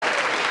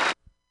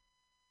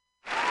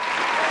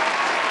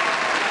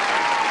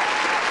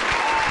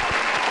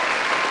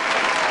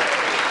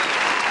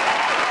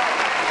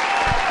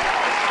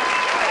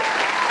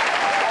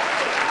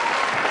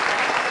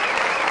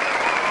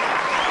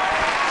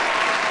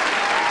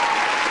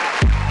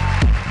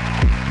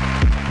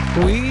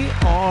We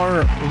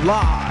are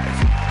live.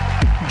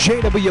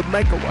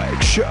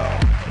 JWMegaweg Show.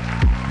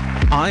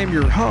 I am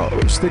your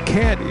host, the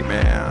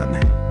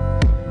Candyman.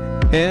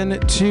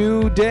 And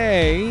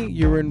today,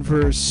 you're in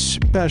for a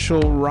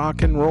special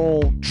rock and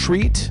roll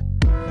treat.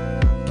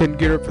 Getting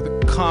geared up for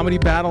the comedy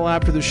battle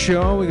after the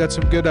show. We got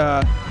some good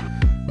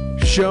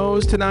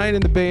shows tonight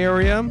in the Bay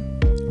Area.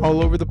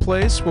 All over the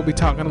place. We'll be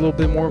talking a little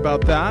bit more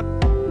about that.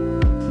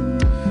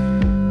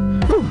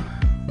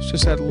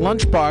 Just had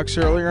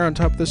Lunchbox earlier on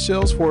top of the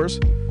Salesforce.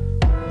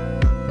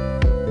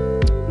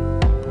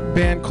 A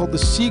band called the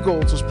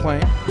Seagulls was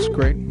playing. It was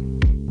great.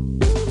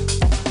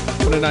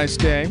 What a nice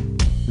day.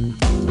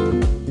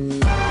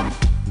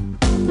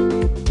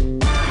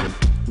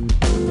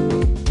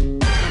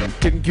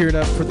 Getting geared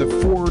up for the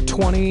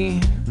 420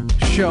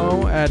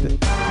 show at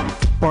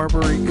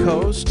Barbary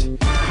Coast.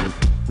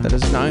 That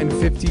is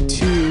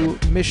 952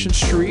 Mission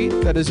Street.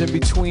 That is in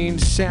between,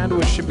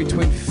 sandwiched in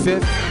between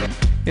 5th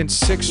and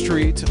 6th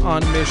Street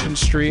on Mission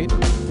Street.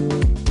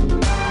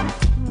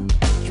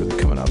 It's really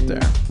coming up there.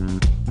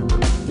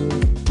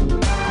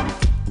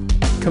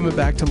 Coming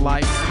back to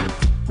life.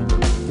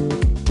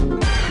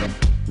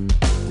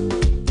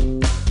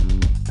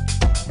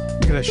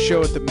 We got a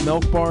show at the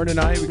Milk Bar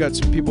tonight. We got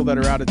some people that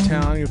are out of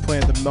town. You're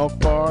playing at the Milk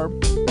Bar.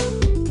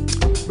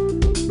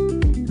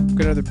 We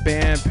got another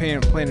band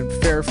playing in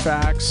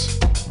Fairfax.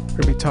 We're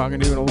going to be talking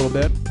to you in a little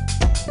bit.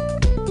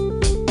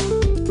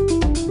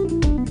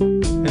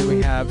 And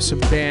we have some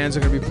bands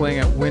that are going to be playing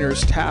at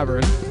Winter's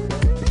Tavern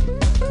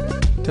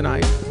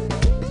tonight.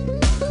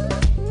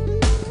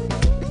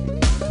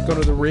 Go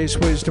to the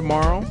Raceways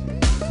tomorrow.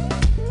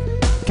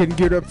 Getting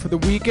geared up for the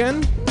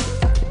weekend.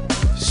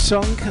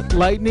 Sunk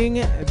Lightning,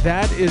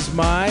 that is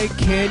my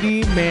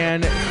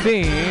Candyman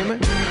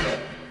theme.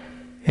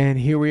 And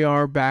here we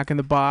are back in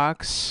the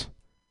box.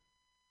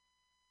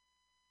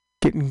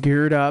 Getting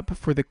geared up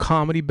for the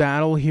comedy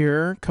battle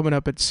here, coming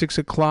up at 6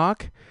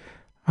 o'clock.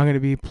 I'm going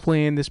to be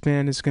playing, this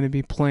band is going to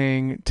be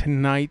playing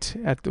tonight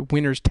at the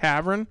Winter's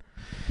Tavern.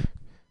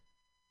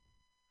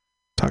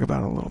 Talk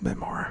about it a little bit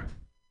more.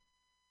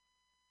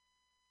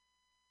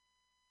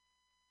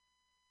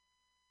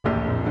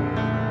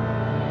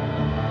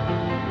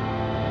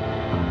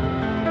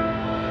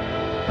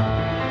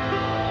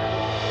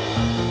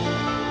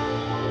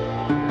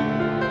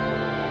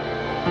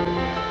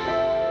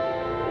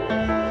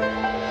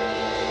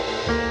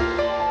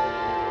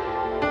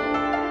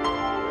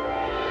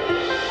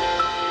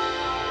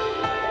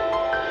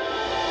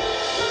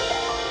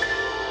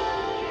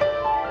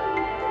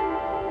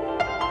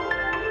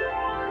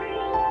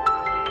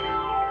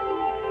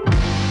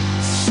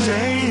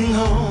 Staying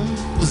home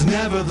was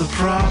never the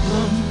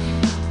problem.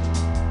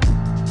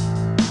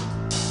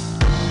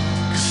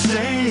 'Cause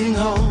staying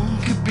home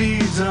could be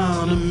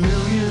done a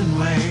million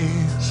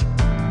ways.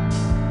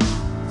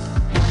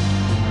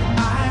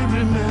 I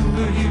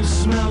remember you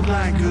smelled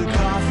like good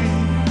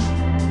coffee.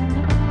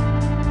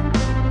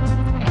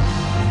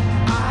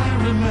 I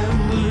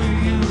remember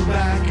you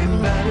back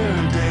in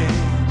better days.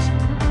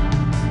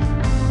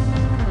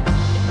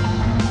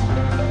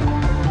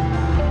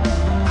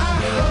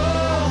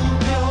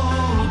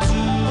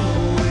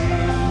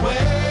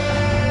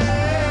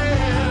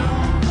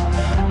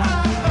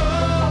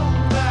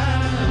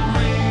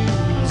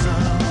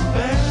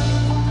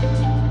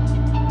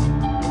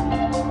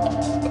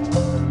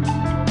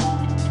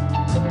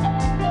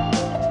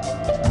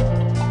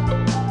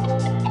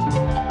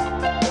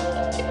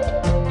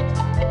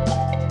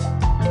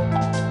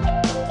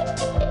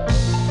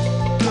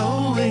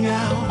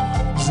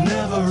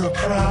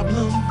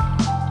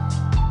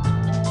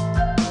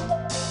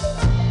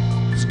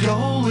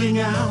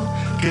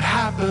 Could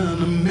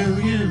happen a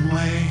million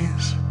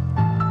ways.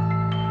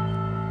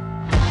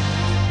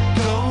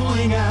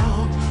 Going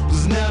out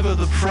was never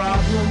the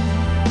problem.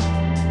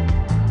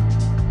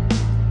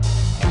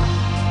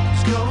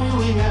 'Cause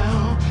going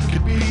out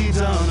could be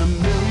done a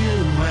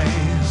million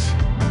ways.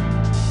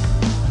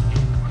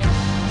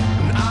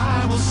 And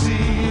I will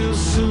see you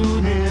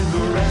soon in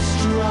the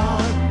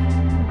restaurant.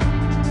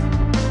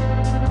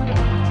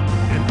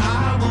 And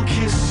I will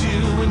kiss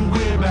you when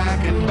we're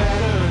back in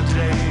better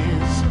days.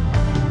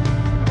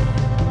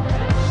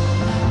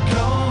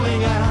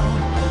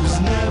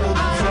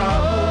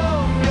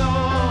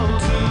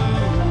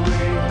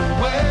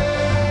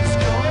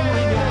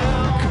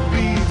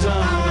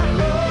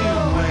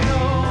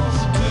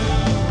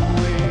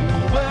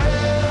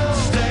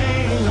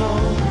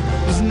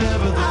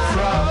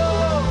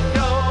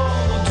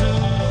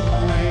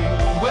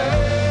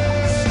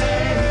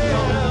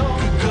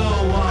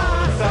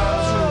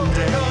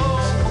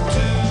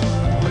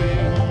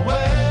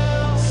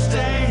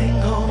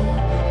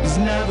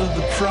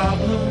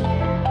 Problem,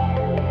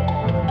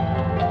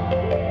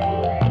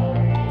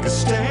 'cause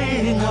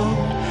staying home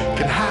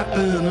can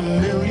happen a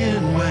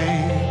million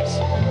ways.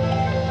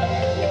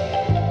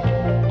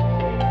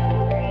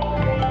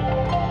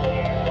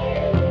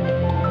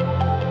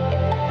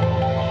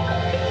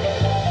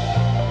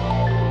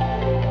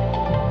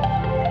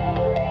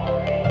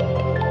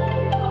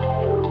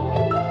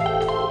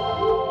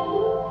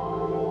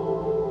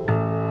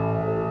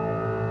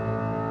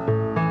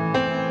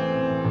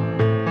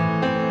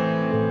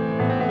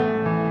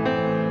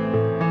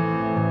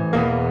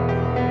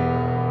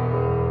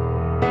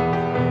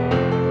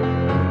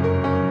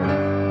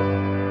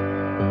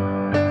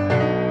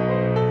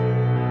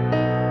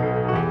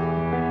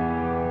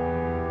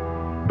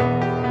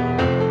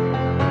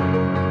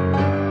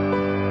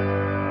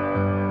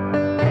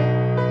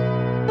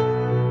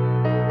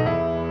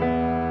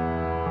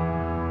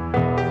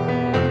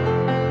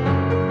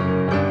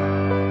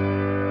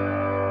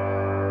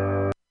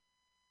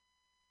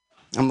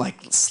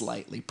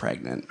 slightly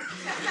pregnant.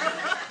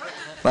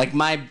 Like,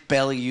 my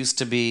belly used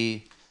to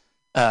be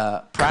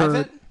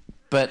private,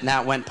 but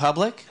now it went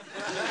public.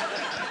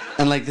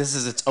 And, like, this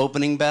is its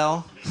opening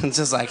bell. It's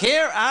just like,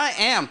 here I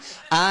am.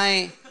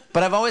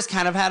 But I've always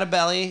kind of had a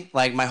belly,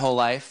 like, my whole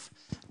life.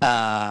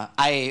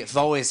 I've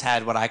always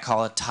had what I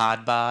call a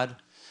Todd bod.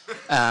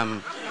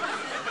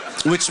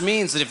 Which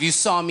means that if you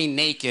saw me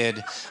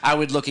naked, I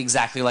would look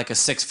exactly like a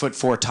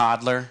 6'4"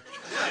 toddler.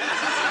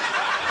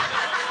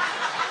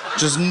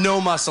 Just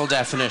no muscle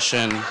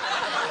definition,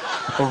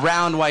 a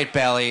round white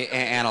belly,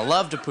 and I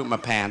love to poop my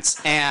pants.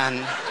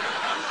 And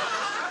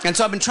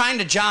so I've been trying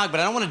to jog, but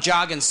I don't want to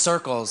jog in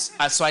circles.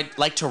 So I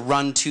like to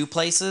run two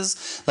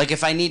places. Like,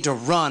 if I need to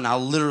run, I'll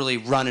literally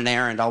run an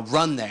errand. I'll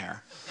run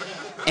there.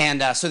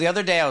 And so the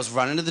other day I was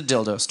running to the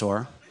dildo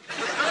store.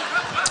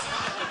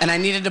 And I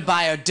needed to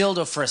buy a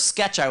dildo for a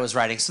sketch I was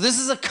writing. So this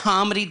is a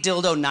comedy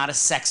dildo, not a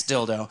sex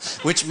dildo,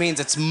 which means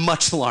it's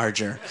much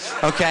larger,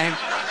 okay?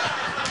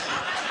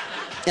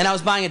 And I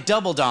was buying a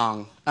double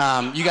dong.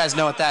 You guys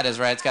know what that is,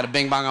 right? It's got a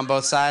bing bong on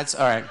both sides.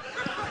 All right.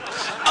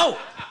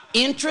 Oh,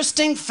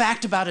 interesting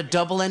fact about a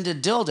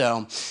double-ended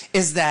dildo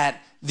is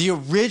that the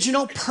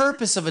original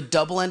purpose of a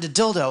double-ended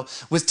dildo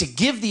was to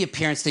give the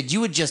appearance that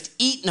you had just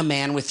eaten a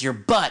man with your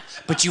butt,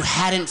 but you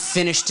hadn't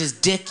finished his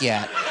dick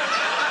yet.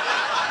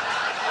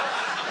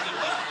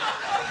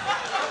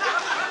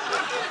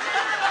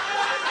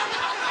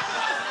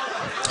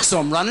 So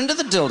I'm running to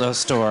the dildo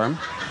store,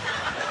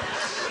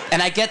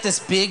 and I get this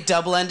big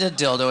double-ended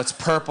dildo. It's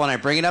purple, and I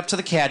bring it up to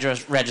the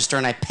cash register,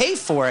 and I pay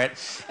for it,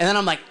 and then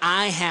I'm like,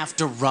 I have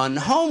to run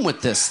home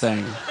with this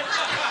thing.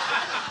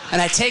 And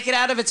I take it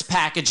out of its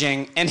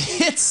packaging, and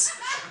it's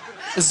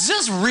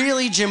just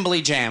really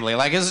jimbly-jambly.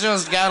 Like, it's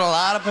just got a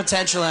lot of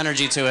potential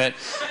energy to it.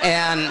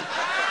 And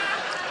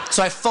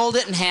so I fold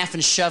it in half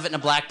and shove it in a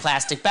black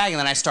plastic bag, and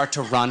then I start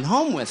to run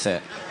home with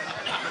it.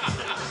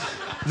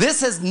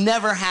 This has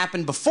never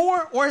happened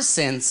before or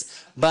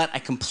since, but I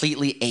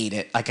completely ate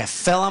it. Like, I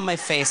fell on my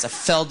face, I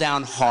fell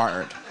down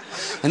hard.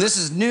 And this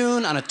is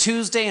noon on a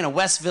Tuesday in a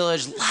West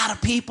Village, a lot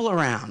of people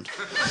around.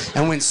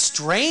 And when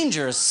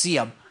strangers see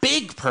a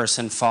big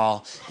person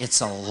fall, it's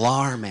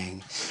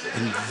alarming.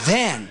 And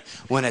then,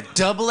 when a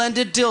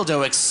double-ended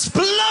dildo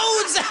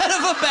explodes out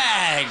of a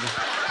bag,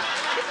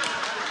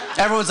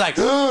 everyone's like,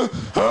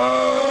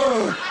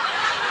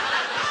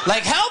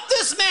 like, help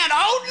this man!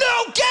 Oh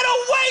no, get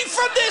away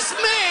from this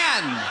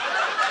man!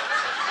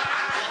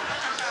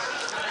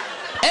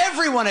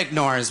 Everyone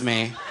ignores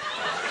me.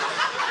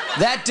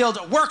 That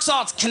dildo works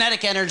all its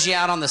kinetic energy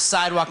out on the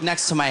sidewalk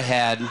next to my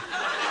head.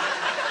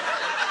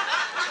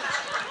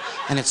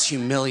 And it's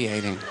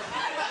humiliating.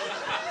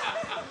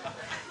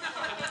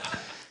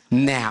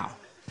 Now,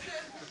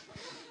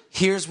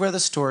 here's where the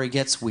story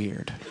gets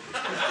weird.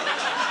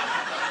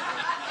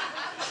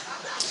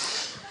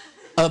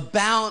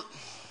 About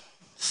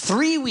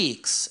 3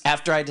 weeks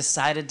after I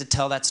decided to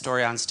tell that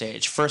story on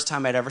stage, first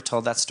time I'd ever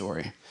told that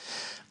story,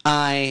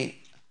 I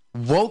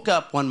woke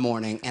up one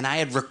morning and I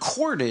had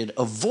recorded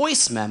a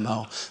voice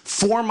memo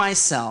for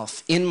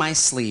myself in my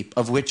sleep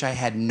of which I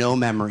had no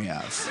memory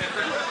of.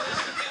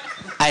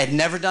 I had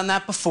never done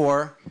that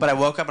before, but I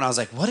woke up and I was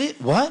like,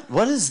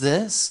 what is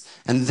this?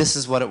 And this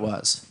is what it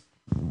was.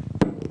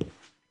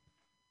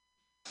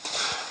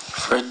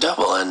 For a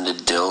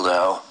double-ended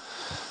dildo,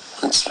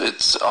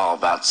 it's all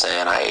about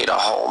saying I ate a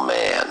whole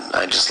man.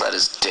 I just let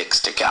his dick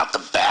stick out the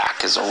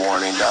back as a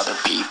warning to other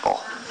people.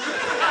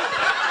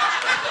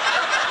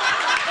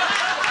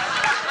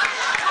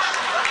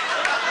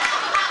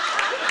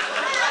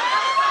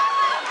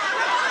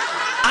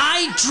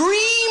 I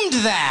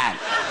dreamed that.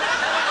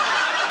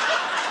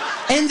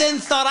 And then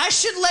thought I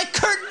should let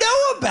Kurt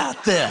know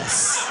about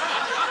this.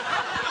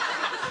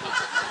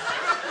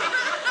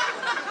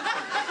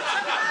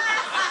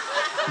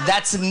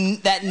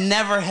 That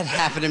never had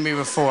happened to me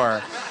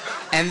before.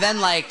 And then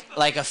like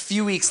a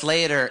few weeks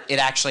later, it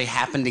actually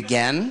happened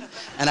again.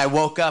 And I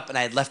woke up and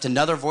I had left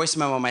another voice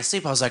memo in my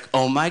sleep. I was like,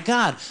 oh my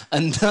God,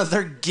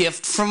 another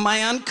gift from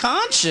my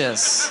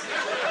unconscious.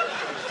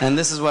 And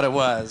this is what it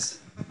was.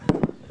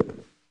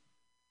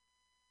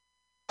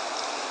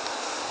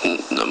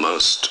 The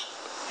most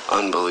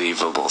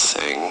unbelievable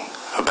thing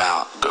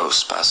about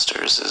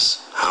Ghostbusters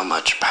is how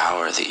much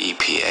power the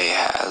EPA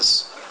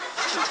has.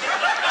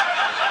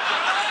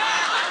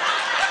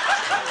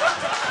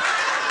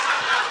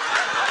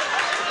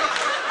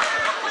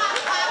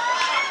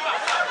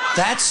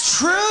 That's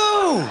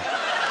true.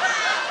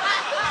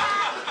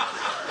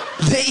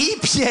 The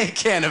EPA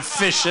can't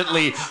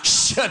efficiently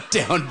shut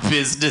down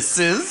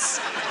businesses.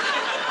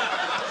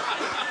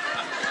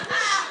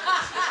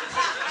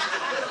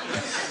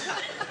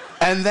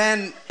 And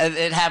then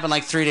it happened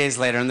like 3 days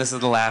later, and this is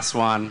the last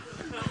one.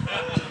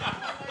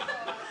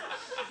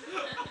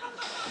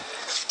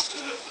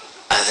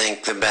 I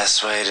think the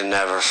best way to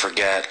never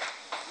forget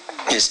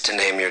is to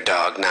name your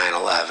dog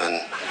 9/11.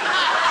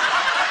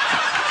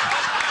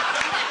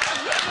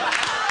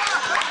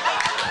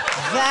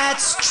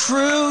 That's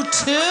true,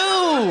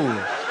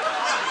 too.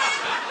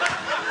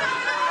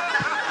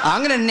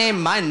 I'm gonna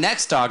name my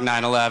next dog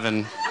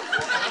 9/11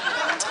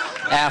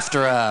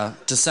 after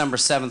December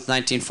 7th,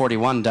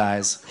 1941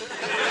 dies.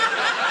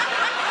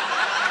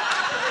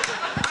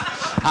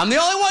 I'm the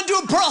only one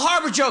doing Pearl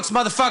Harbor jokes,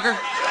 motherfucker.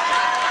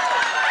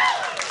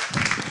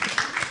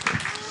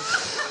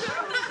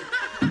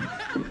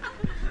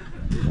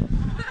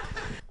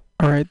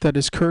 All right, that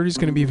is Kurt. He's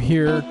going to be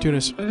here doing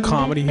his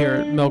comedy here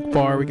at Milk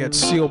Bar. We got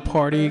Seal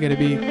Party going to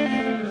be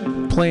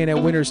playing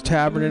at Winter's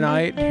Tavern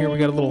tonight. Here we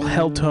got a little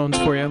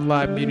Helltones for you on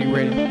live Mutiny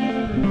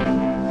Radio.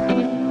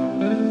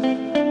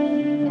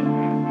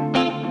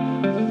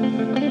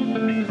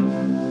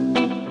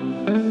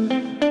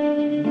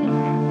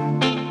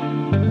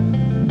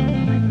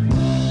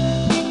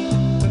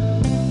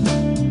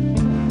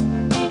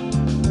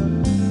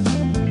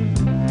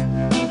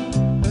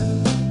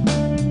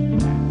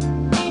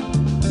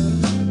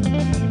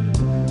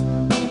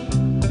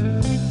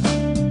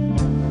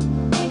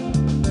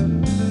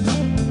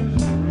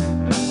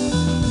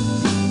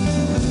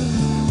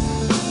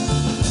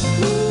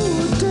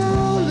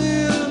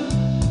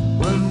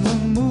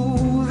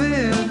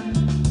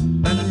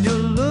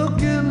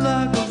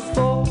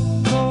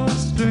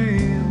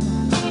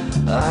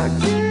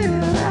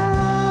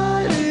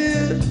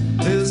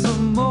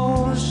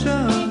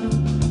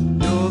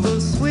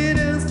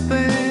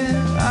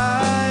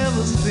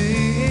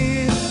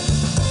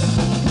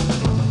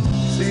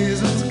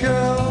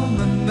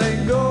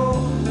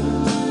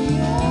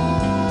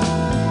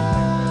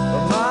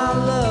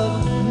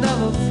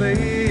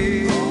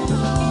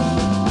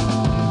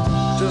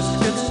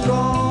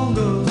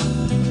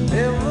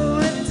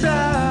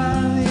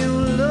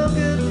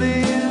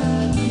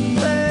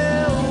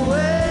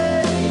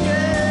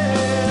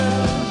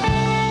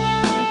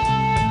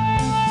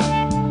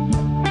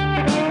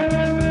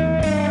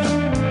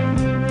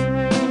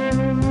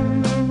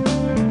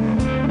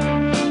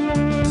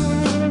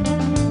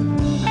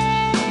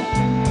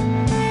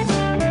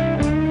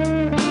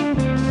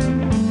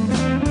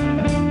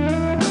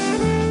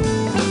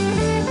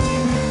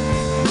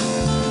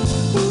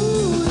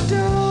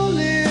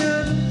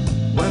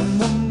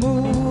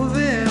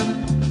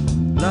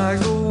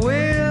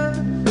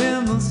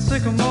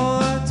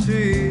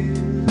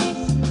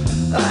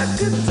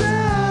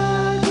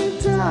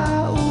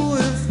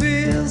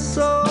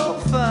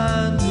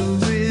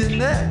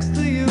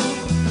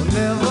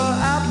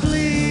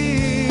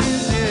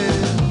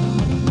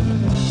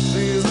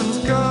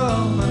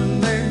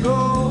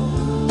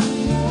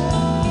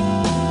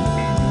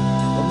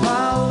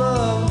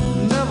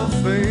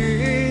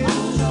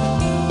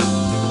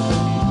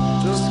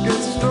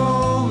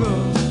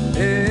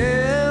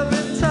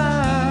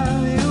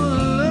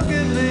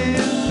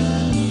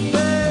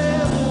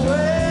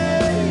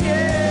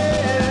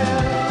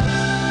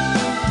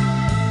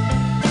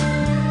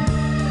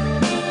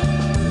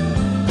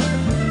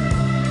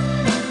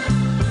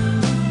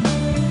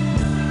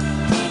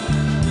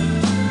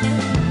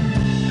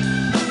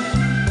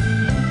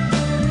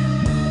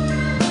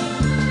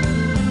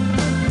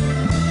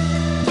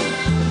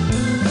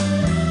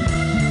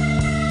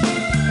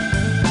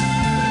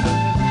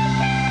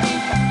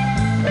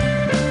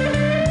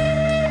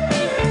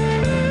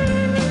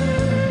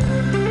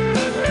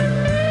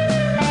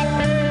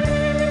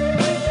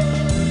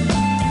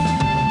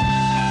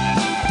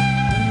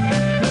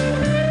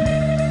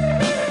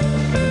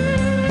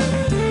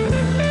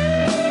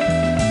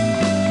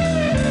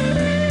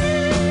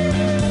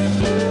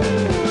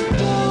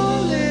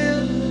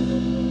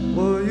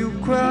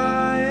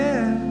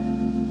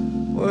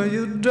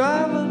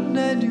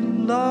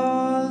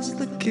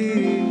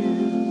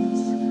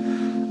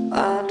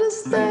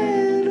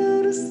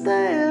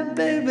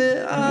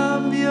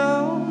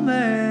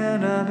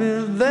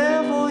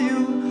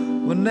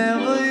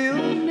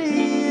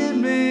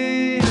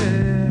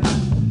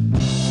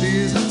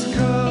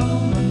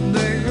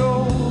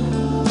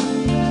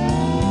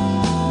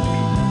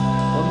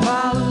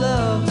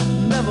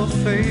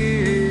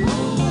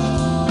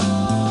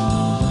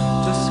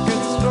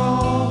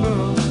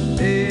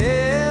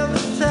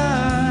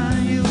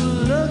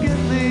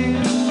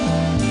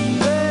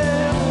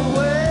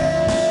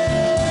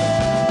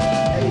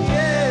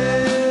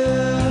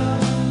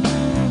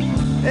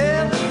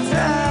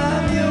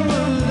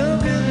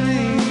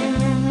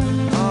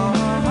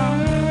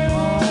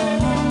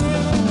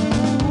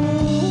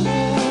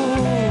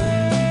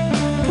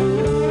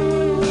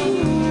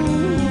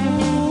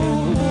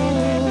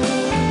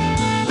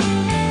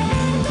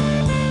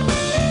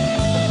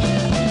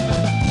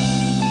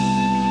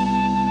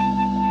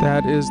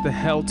 That is the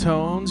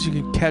Helltones. You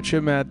can catch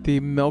them at the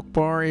Milk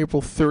Bar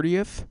April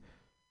 30th.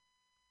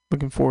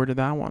 Looking forward to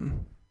that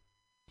one.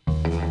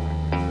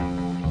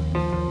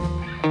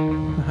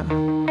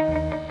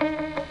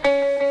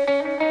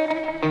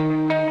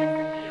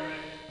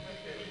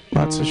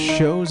 Lots of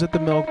shows at the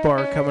Milk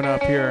Bar coming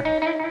up here,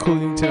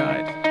 including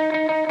tonight.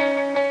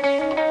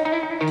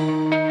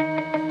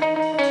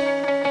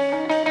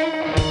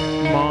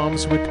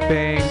 Moms with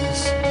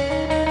Bangs.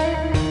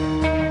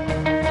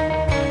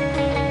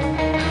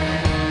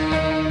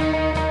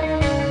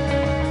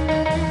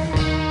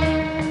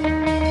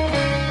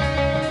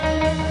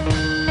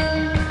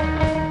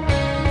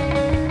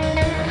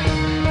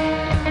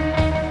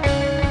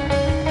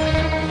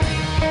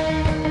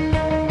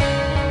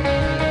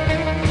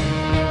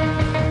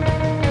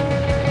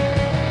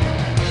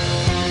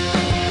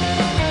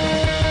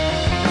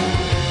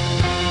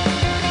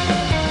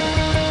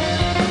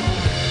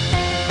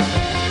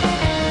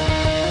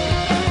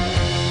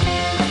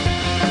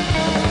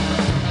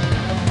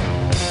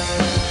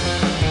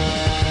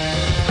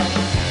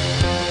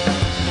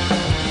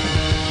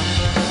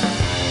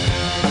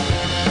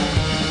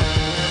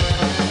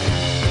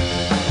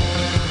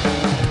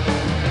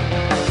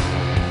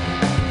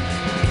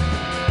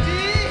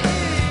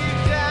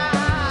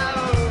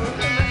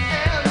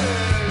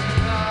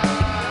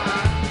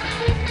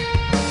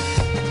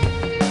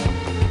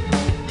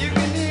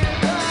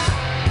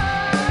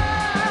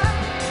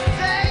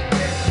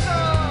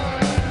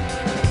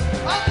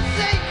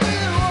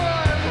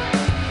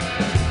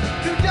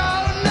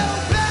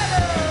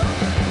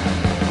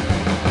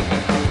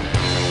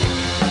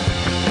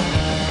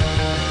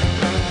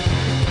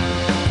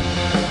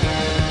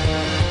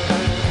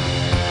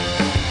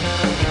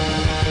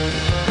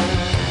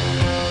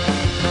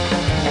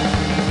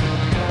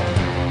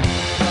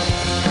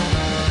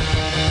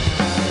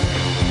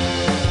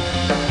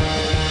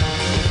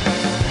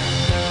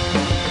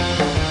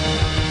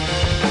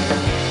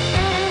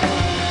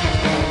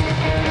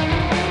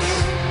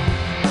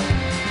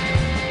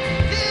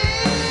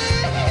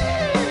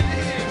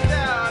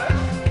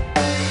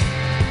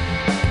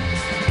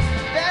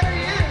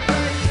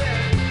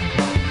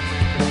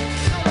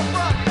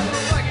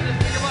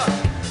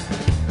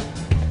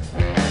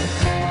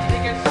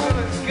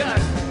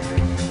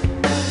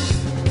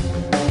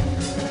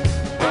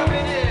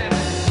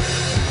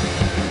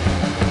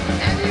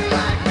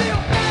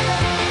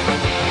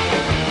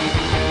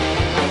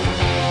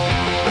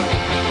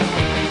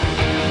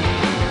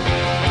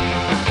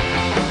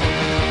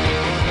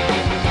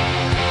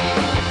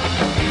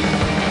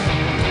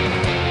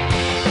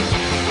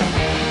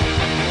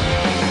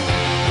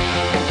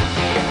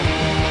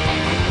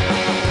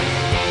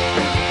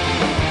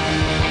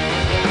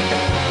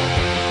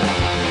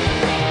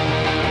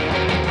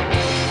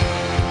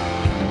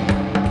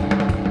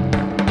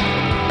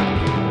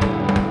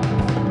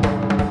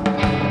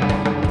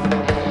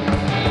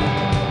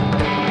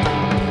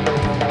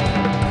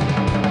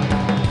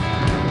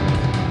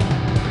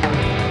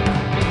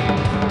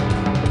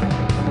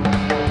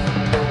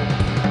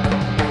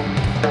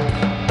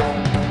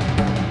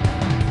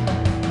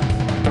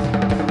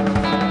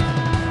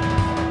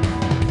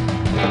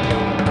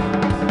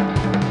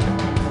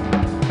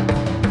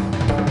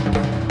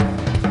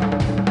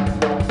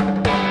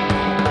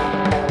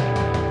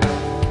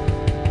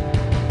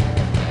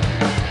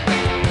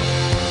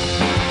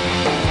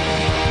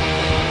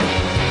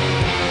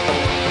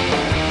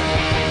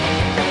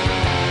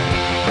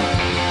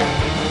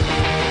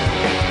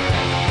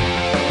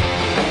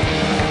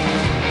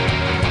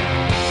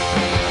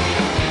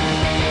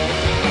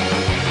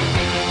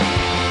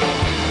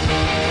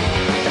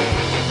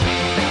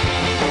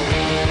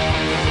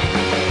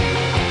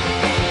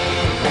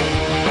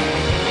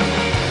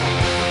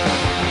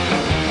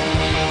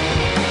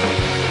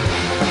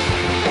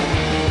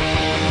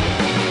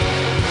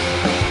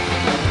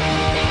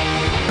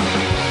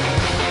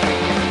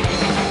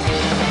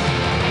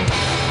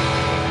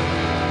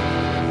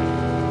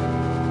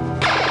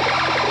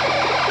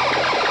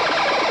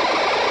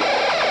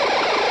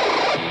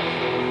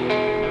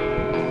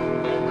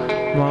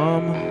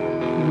 Mom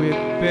with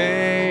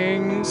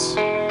bangs.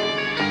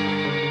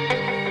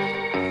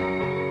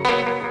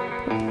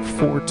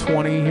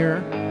 420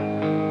 here.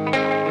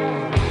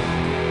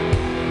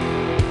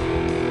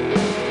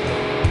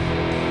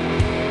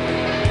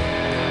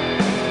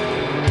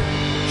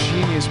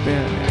 Genius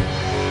band.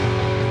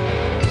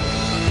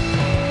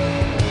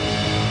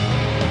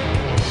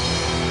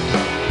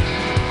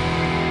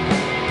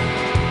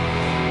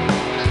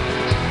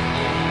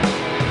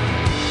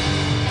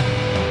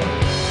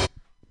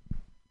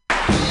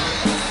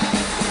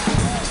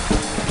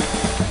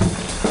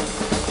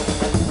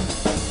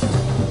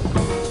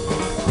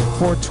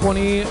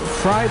 .420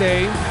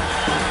 Friday.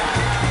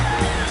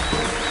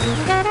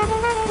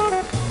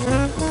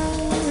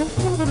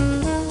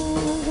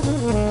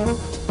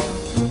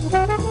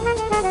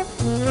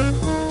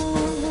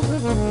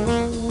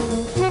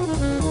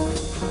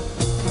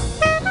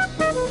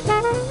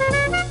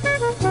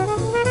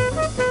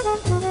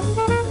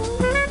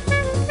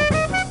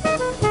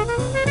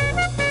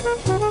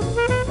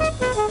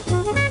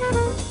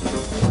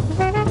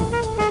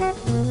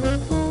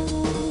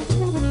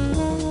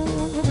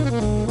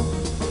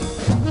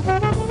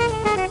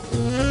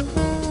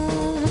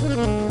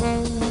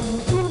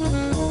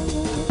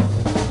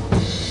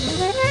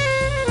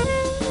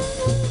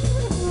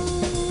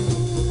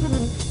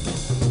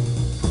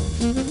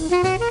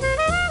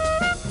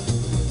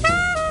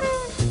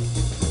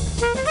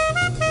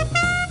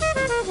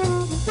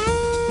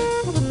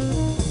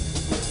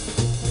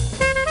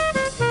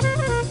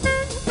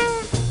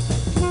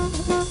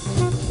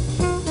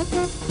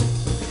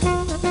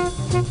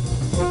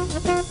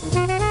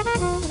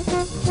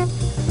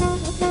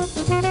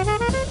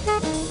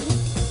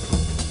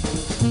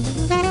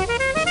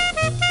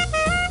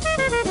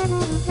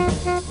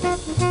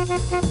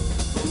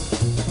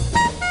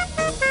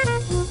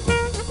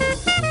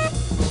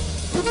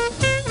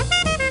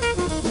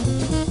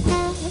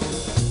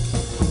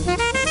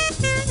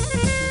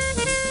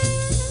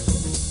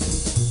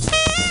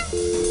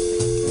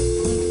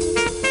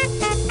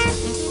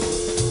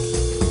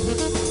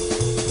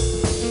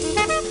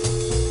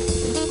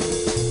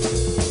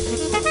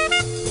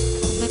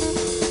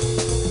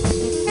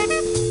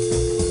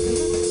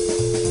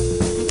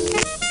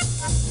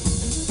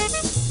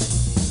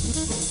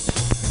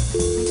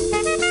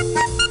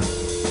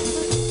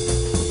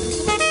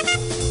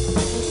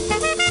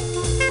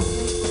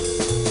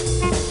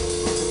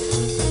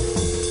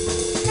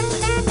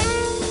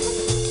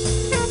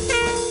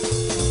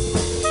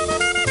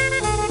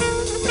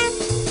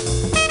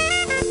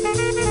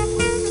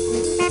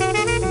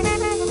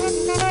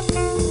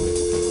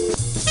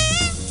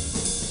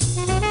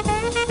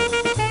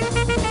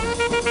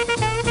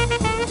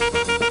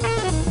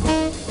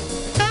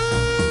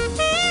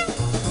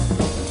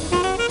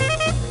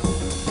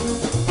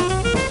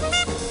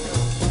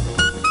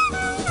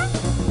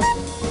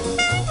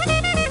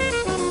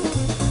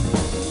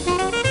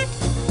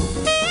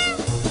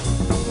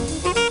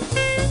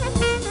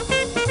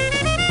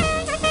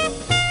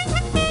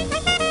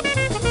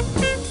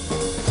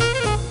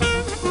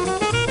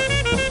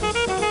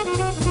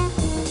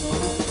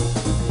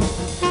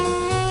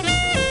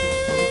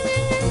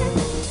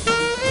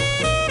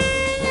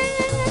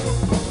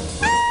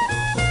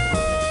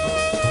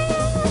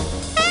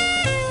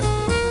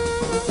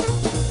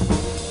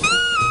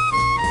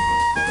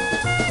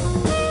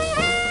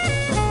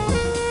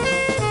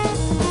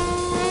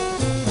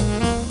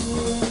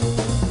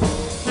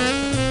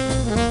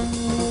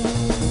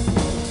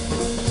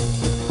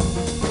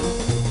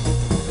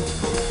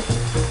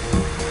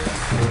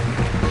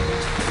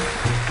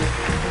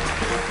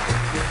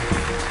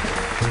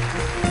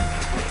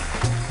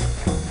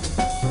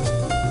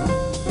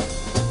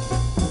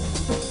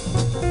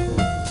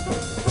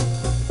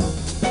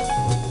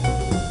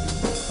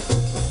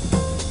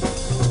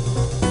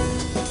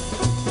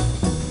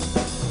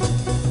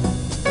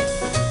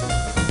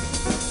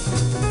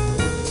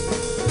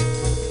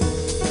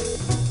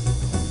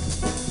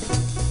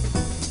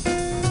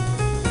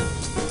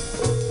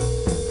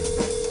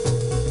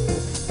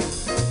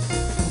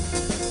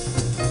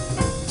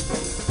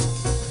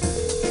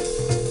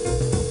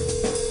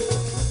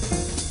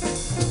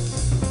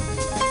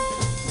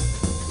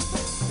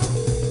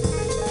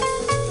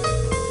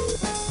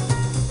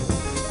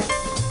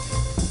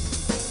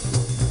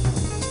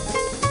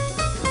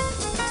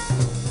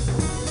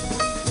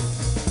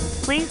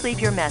 Please leave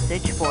your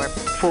message for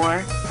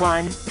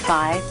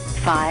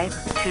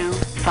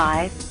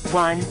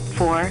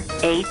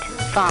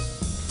 415-525-1485.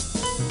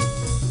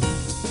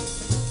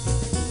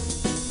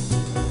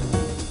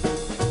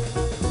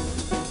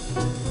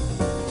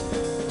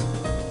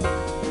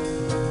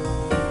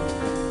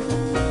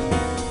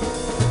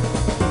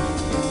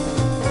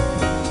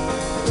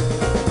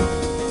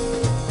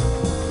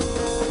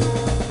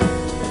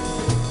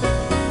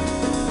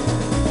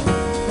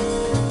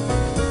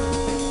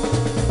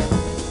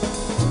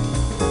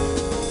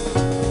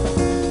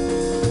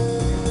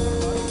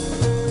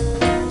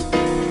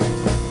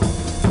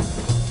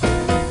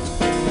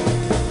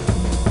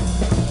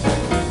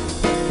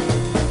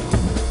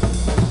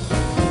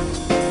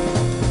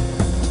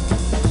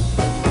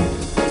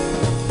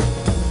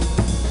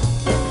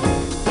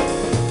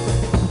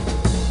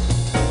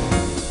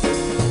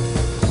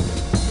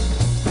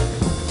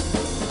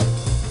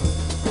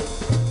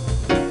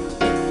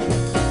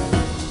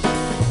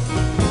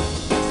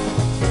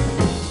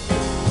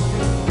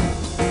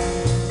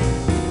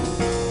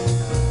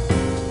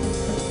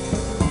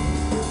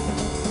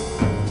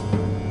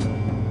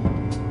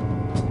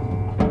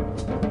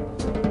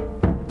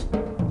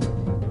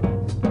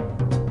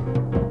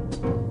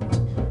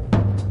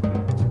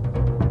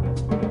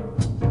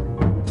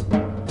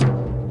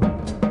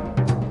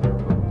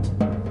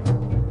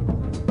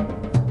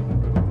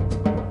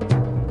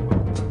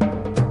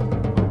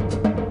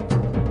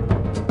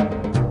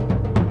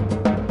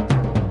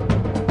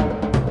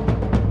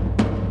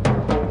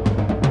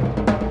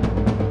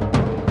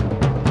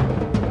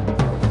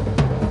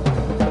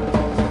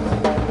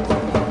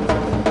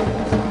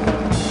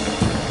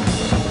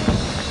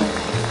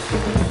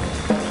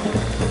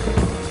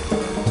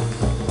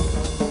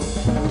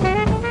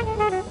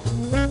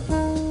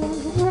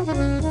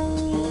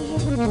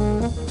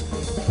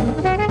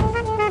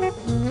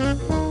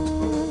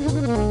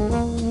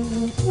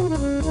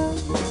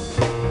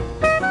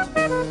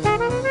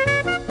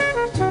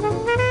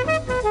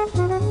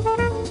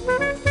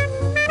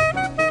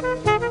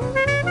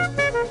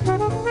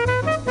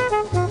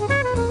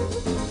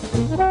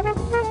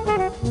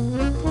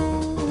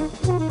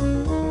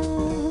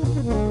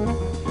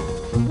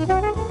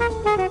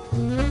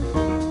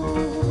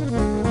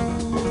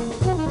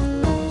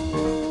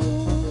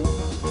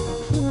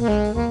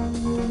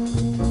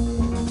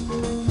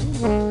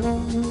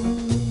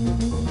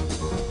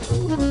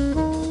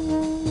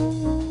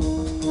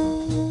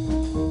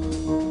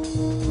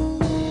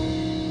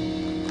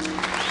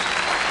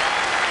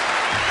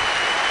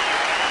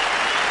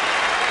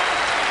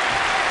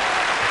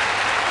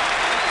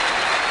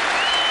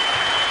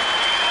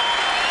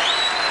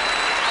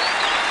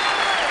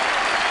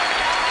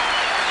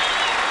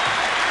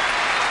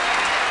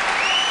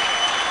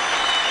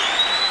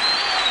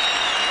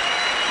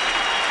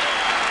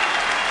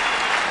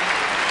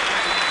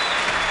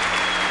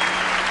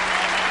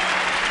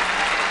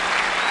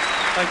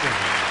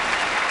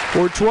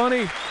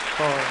 420.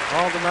 For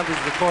all the members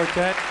of the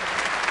quartet,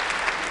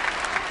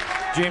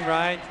 Gene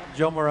Wright,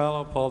 Joe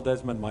Morello, Paul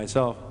Desmond,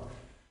 myself.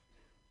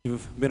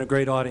 You've been a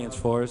great audience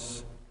for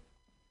us.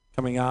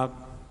 Coming out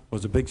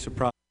was a big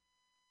surprise.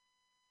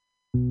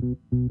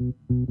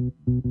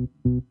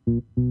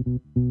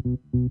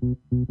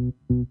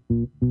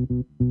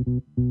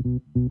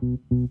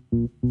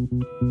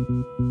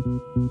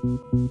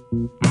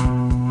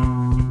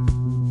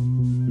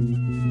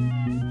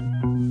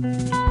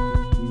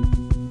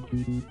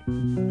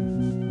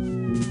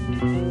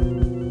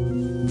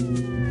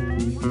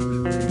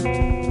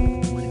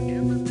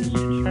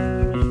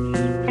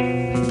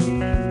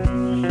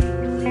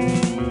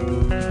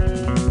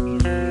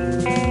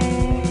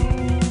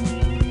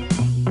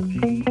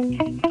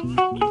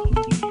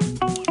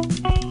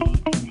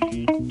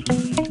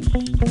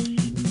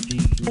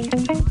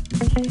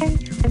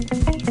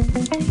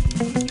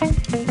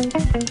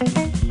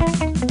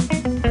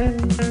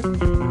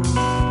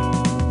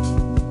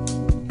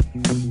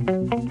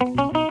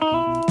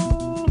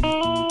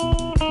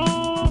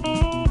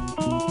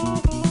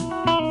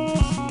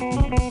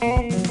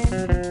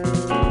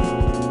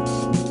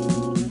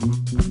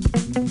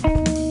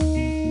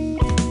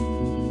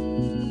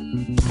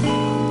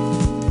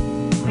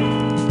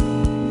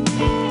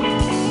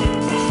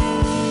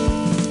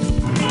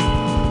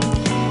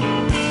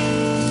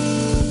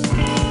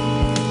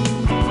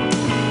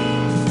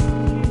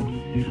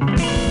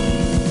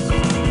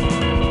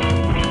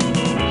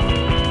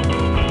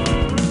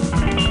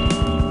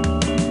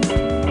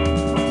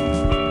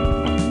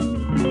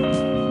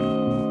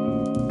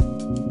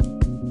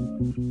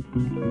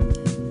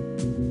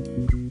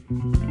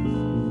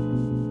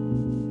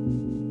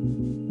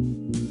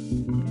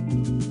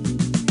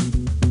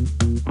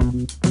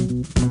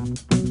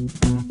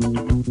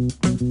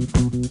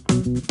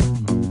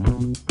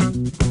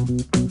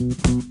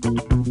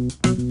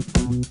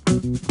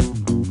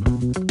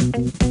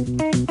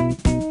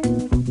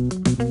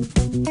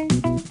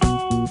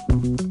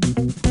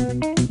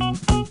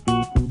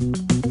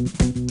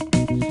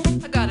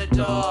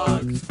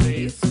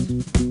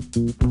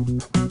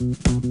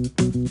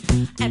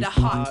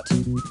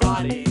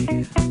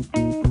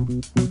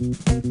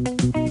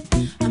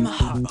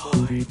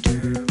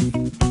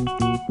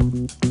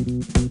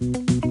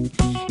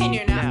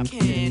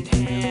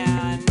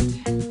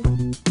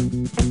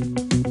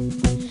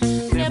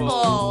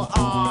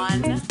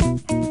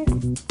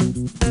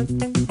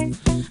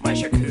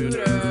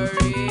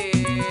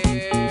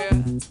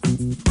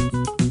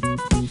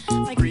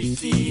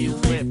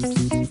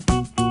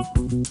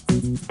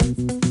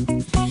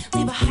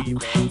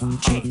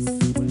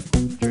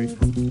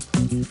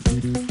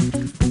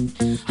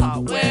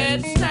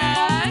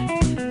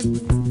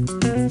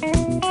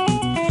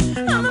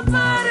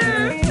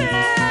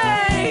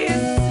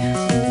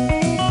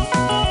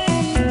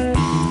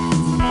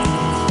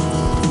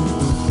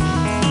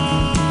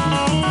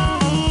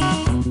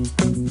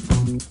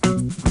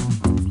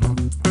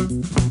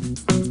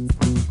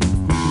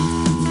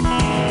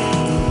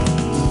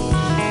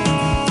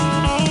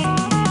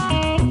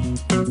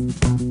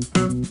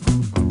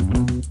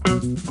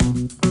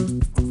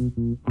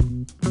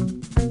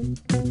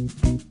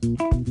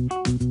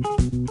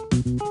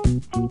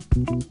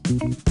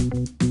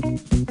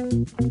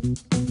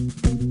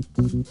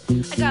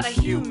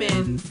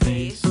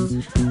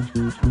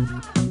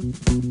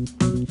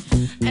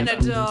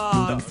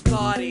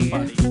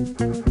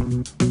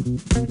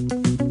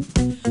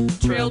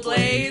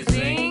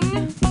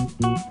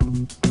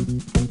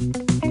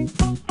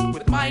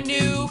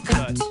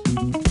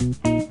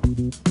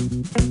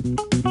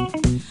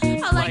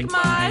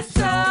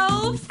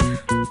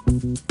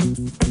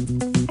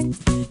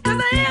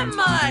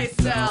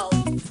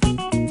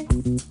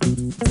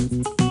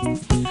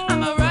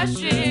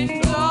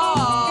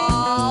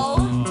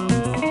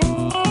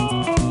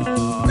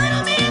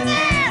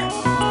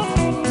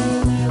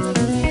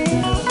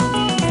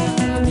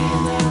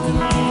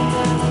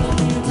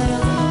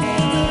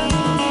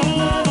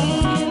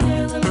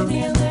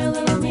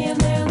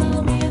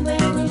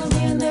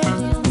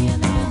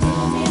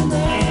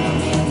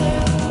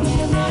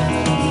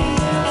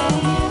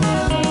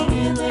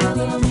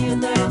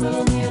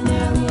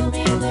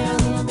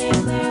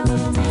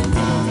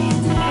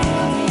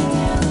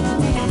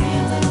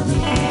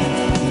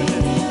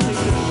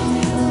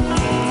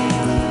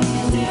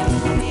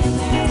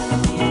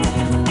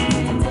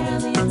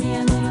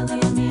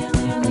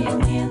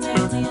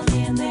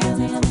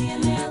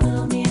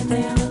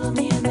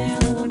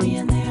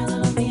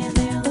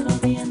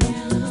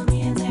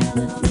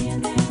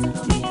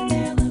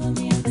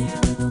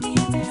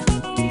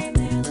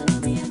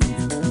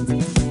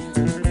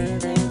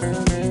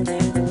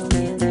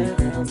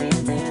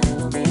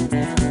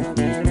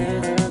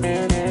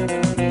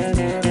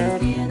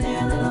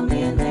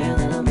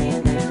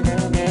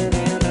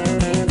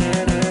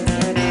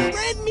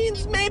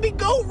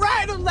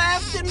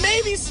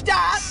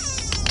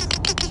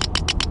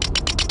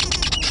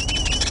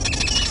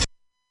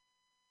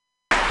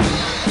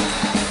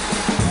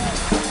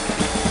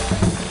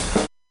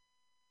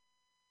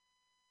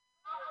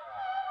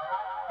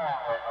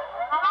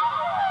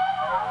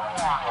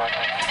 Take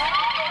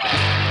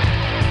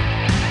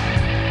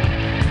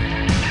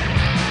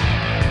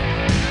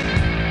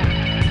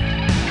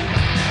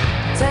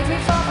me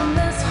far from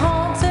this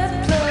haunted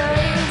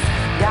place.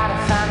 Gotta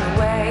find a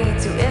way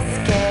to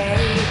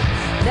escape.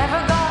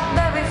 Never got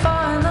very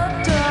far in the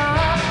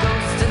dark.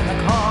 Ghost in the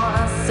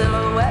corner,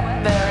 silhouette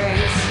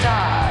very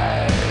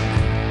stark.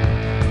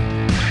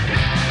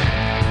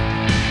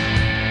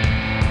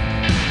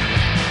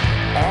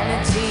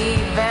 Energy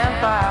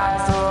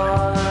vampires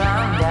all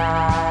around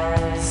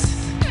us.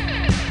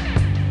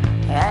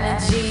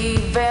 Energy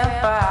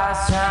vampires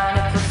trying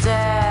to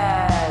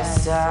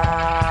possess us.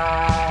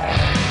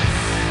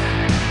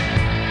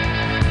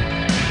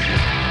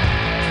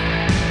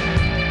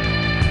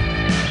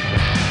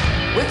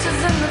 Witches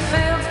in the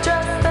fields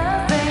dressed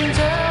as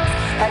angels,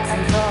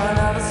 asking for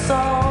another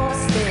soul to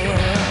steal.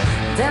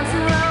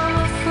 Dancing around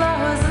with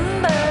flowers and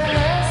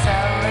berries,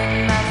 selling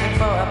magic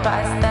for a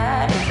price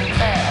that isn't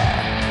fair.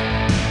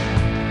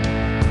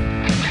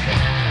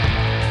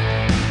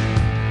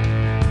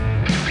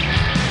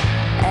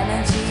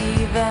 Energy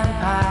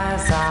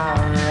vampires all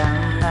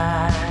around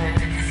us.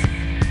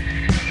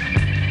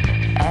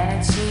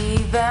 Energy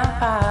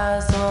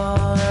vampires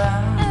all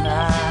around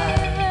us.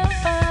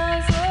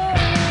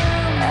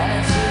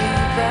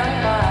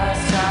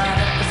 Vampires trying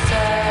to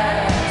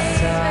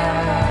possess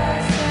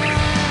us.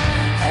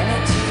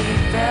 Energy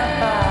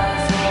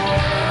vampires all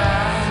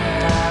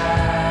around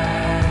us.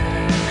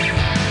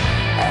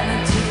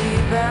 Energy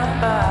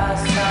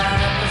vampires trying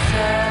to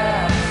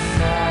possess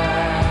us.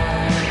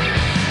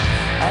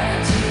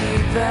 Energy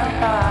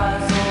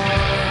vampires all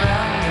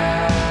around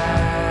us.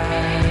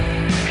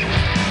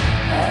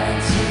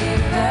 Energy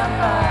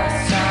vampires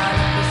trying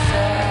to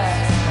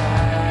possess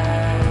us.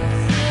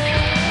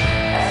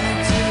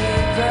 Energy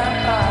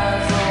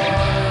vampires all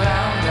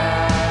around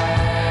us.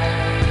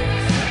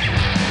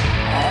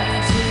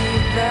 Energy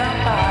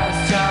vampires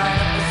trying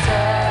to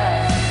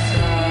possess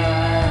us.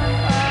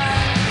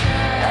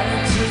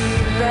 Energy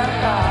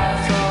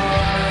vampires all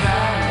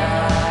around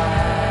us.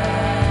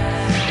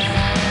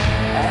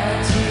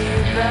 Energy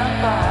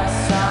vampires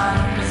trying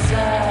to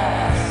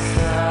possess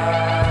us.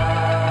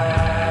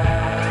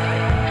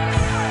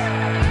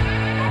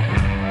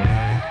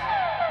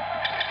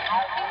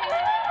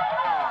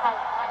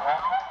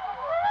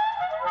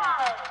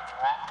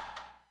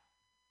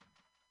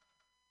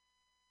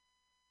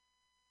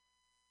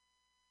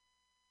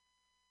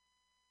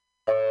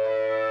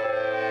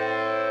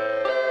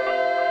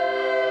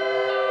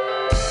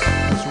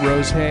 This is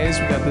Rose Hayes.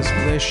 We got this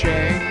Cliché.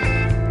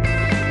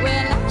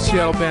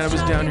 Seattle band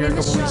was down here a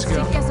couple weeks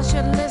ago. Guess I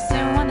should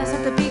listen. One that's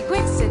have to be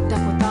quick. Sit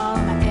up with all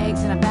of my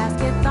eggs in a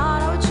basket.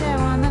 Thought I would share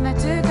one, then I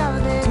took all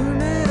of it.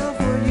 Turn it off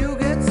when you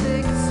get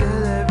sick.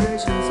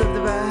 Celebrations of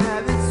the bad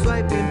habits.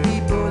 Swiping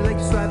people like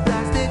you swipe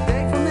plastic.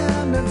 Take from the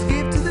ambulance,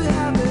 give to the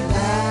habit.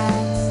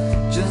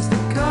 That's just the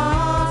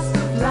cost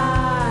of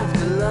life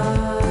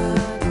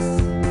deluxe.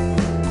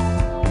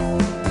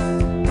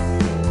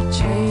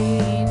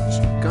 Change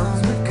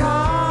comes with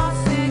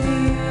costing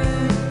you.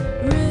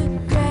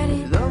 Regret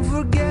it. Don't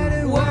forget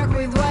it. Work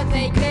with what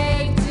they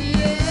gave to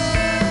you.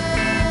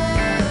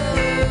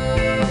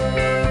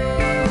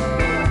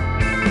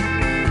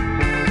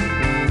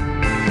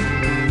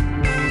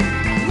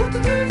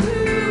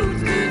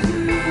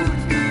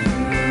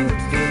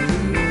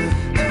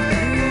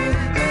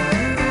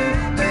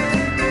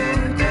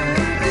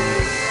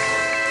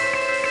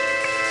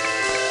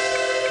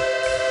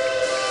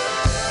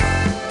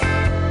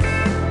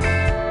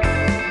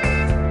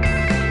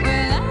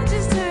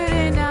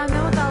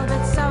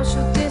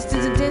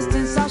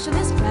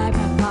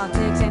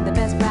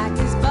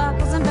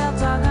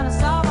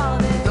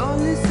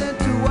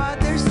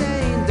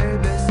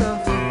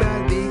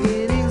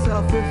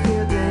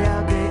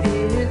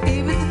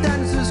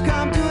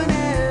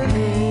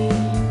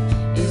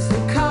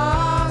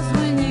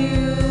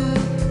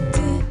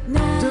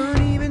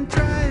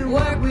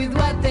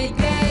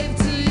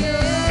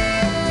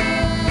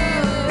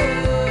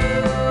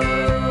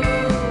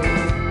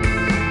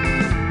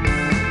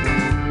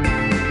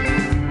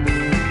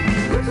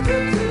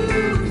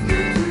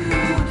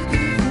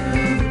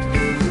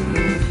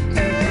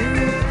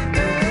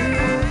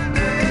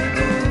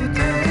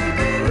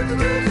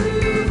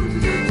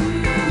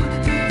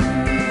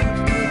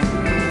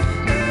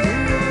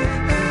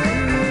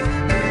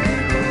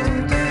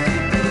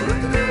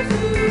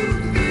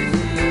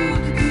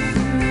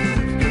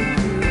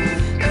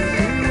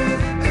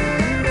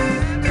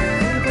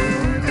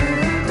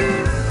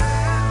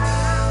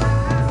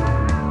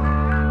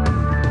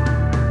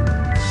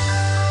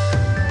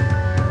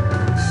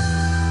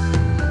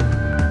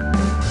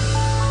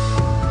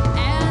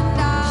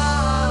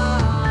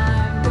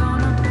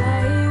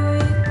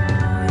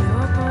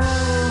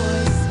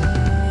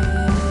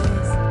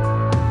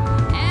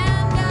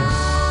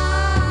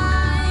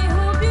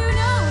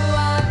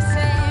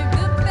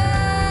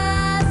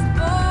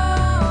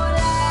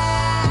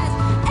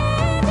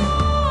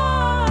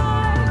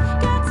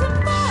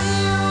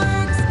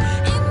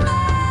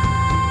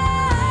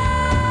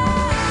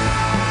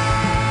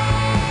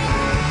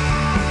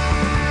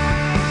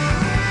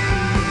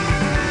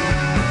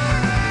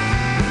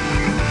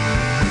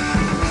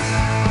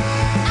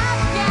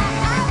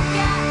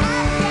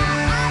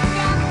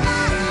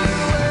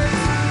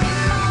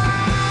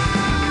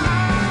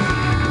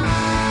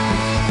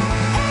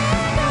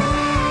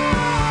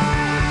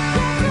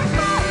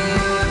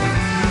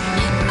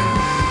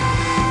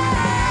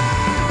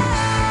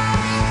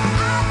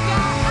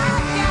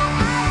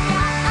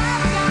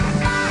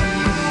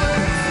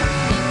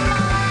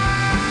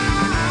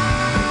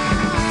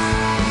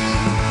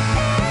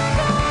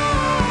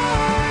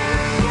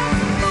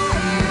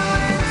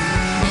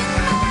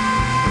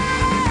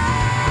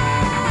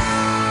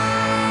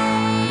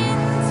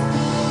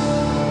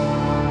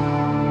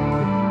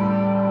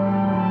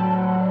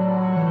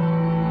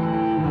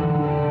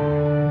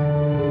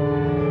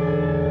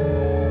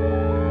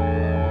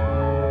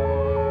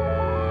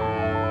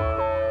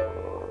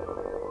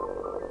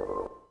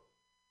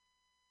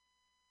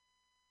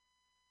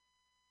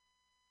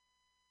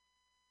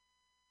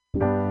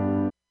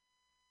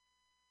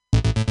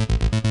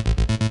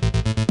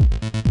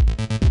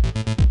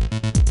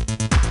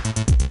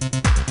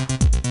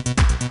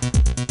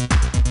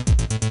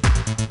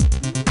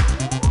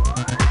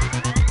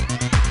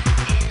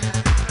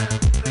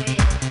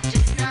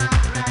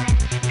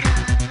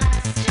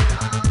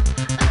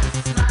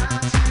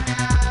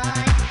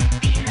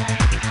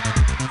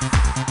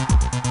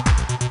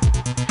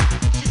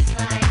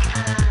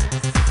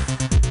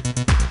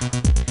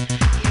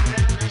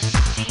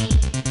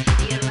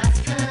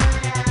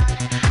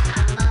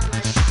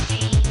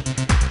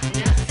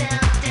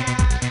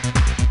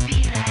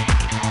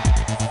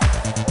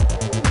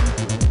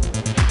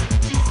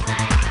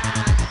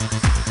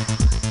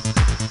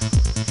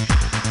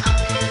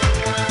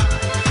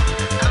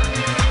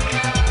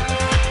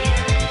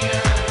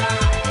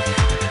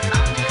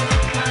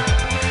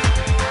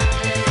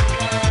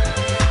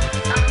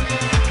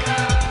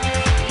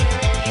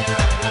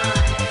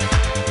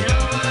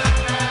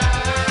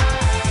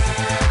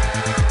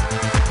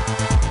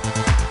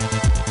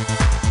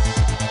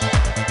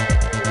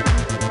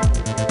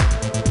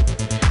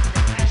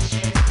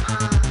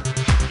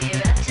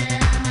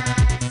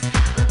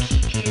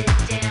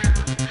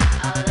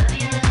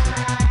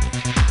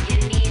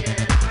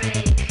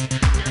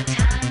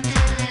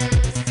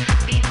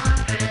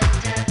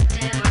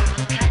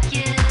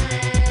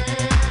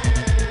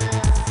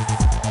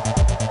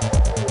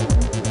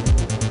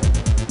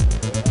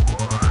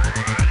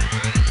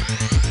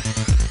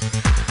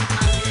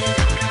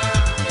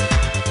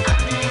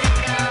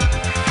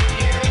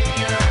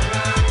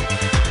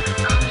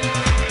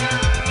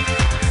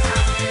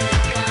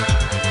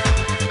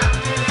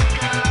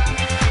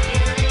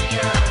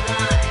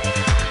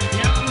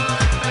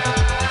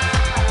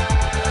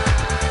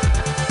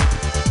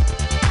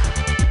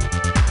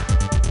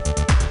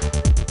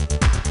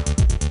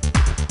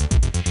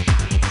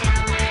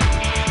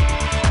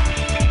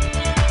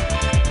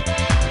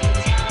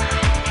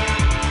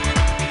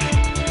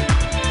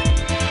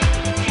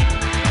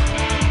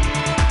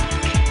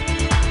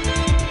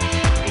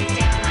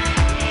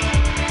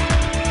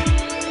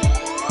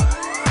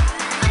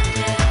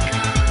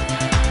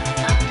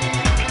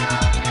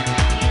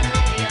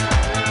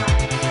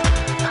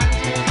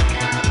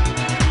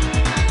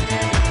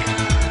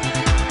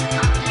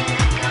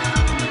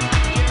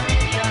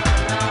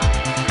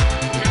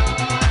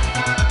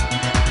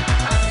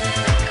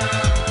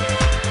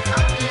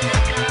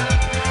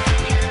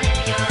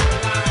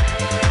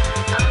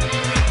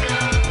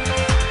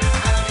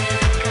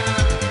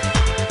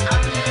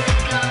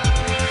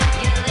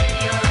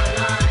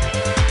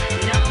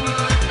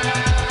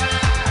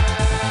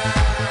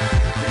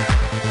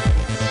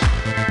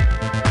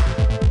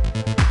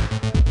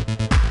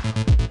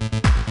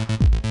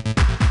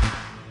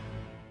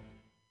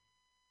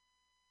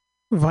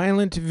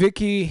 Violent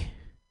Vicky.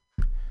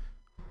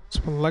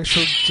 Some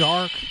electro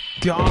dark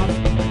goth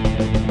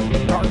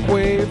dark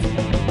wave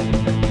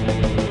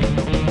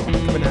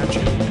coming at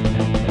you.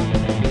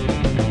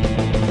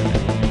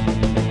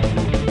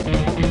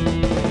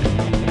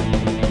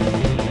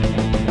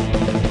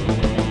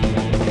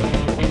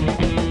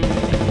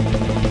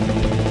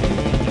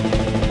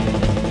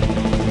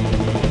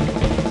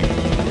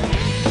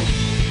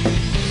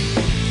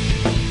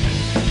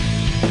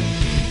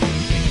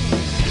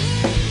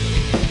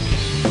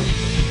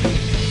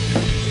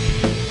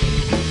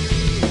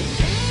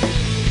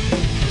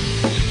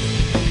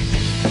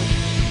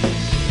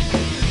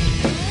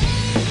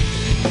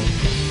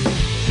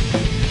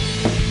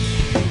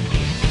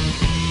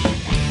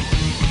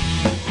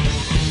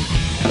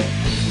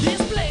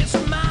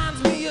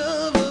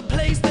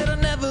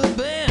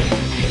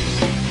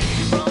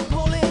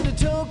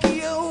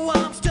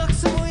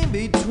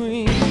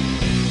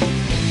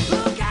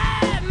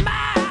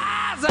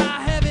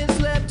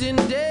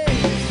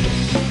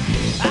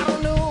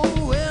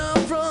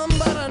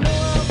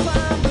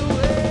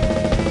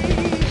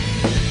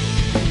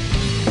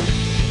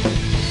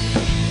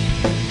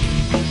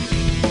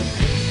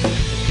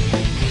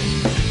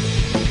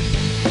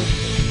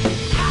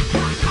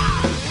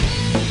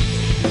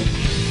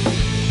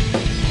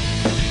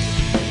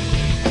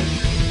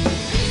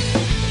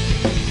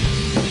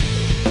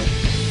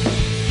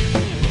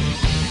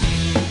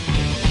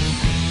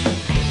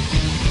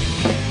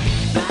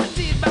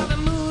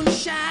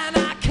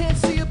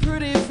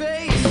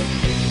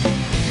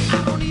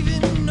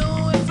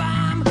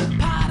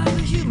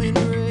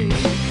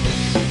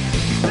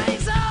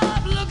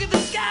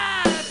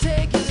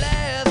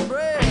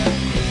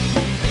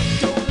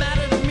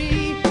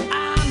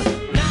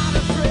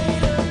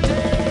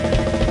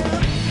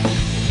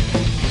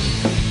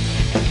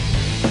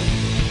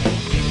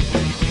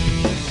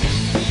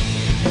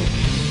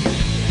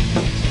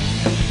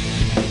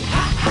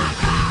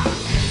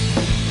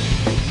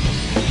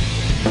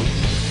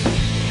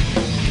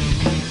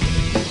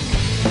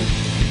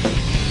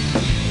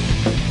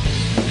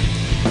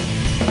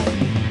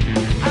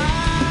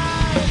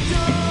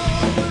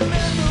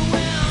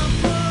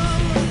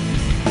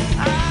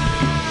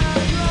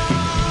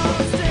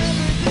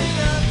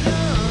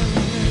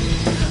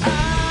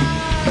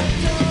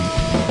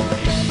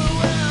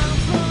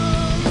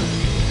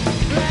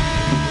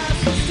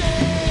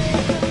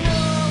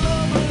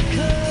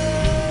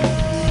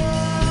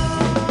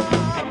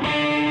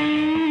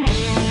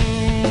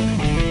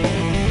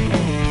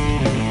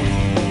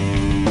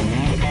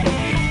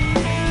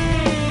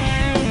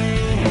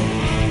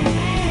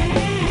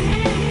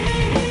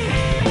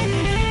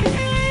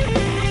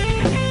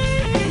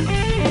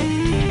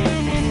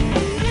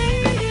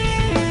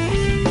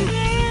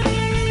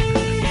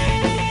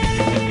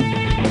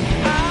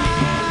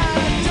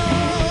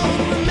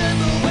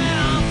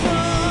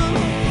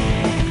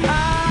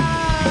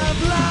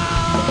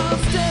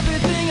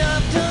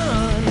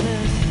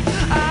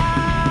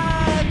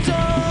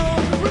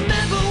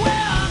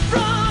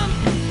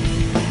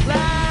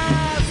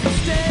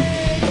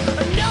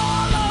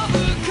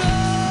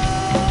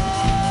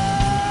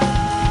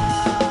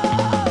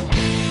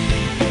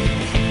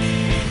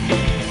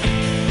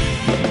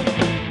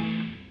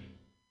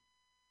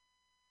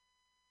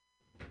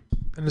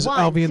 Is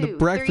Alvy and the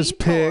Breakfast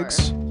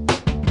Pigs.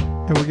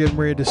 And we're getting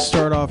ready to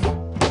start off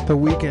the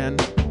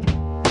weekend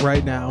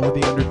right now with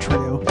the Under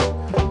Trio.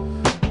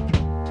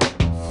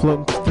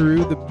 Floating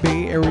through the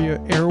Bay Area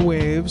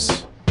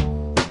airwaves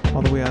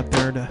all the way out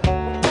there to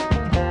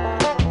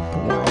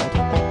the world.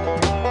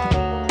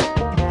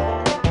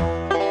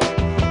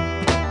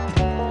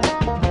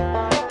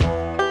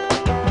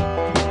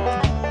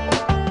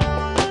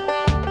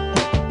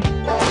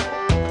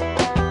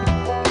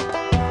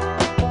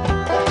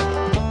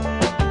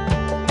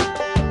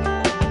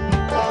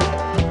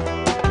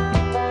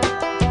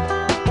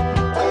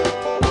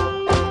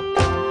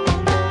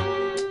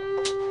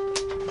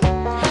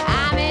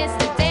 I miss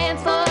the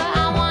dance floor.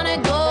 I wanna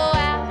go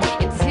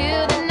out into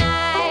the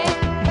night.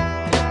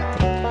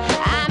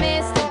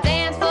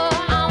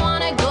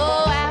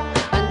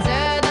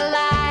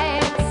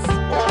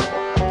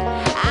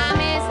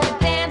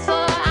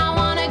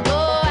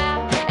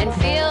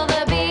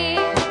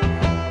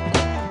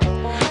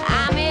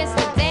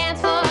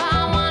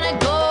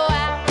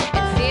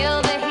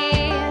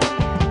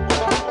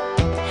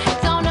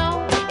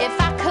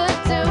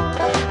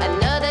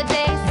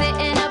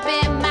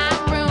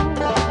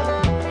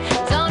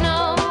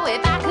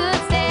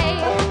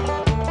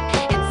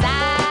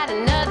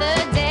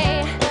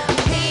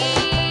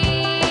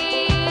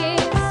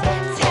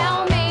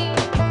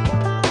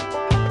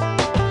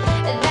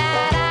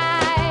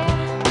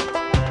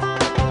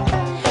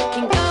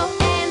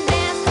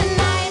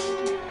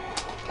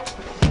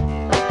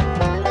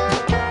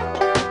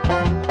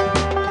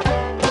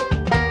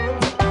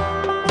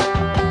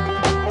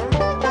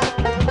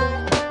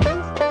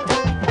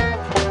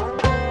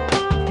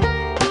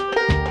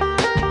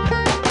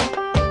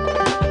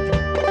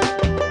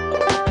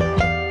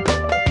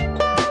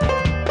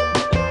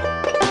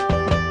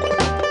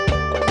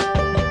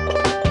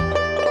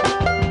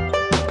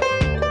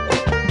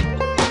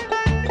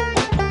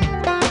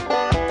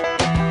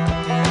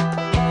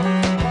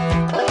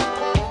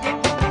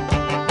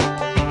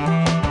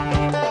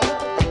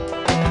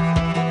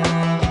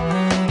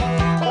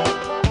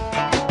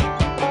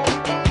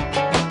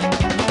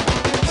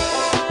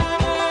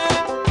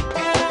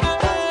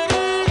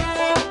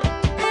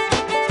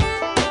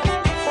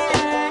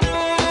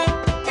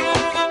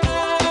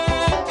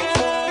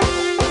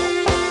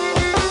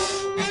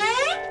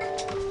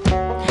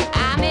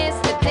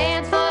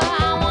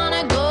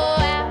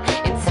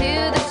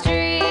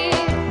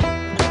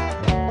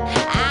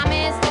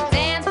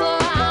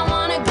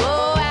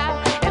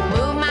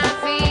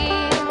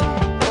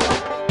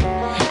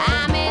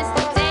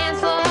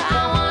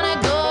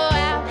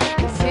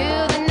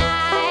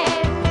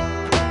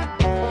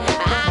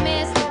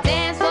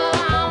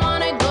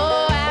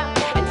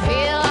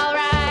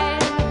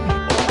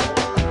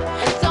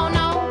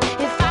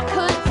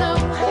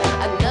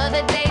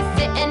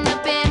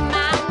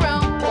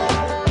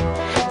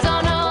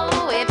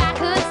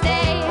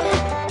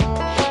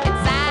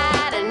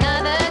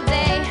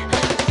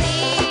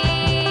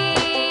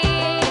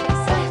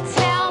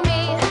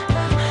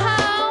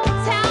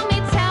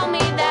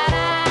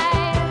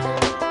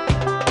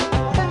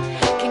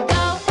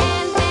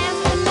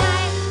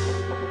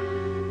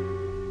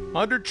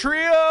 Under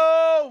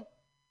Trio!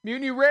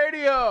 Mutiny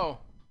Radio!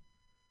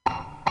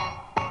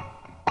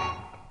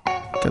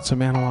 Got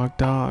some analog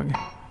dog.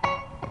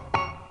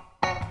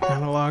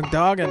 Analog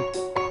dogging.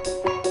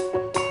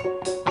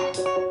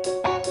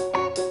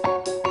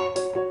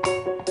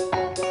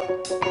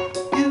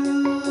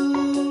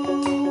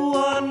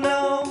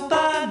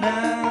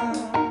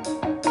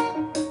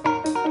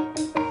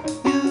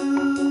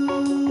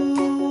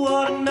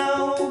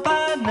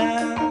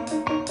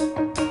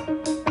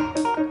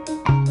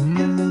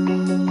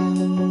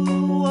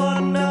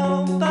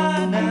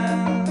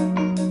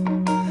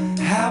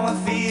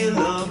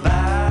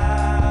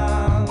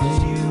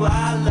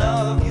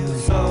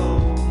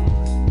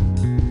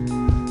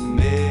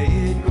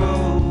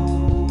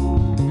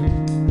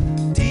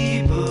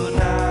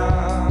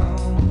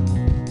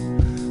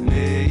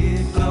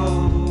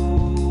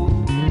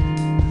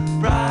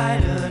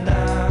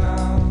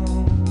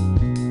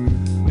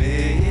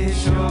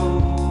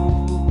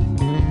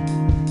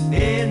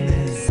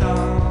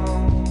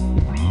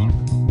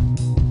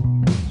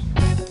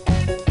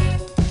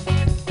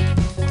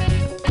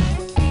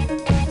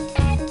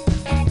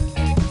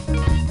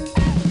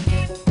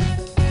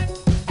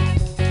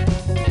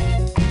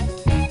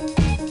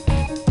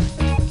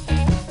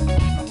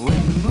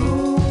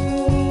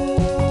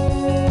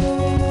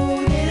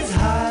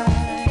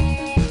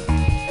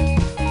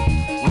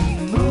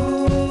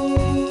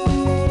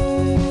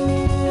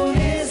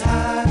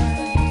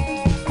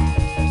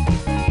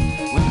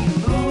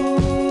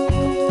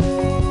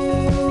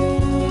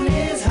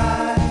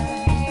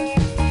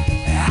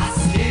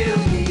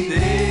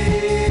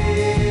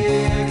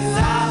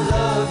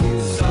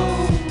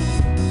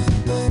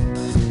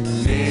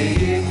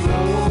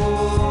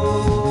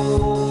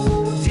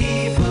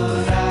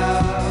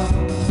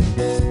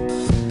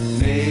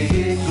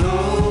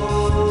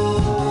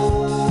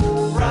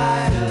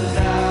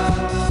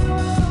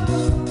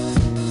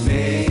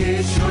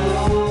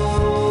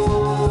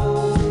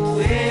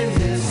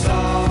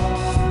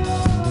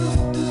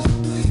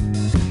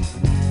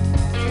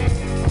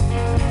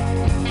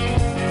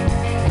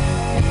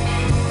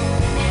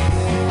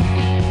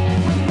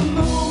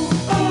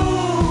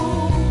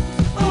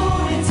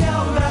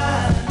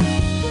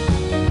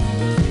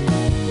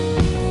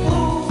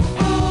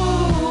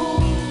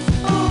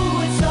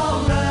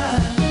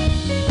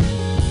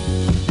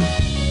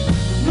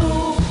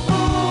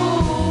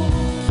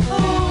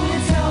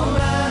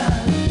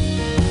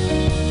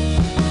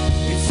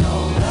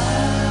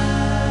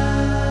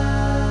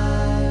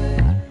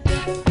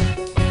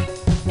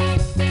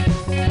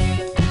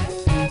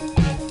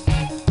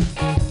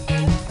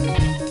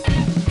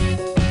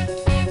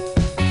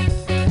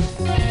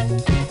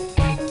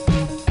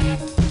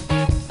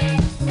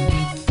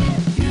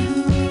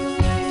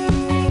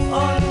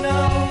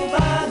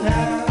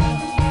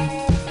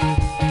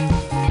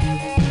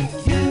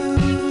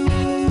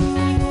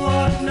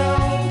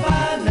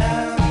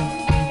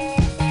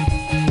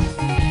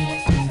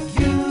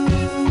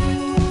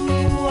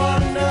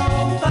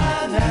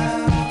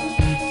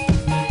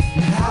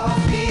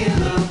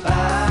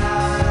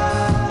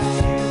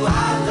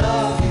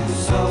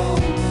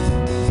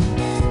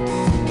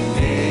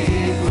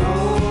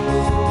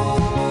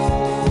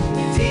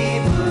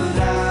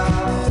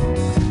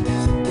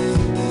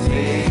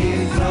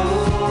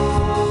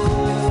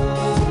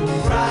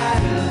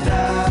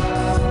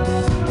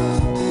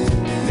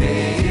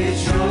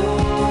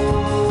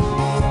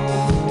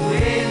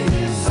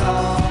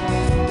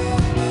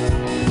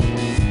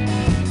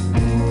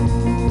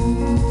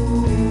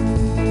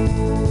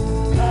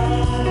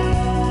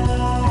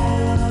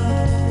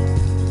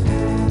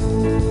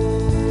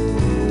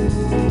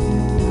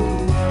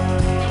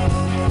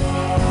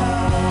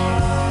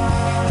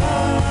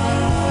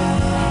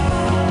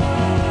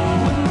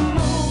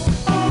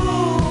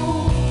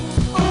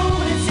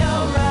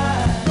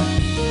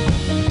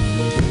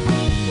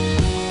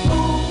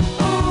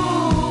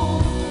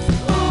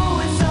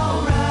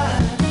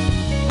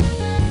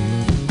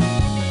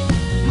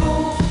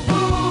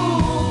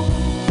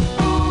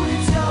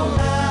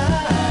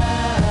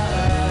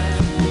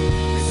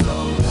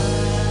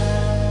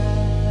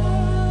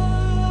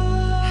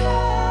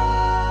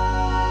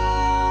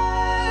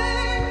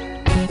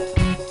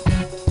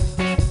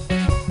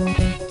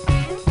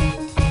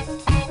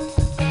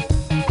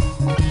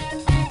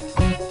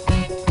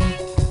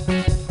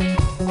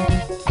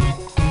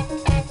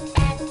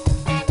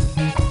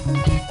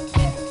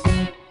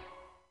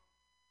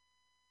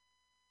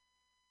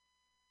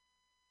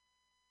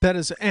 That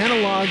is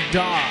Analog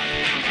Dog.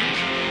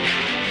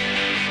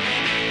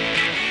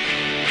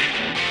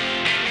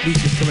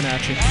 Weekend coming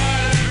at you.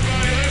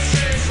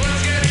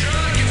 Let's get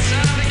drunk. It's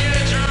time to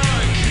get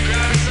drunk.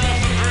 Grab yourself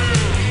a brew.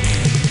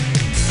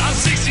 I'm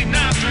 69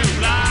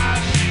 through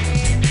life.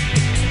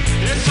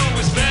 It's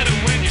always better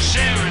when you're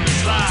sharing a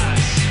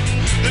slice.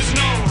 There's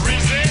no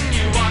reason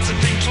you ought to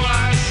think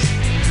twice,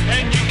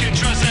 and you can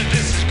trust that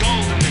this is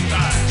golden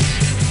advice.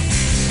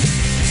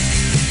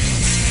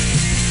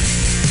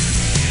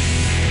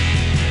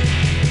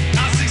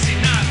 I'm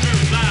 69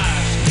 through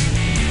life.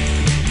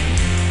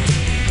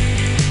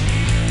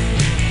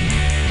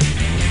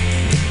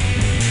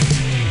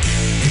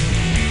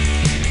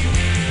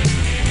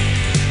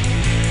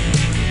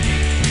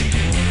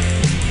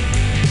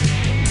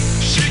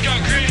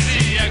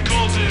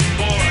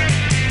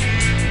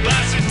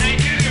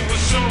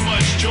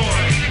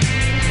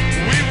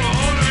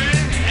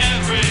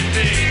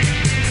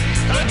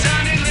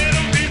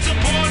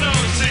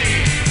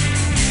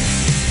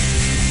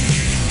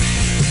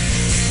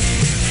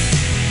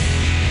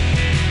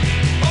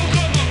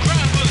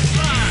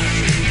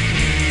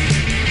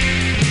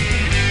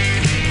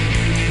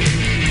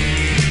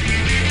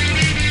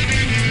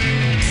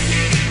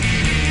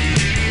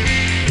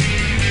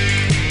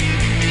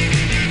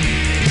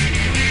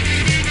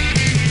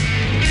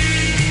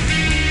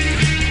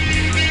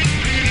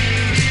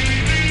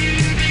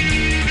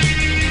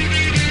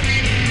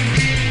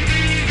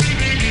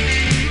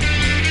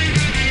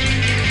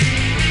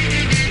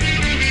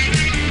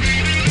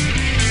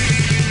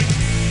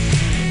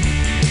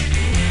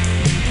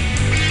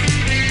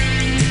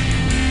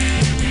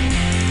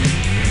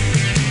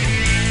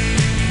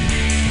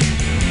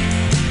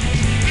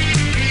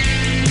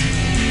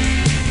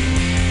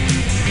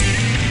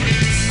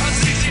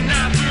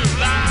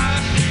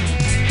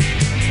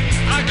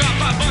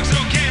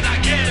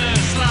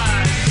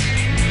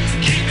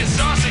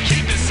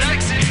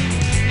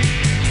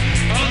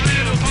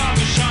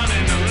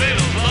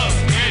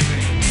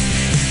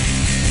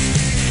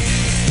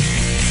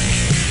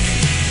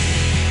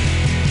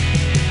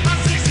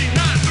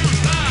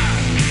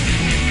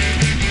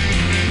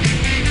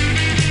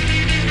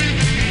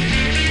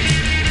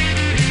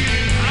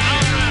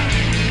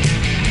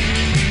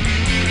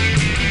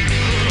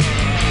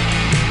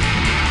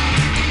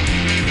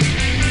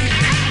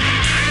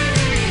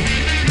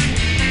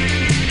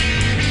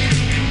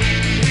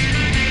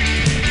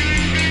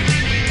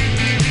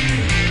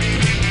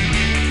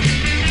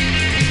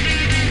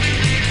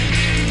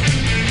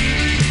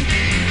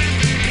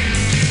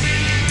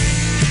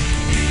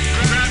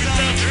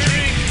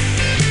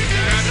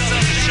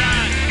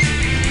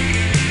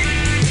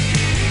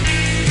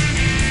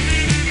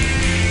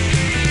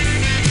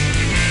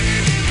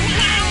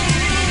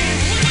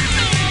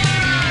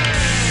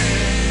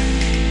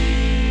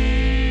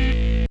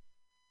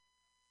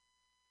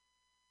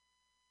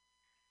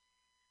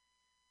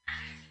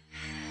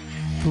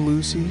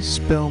 Lucy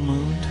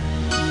Spellmoon.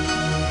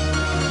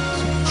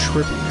 Some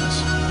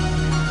trippiness.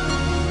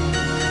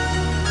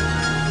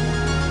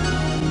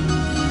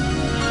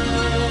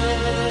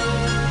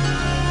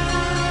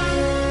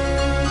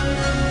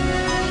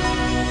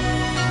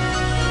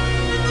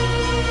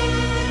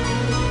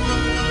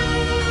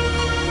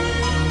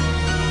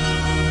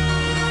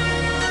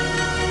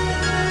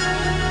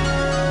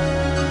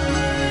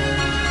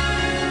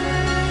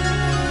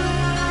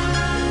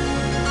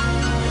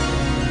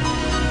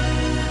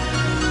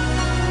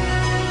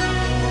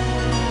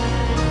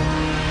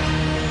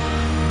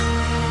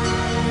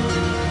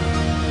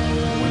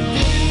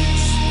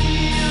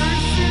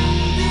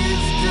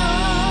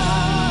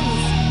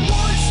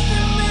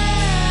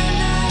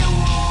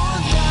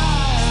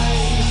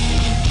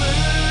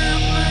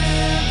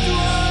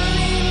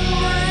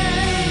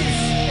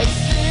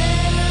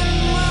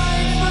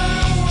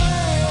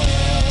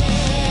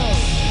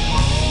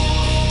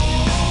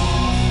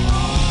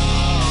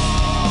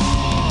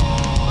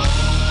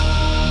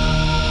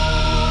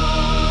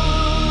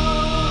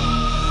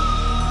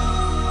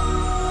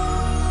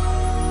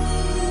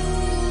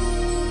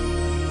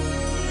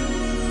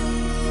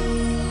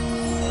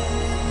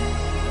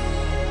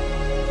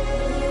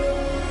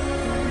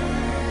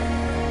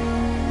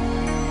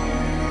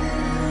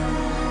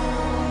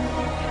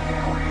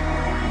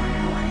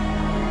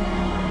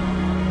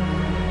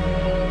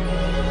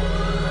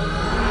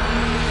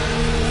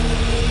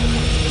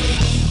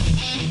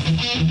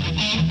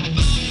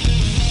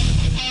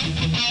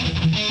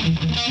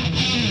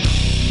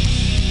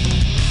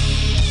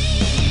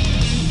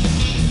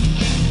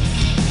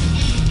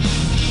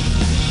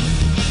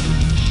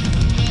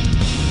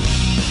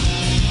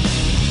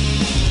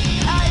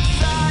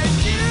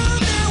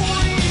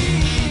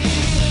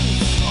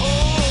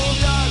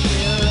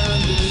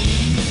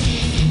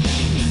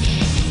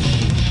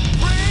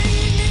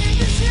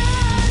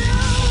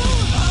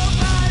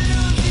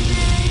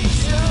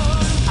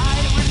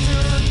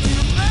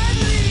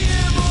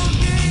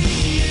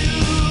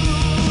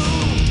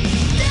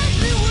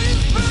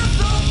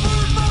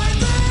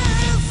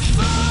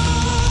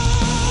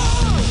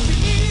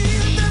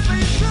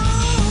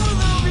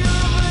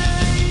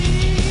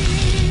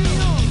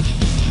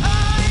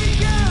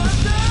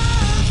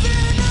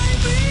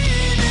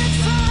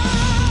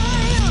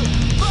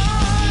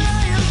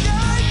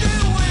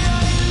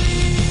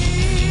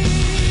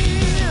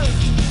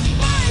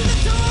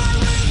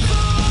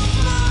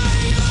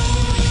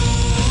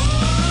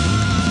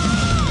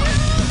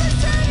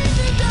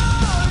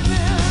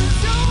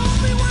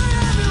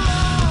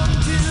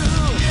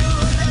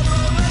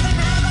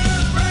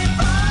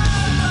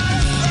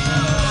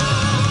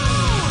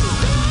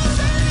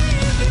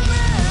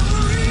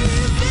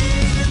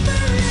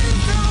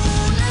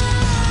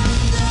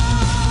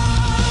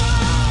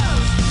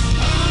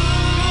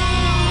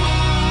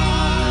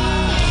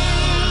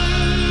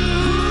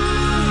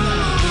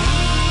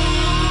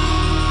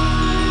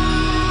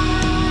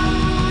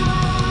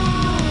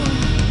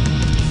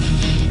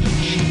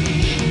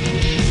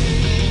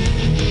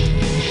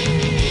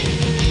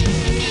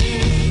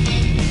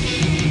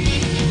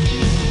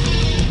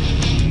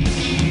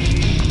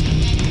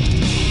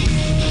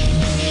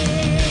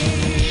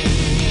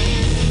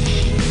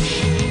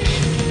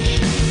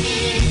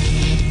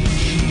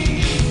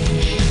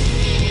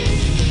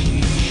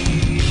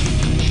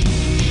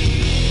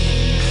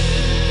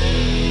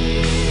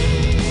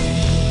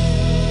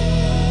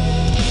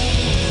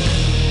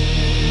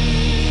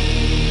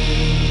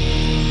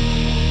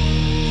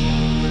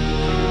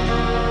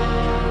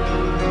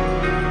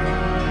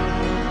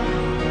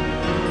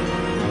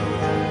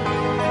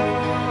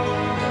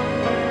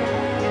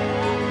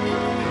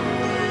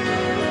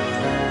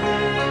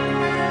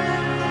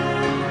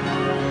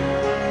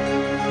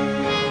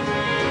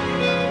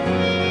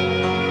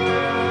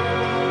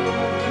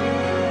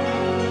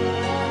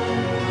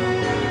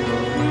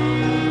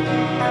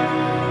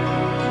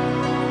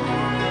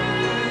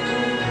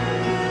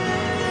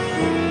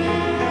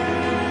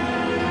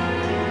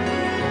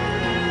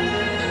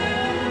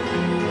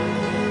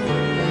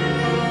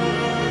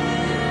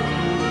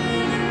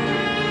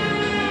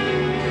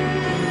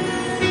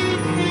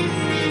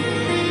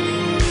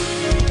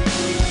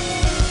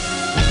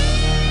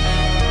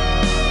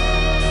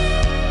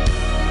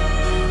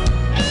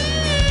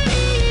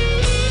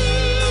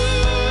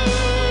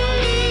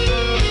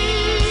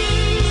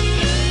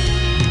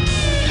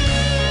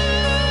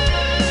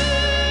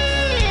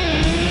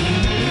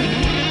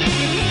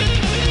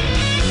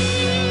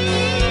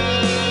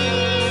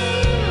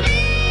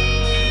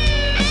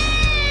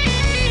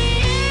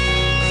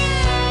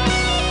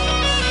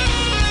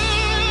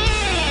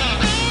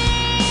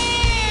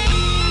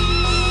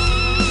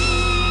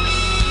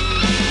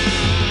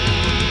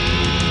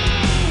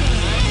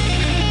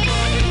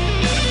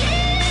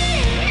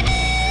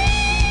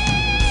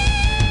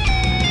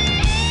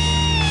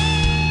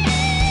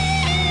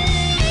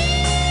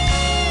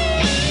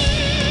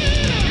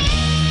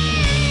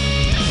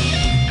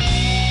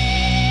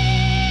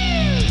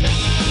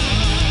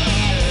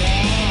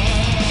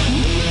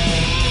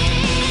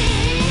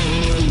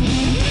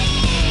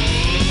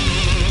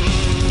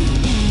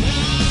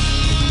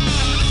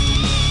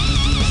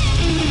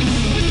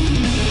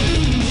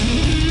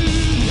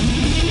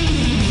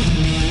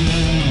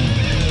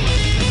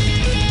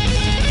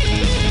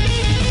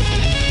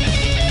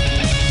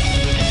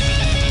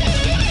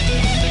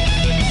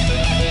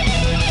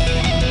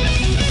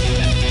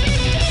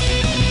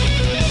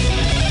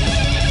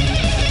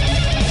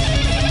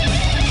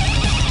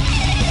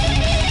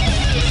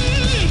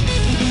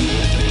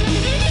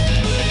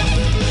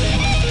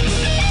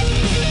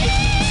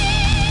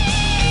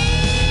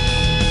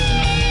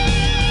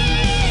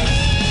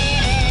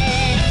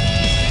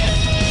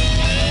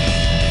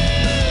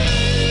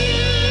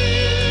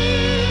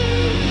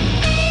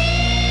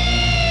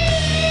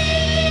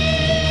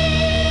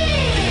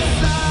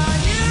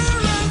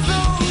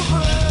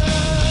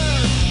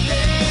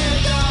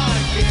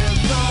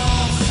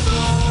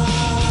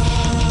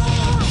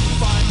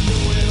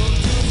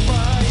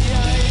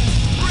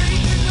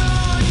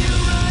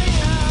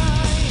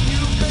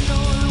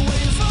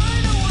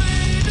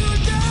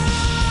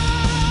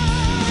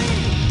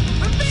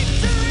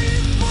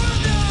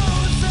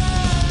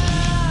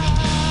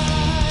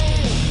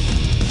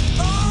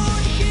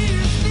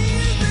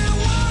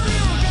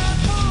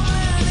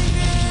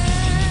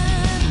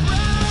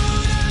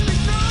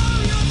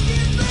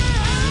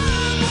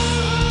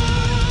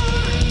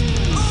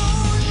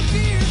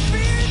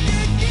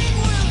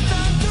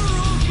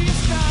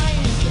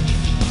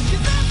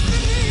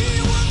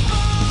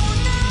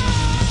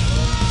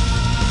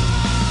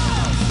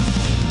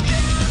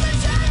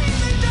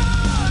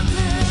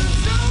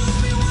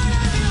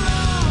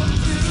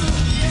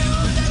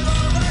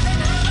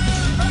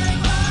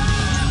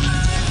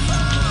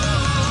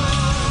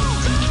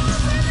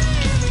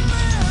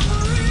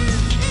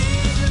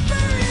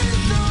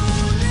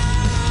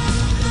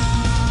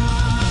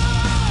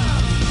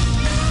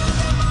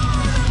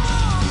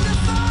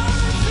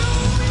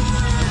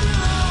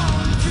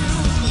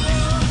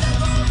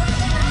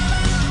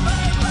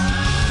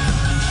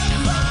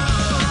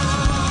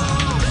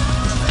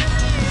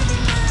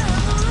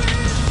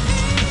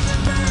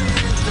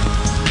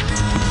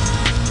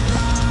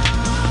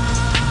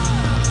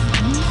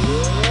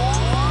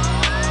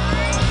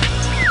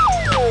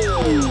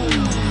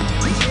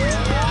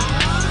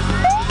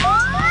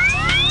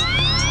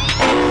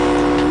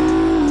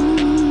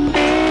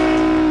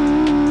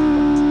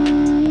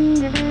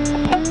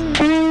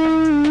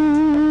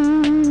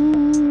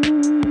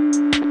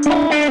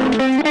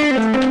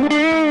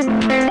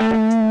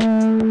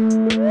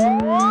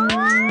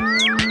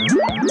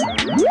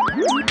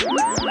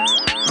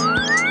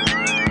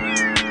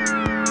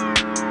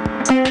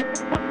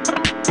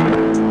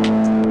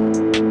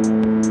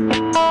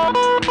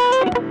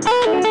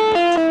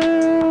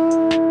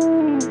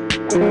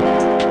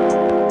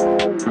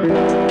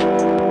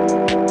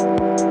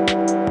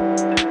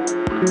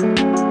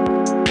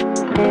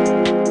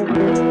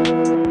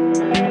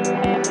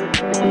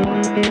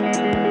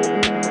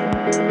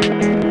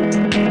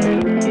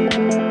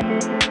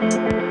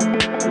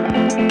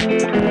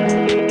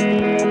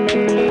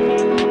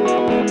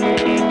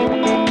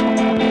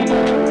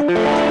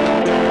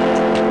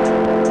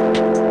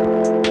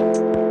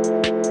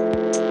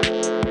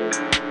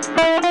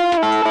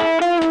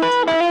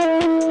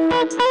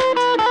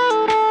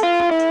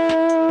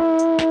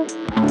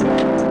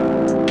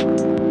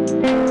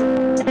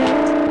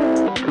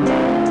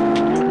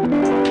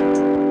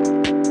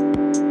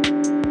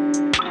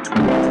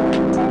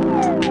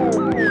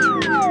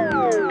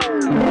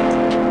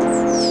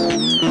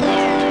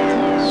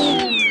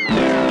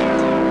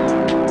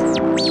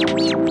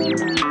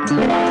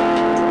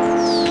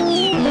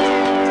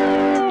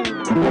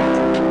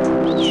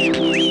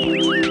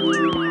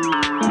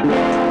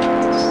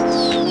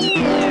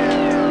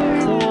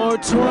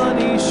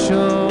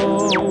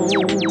 show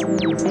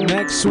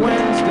next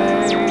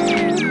Wednesday.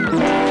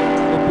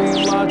 There'll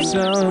be lots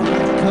of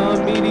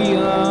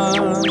comedians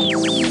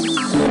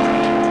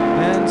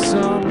and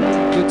some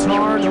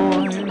guitar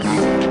noise.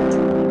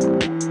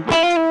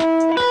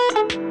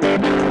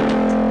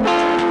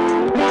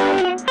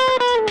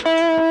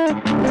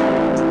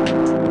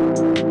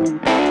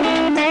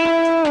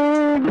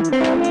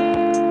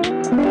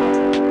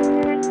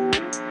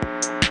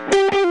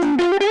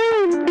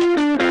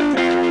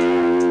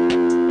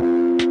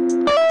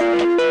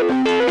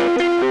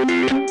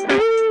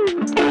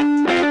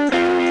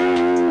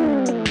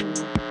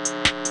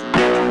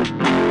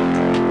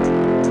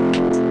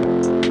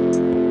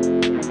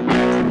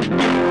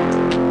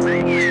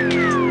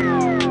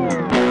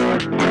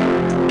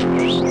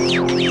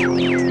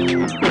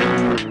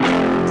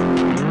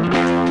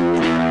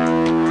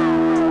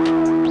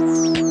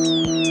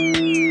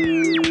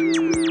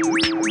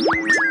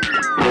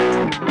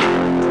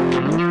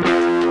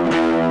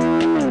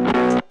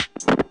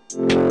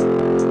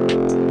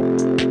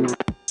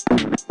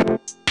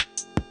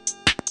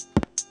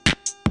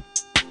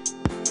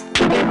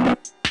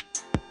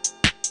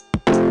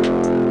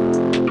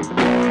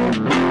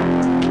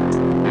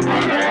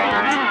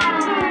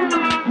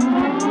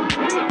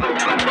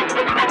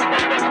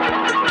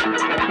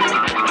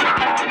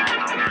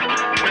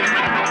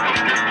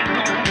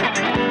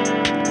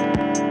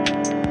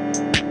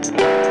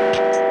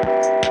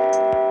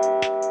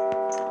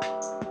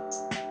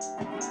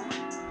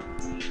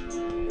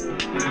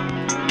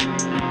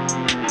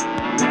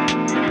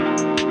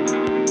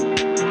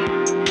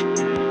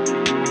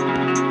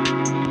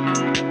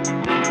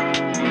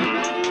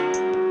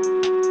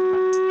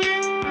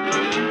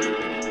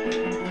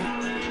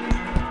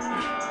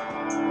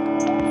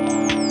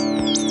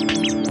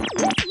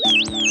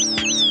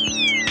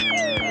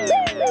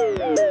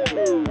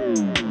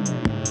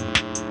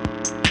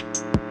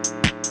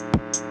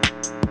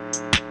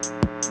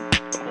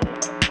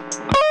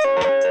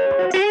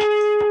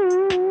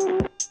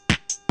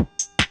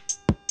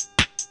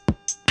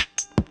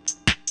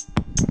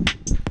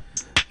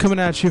 Coming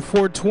at you,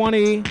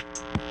 420,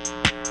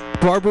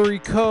 Barbary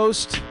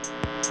Coast.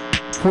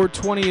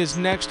 420 is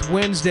next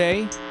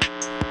Wednesday.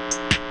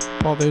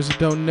 All those that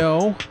don't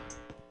know,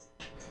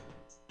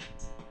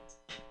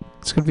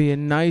 it's going to be a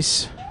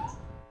nice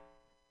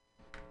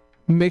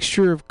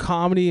mixture of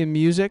comedy and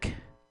music.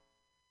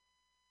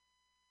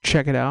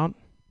 Check it out.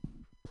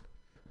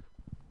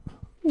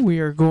 We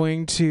are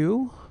going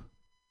to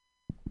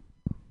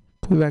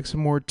play back some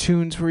more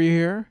tunes for you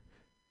here.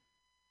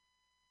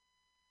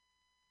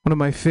 One of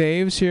my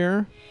faves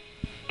here,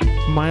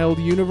 Mild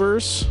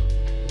Universe.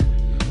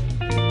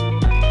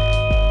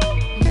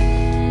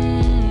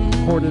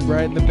 Recorded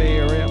right in the Bay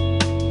Area.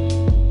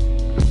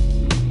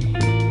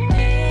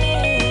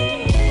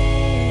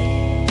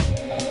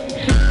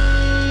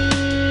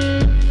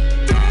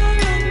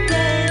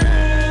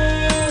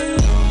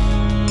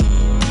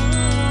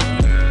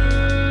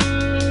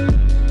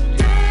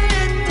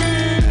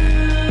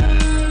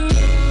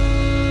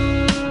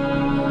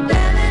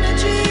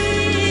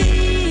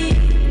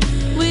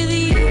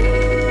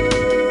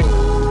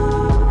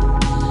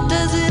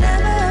 Does it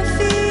ever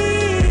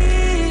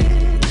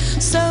feel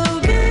so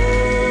good?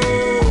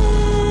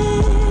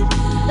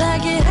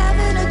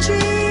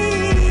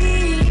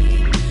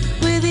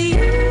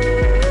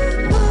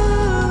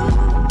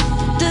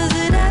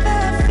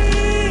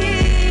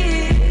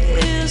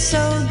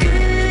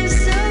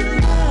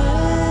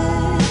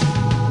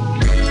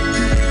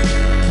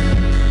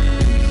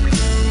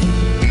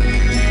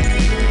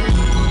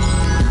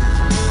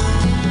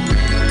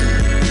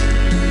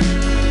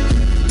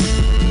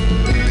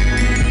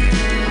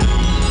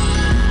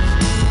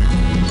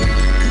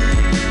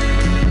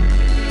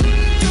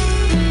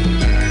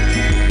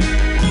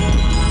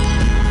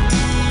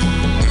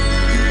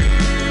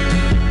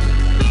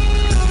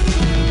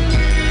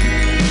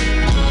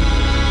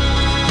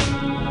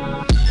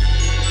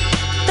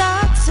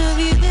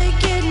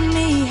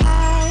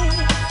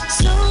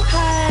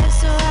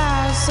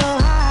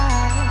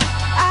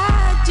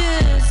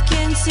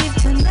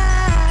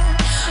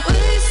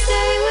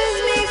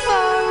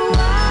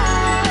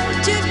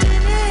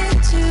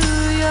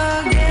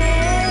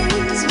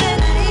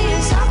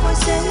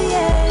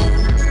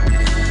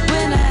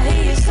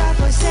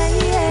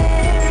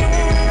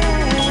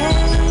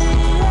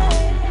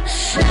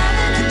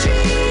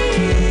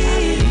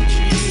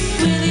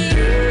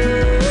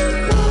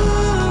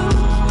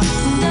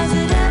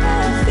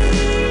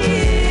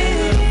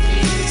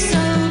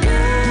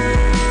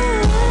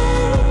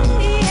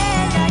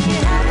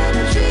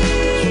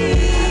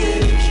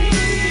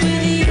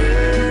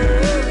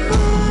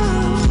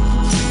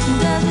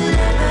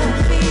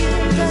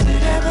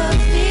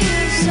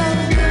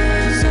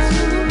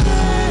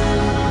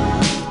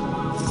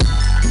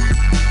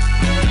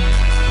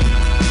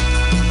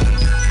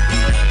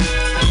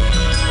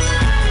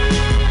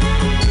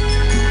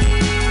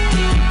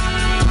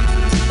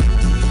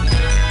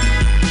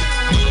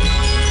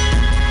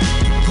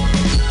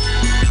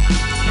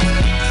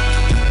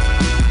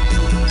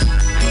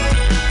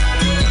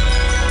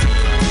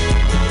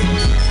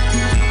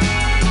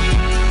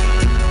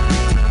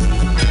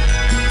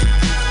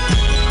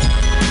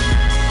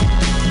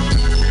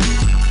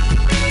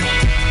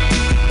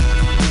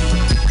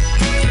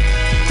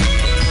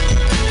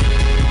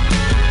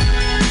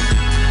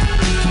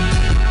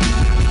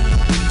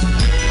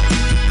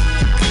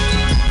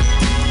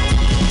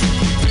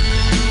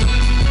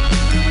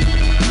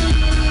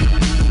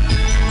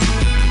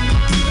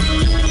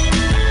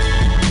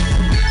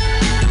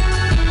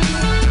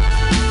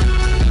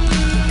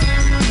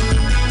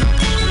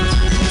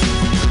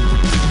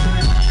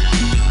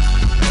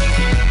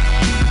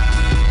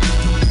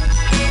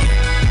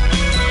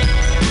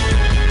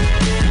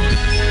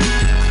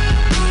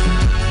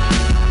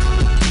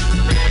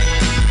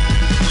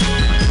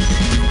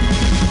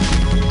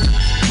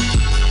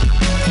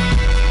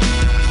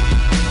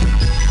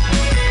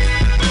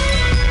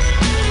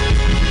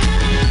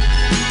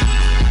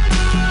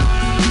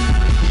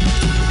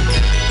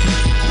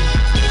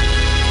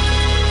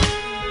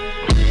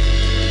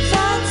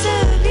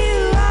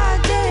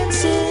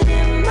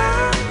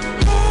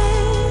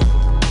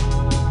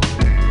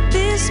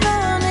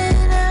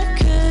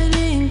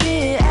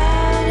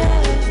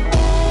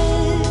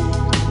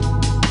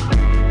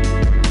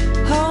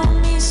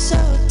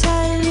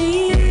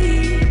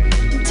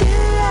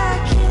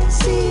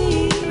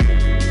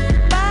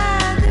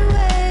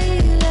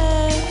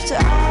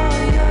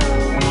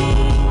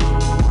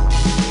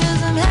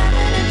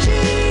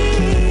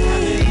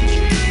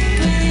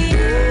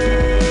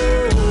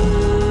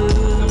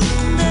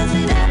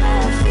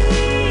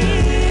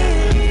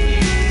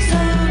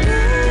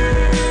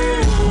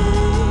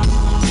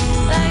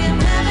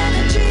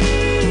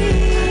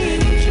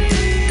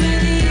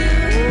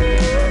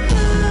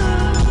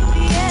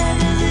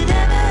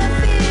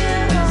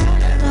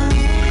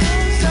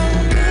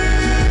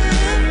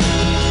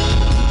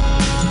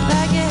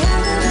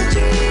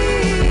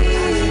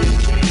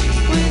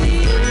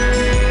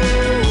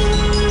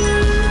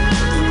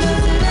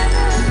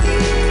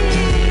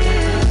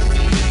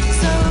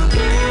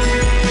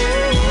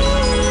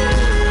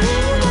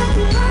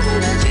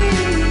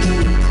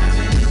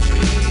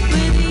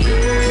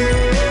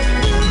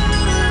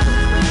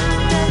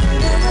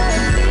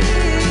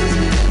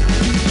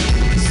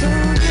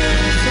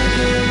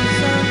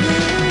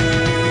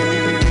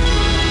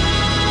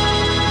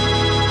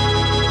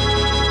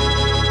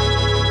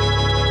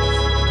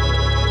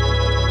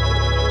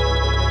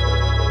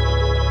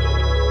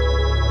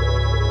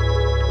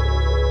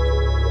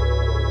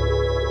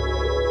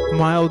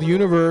 Mild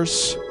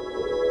Universe.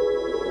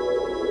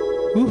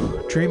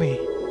 Ooh, dreamy.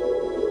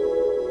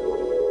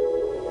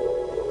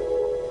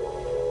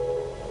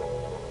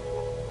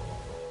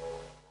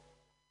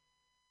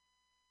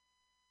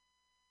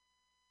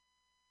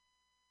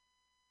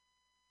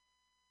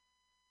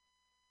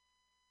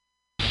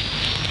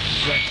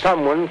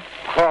 Someone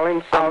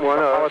calling someone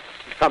or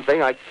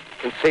something. I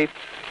can see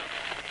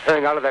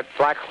turning out of that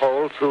black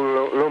hole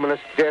two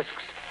luminous discs.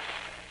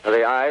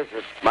 The eyes,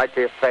 it might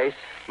be a face,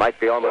 might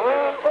be almost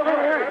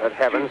but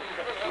heavens,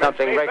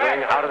 something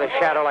wriggling out of the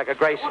shadow like a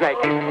gray snake.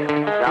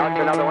 Now it's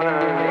another one,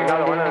 and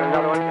another one, and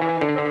another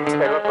one.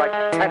 They look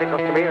like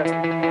tentacles to me.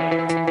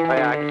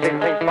 I can see the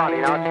thing's body.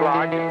 Now it's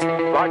large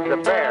as a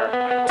bear.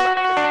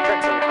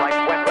 It's like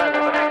wet leather,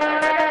 but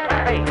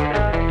that's face.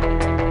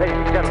 Ladies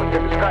and gentlemen, to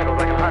describe it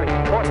like a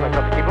hunting force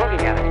myself to keep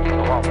looking at it.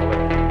 So awful.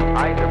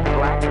 Eyes are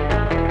black,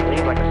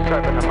 lean like a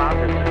serpent in the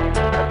mountains.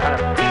 A kind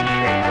of beast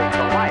shape with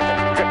the light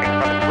that's dripping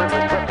from its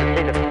river's lips. You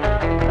see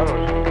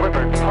those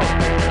quivered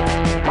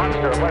pulses.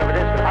 Monster or whatever it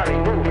is can hardly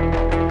move.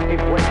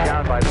 Keeps weighted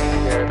down by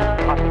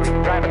possibly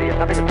gravity or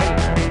something.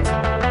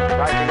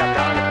 Rising up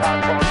down, the cloud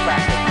falls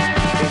back.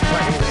 Keeps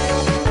turning.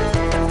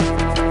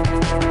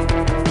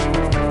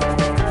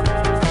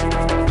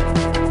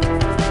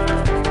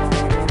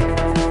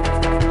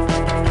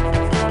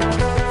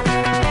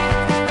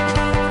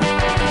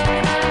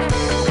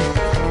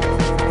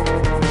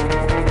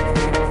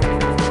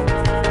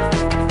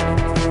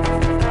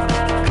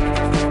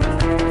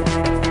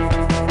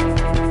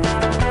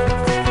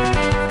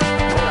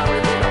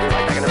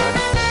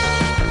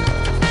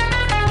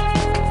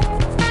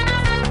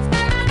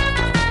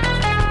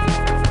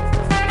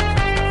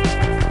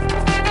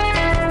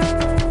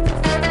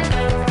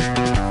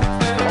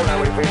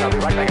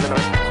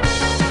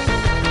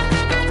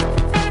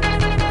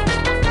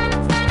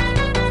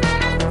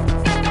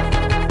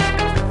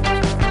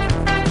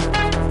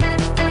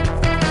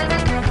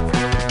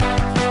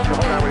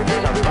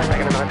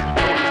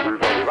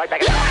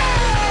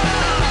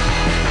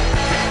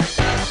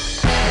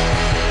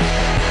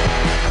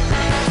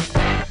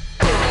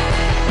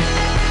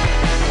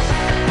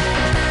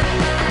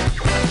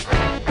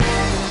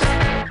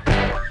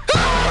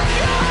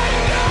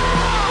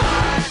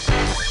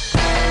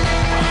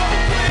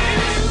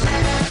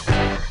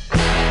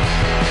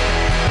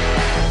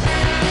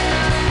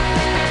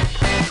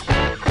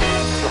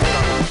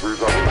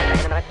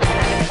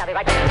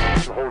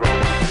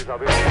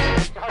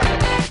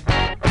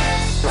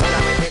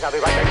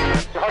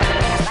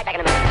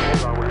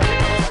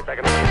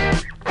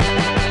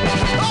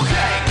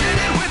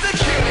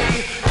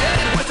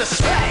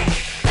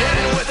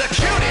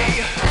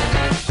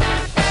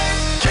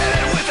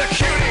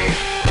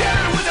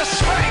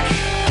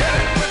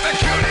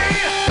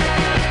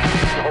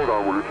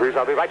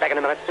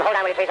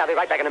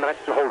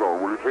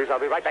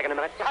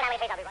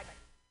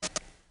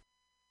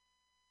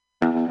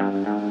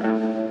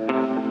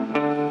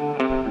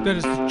 That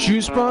is the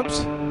Juice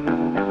Bumps.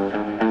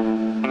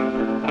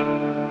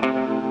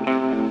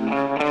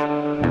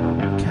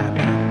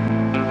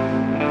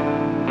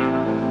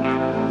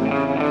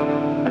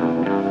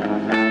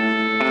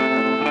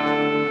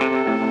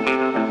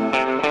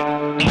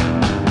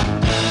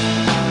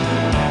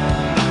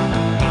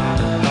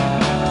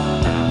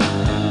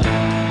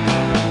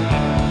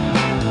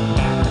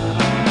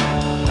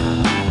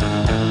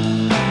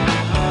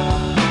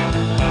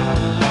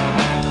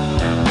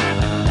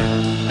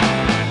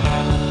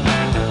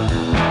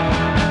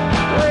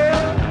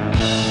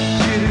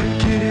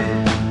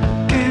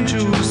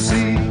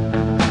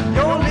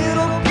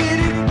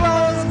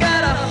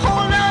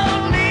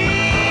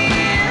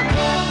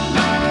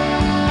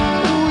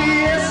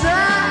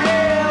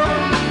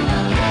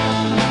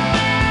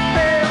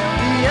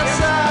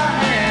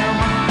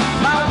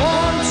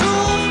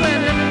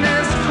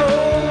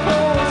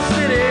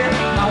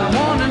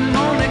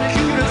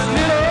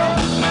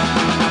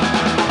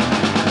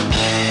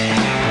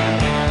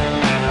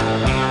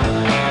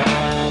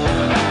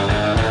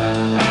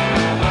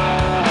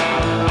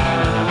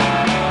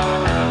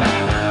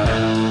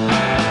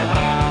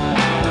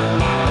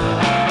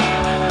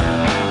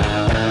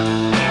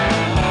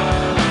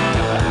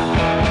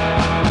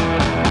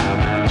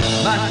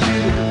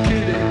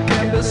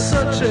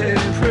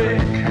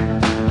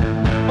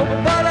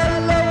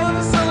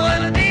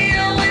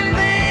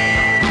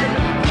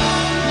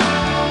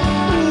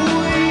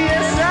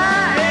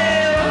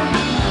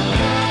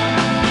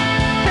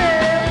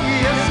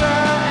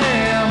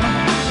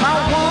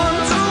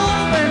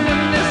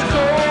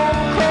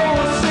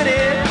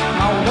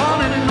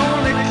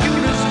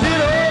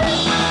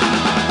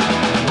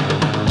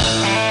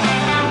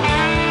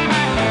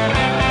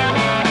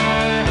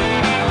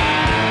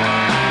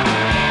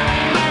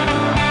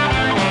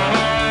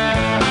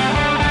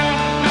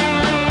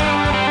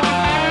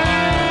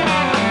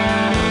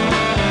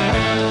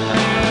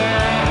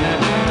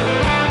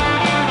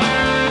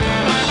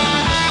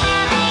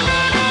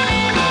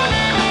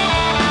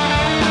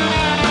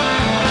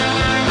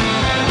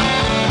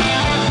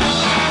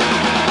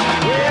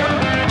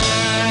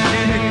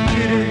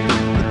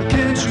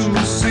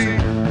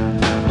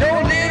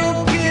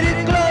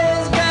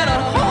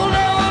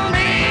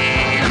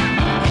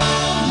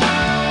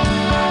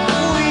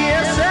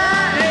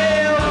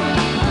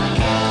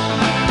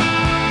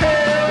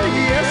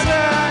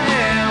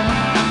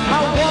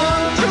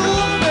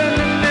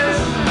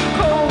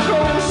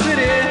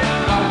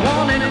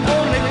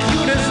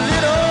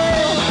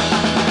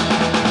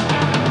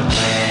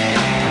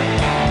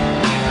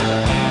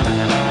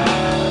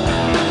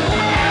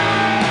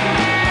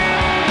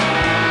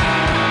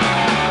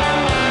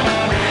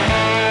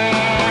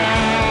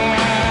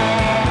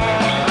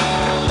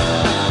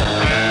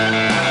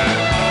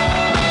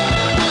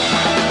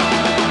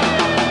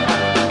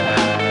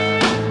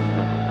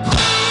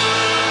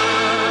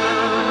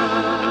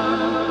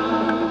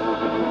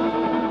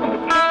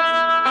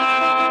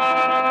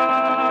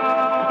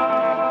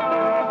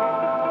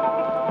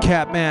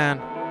 Catman,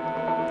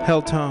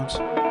 Helltones.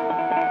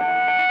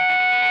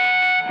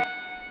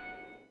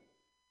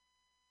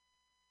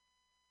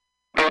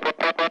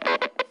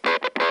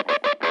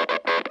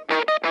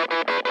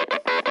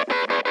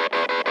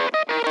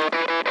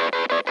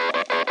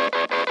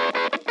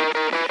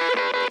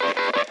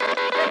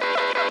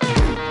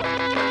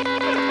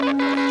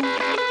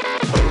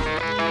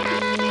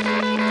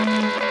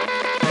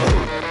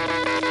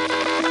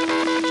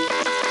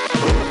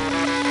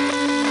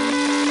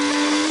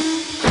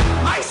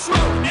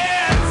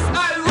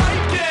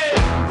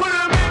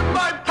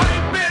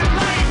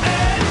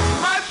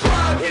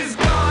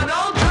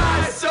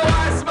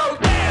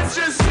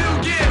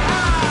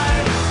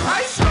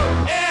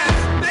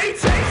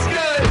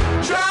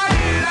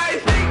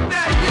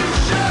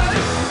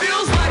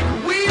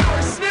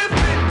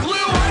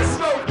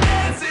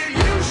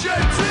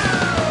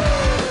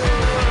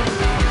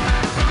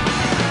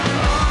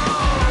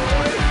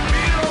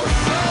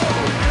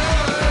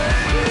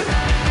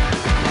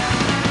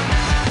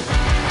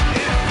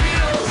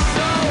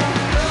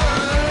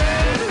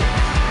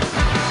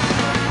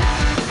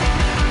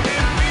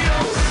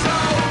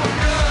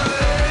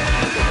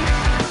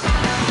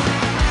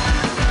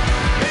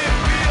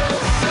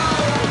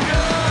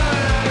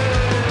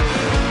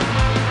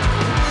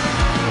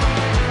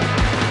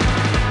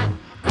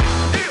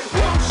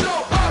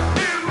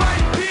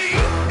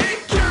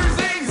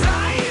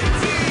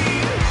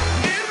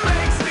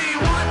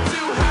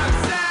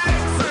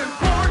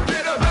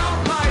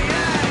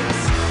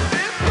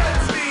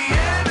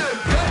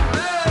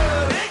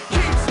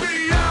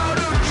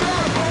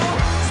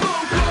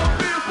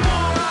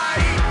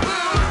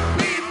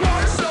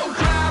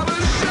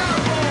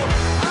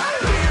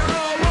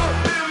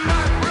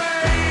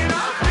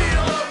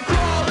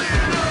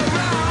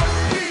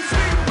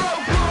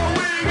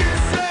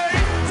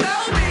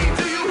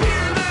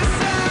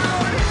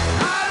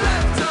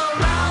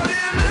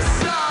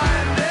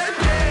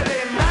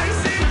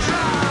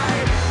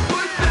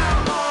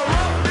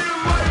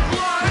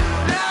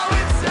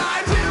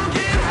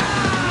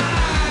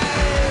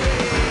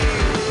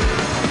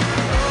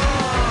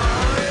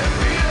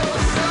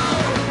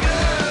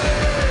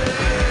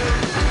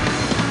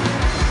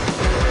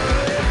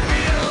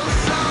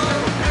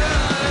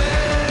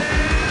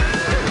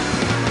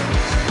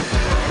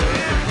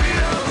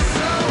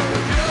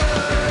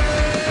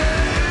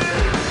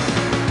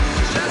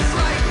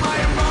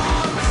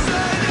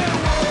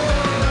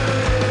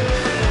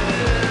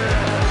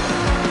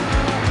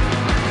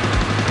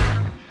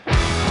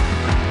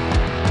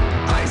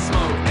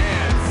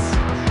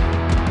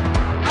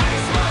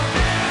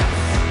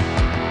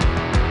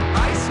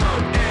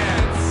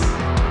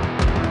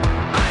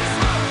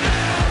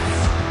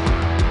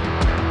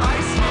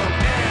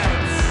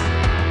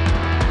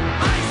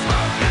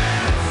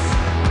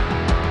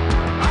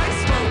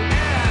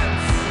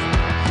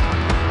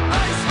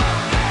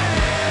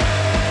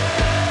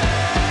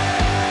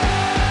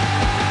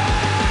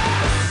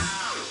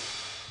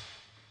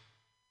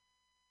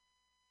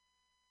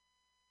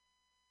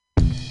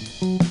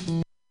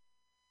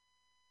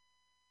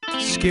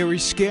 Scary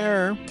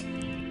Scare,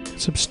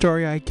 some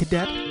Story-Eyed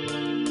Cadet.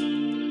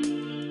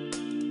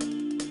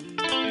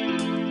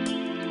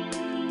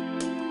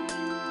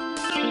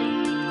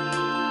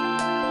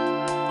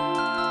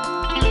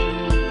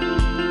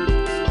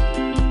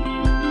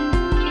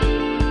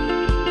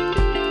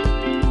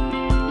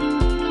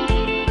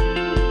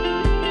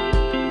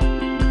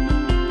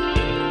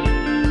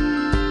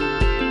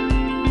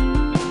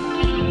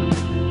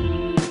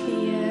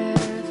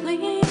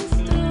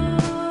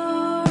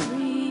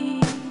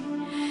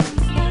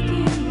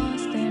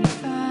 Lost and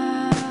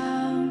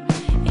found.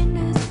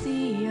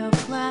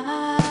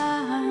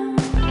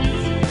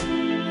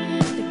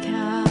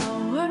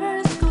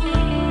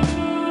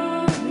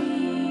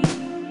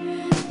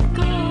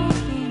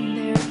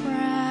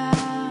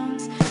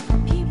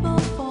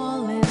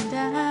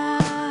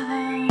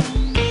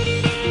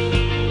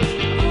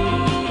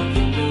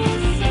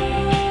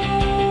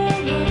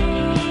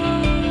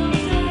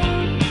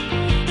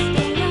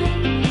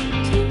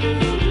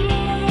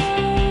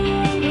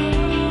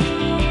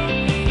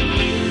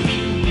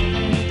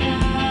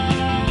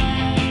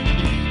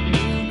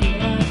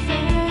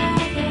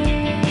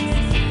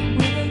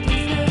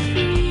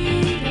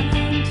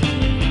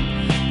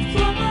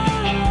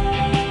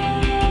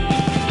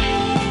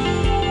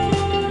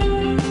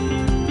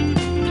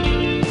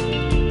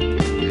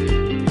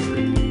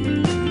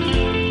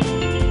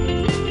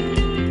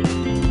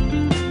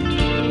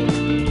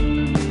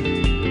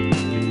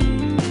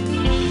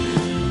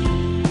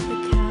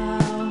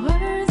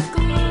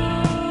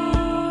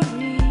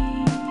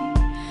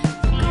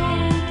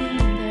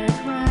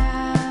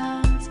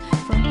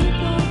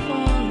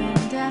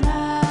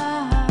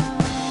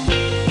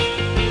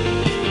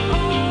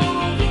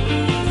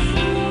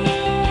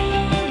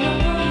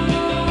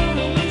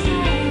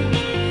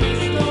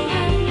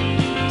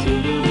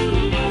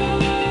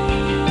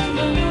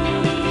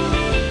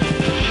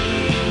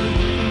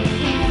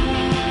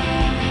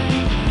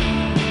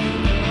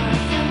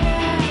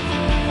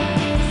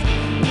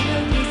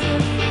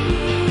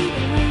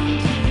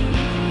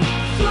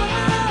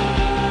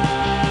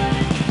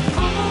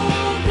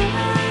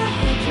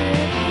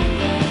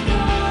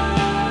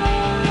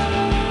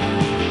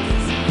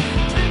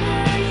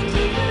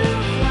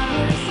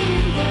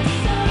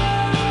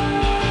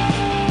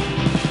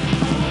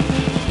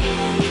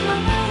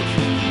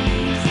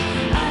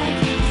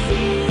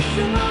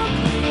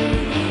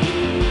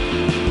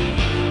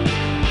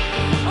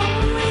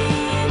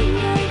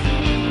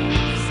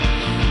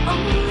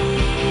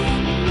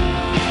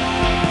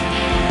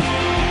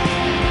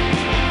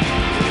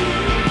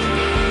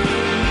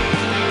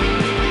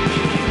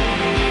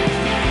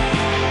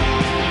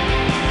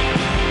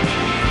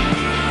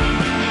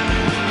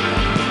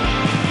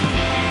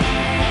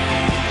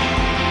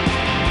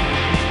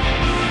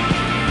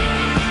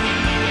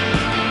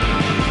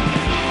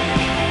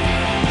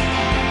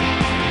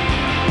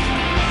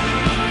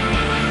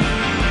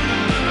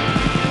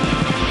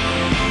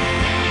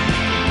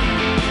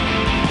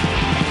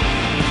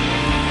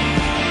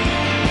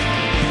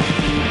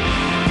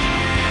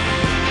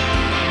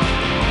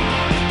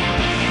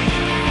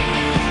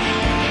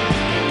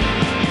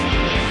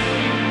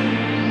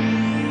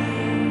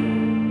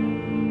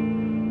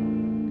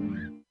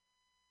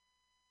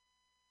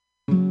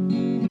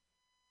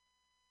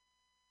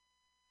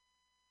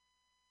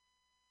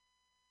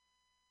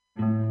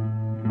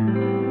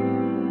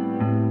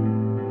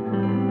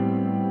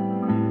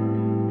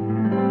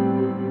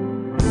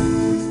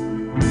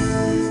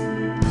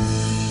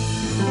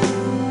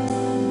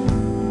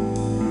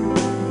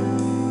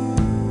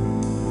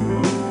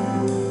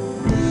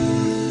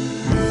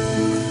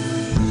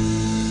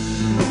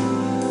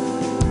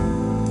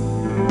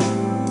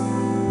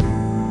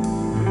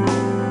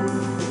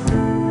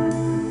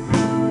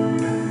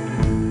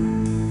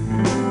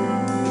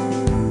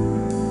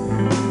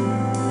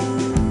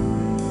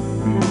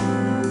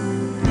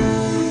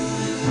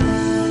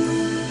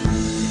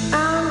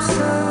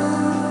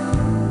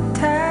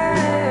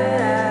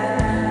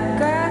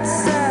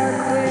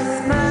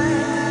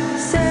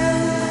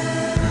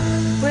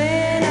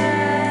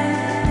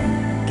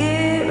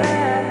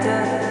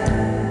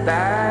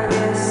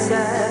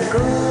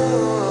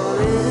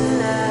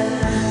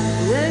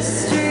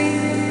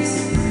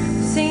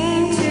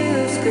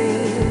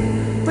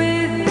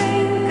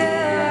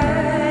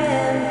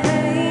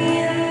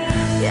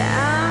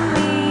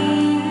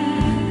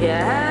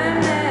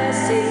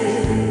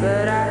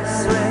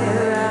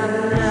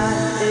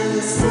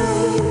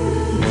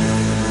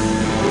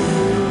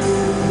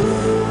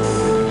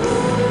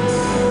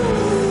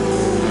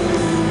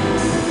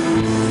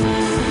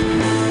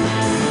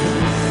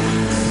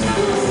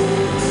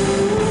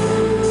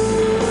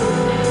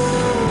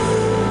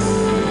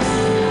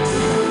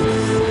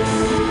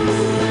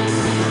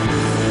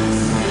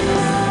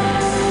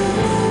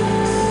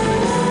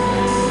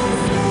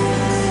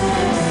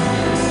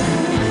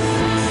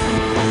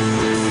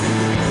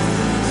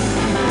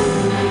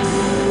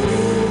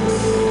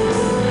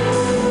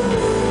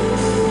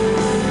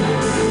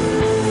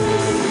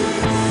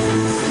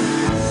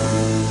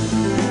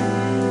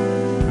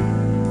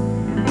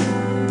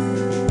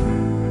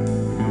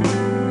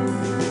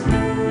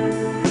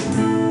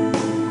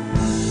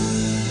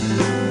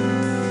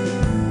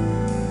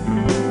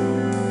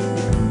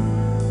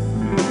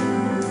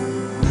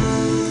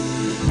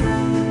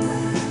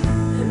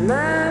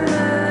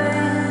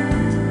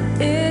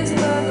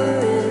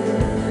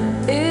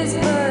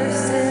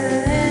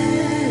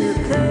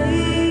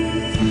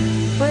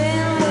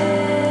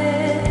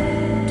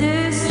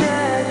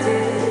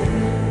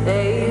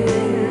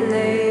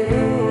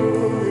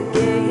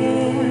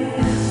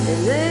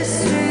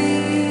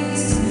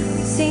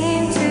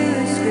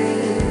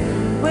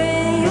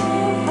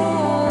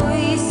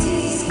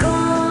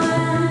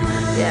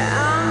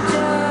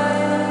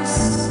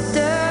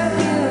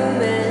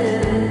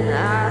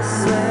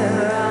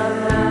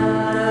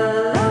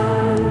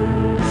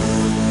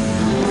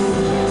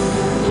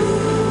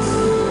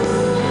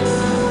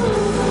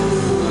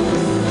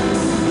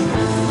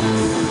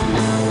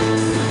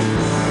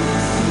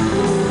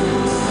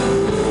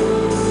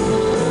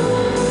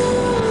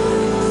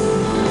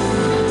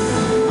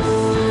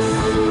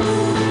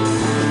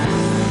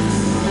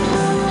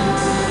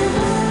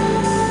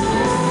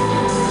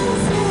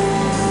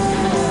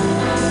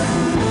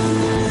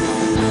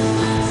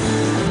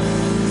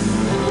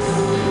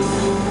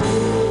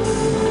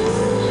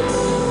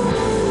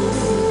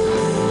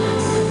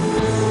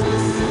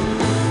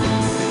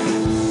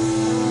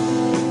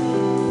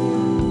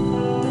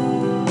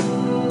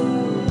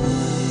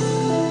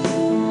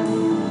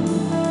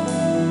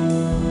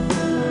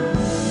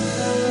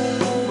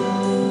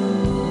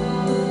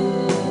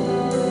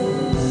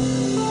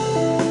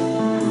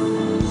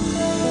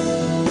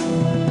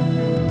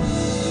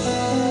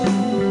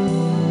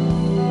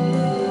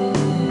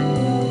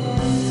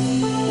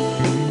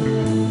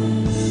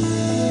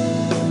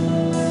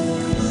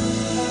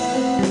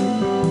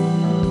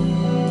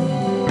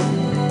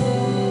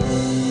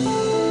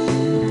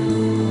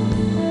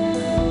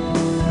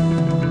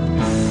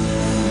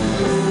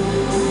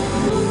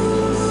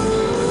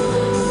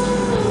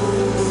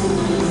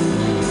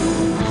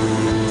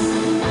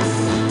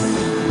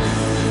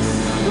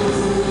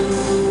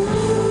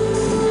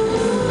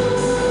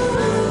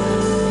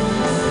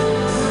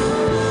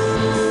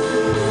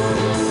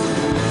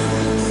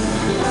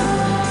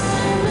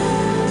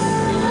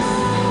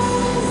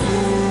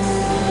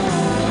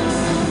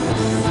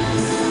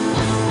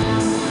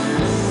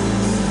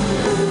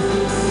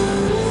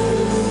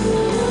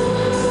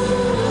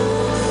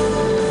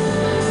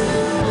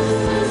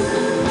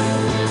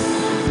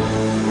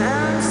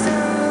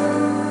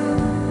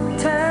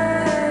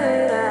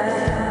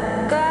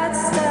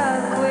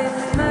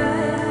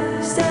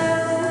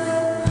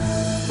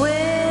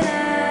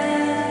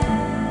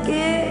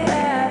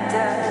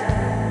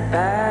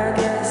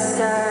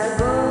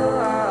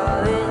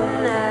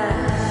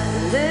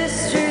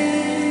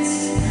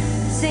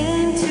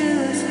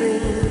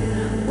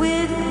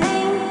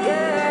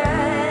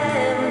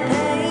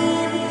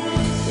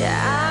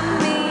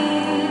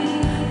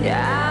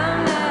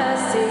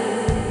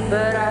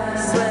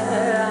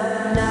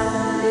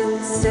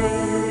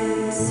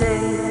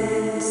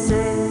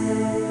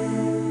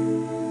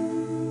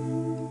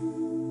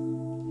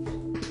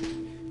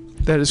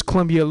 That is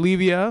Columbia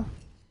Levia.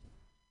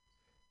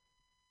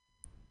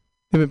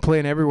 They've been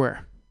playing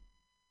everywhere.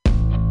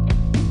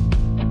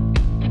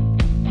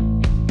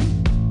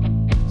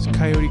 This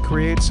Coyote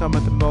Creates some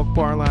at the Milk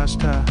Bar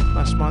last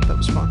month. That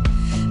was fun.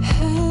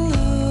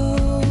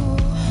 Hello,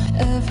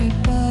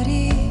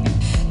 everybody.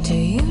 Do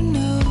you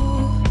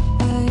know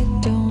I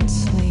don't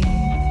sleep?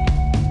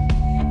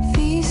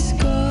 These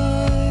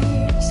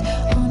scars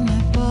on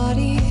my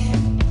body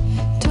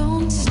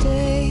don't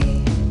stay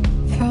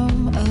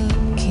from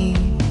upkeep.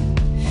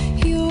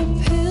 Your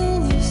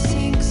pillow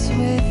sinks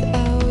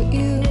without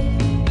you,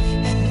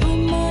 and my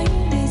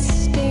mind it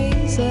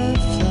stays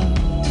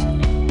afloat.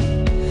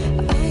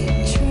 I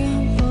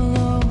trample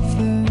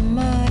over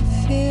my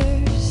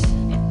fears,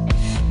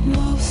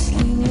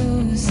 mostly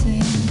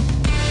losing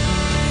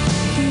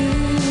you.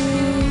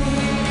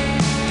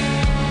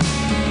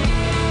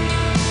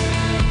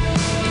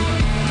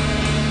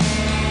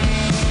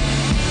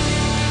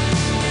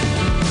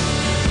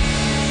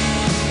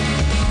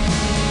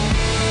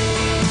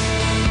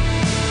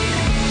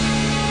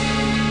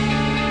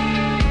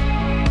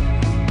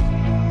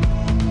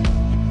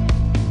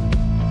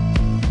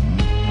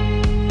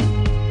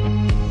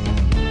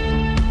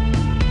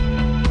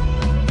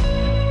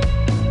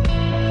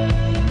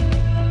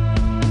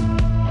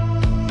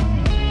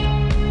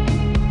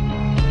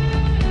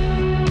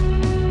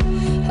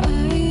 I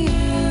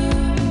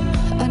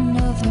am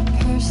another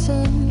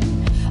person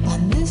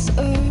on this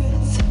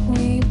earth,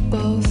 we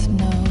both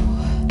know.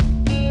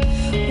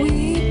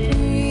 We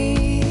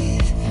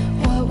breathe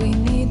what we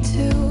need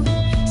to,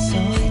 so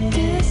I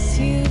guess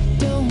you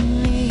don't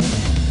need me.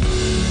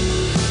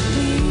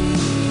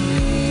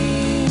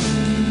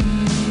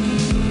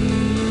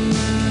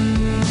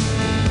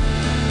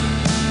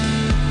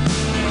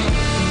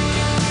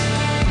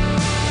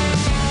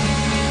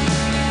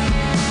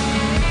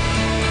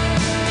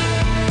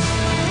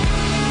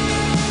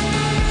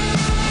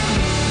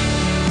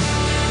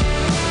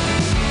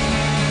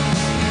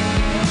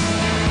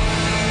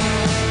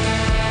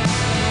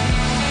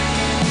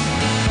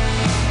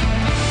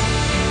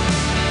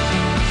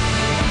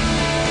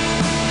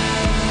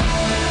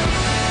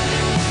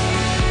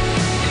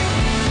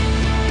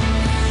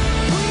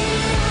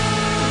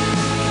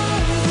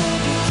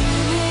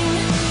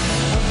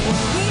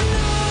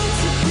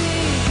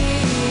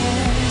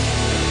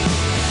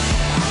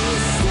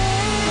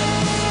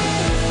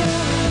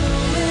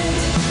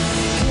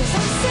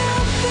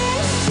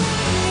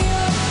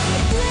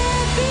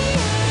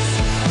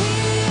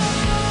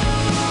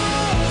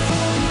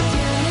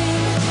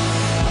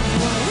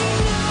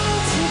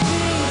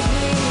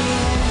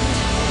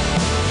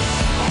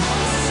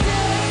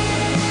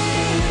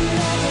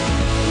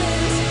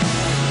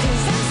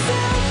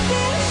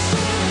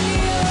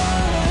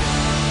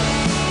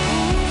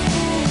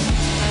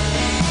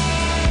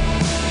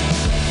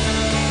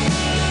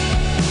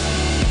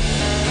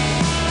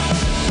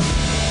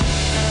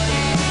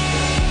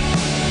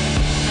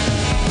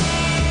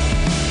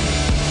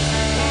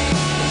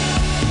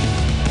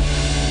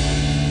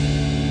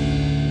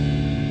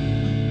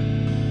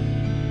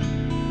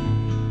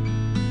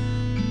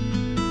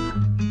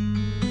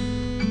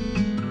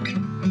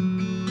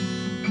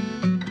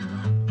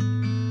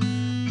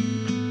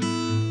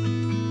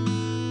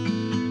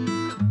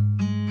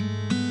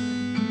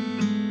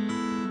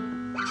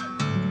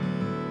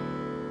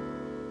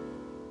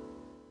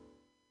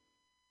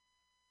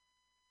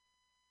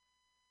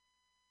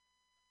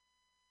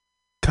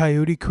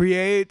 Coyote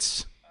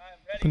Creates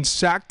up in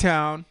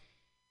Sacktown.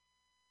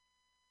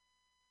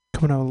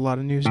 Coming out with a lot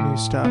of new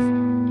stuff.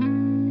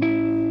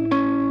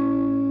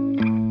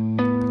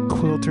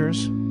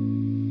 Quilters.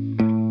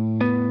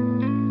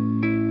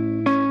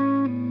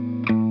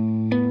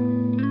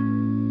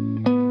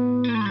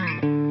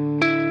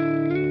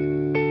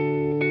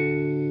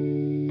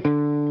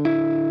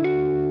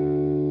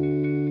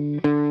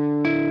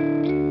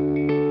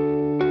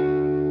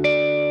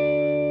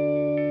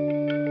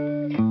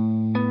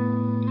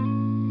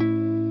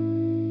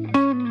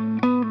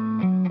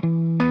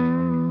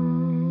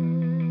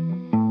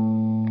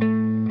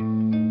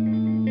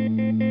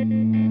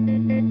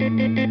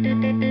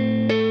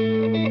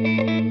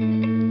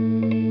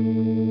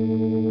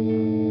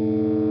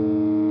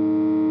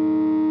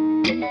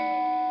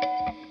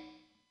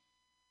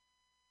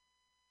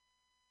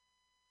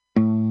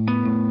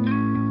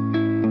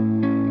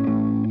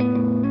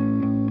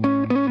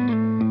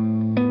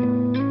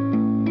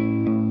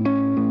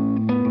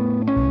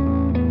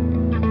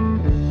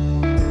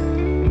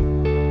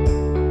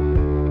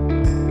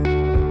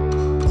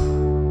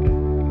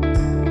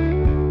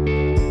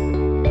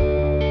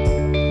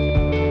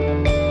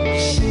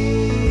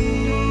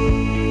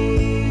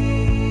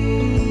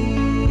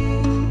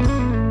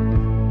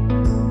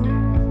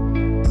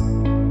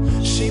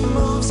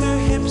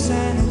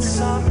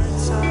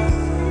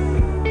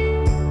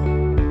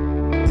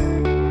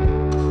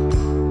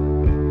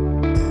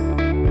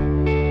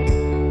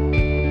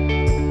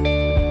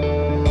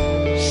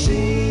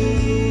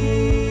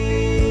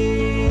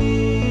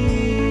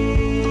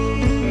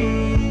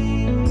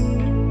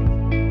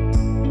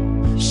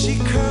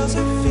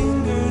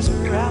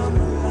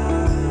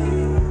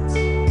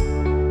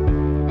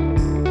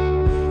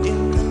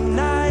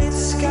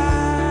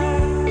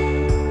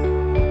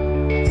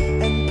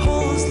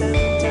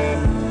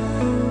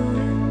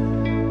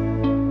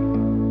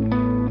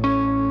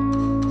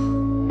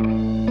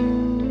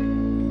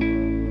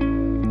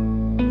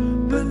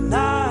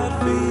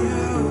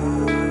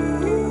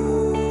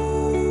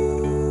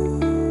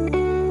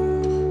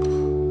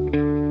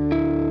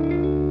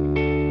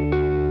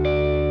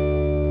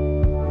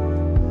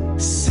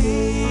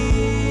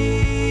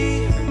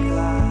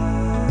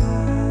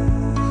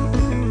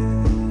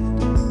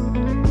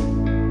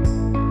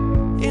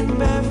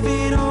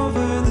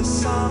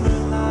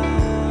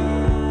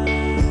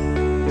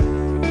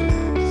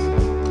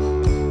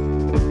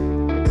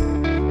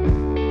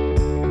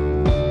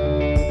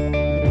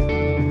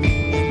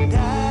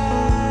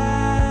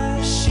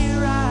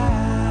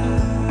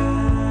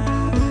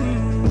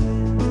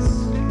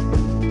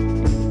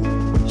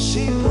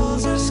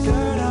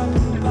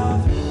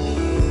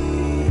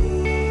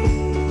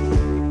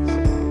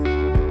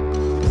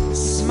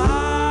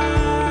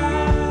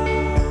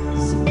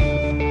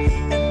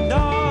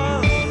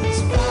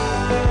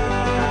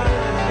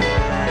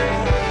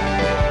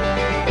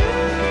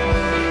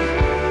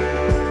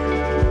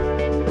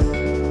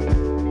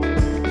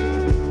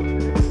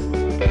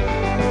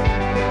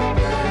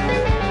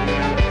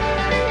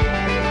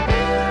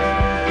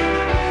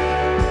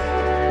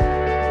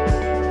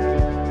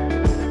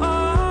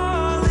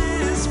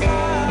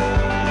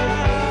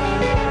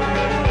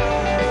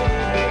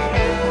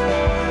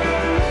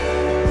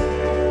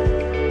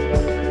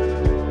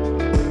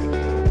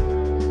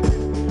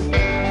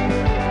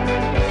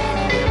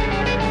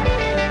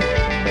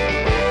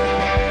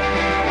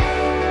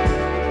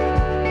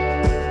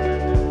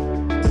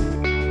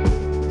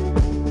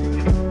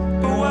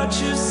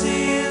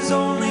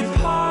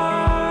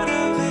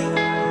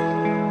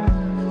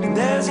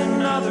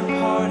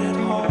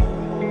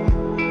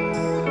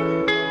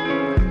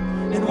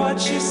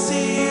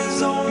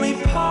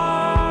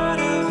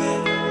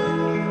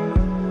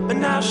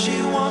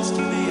 she wants to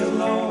be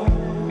alone.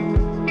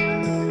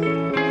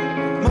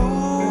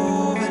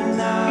 Moving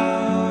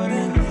out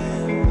and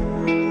in.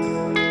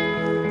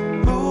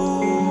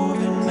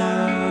 Moving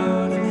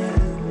out and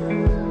in.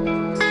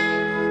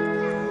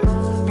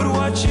 But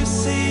what you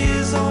see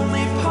is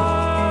only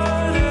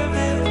part of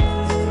it.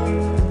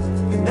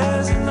 And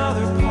there's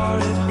another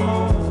part at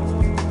home.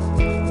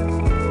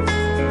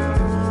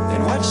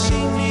 And what she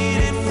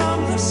needed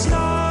from the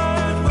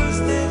start was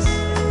this.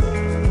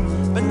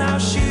 But now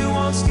she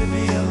wants to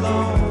be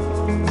alone.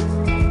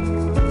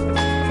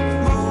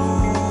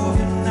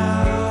 Moving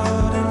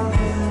out and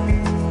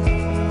in.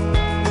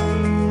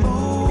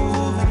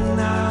 Moving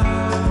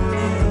out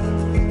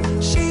and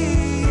in.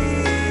 She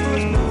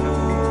was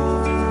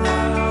moving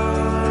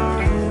out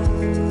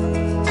and in.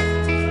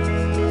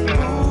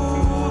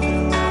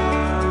 Moving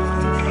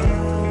out and in.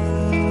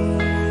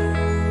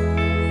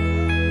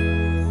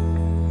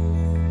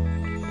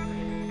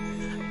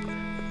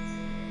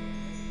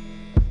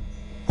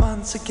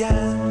 Once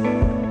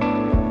again.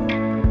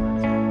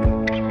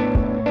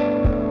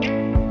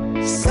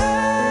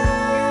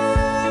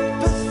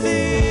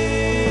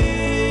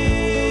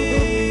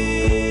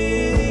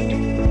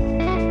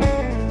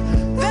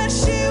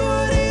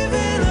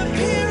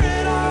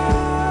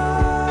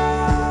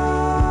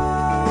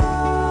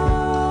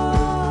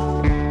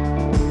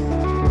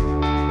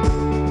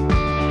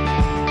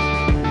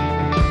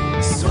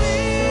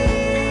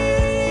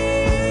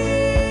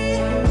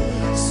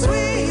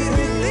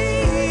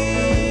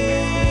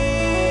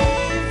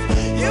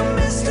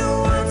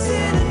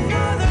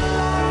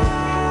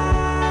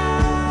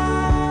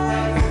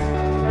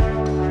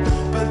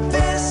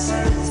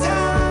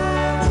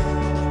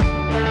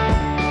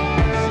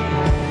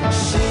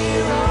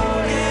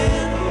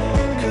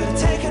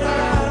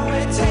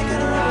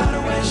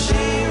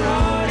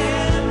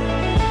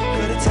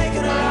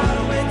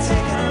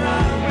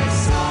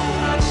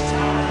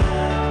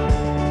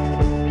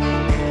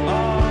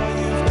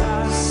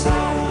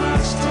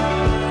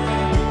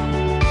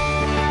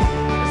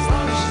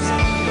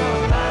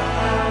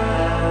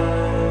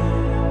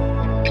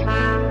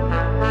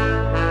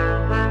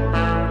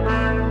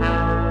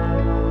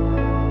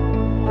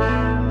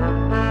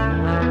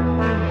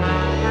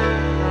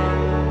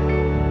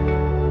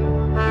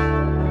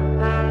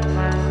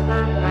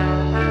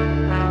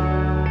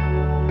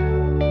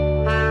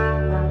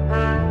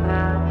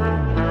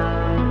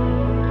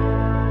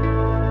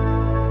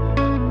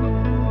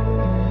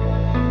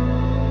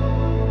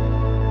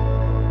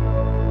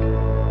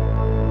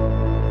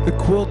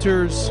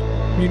 Quilters,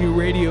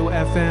 MutinyRadio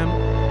FM. A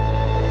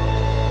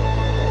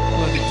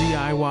lot of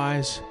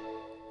DIYs.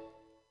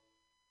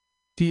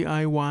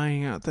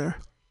 DIYing out there.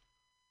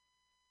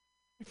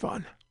 Be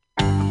fun.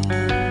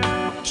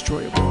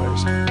 Destroy your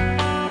boys.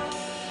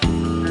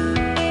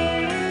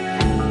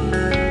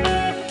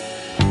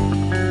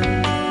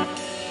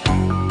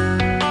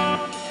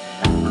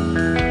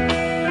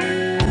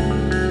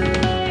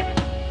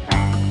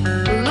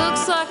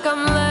 Looks like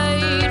I'm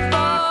late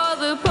for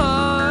the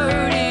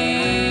party.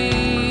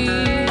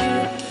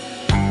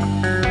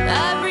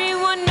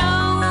 Everyone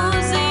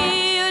knows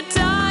the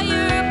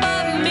attire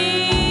but me.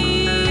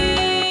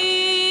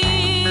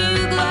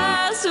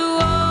 Glass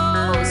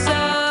wall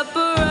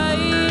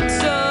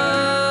separates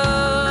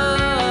us.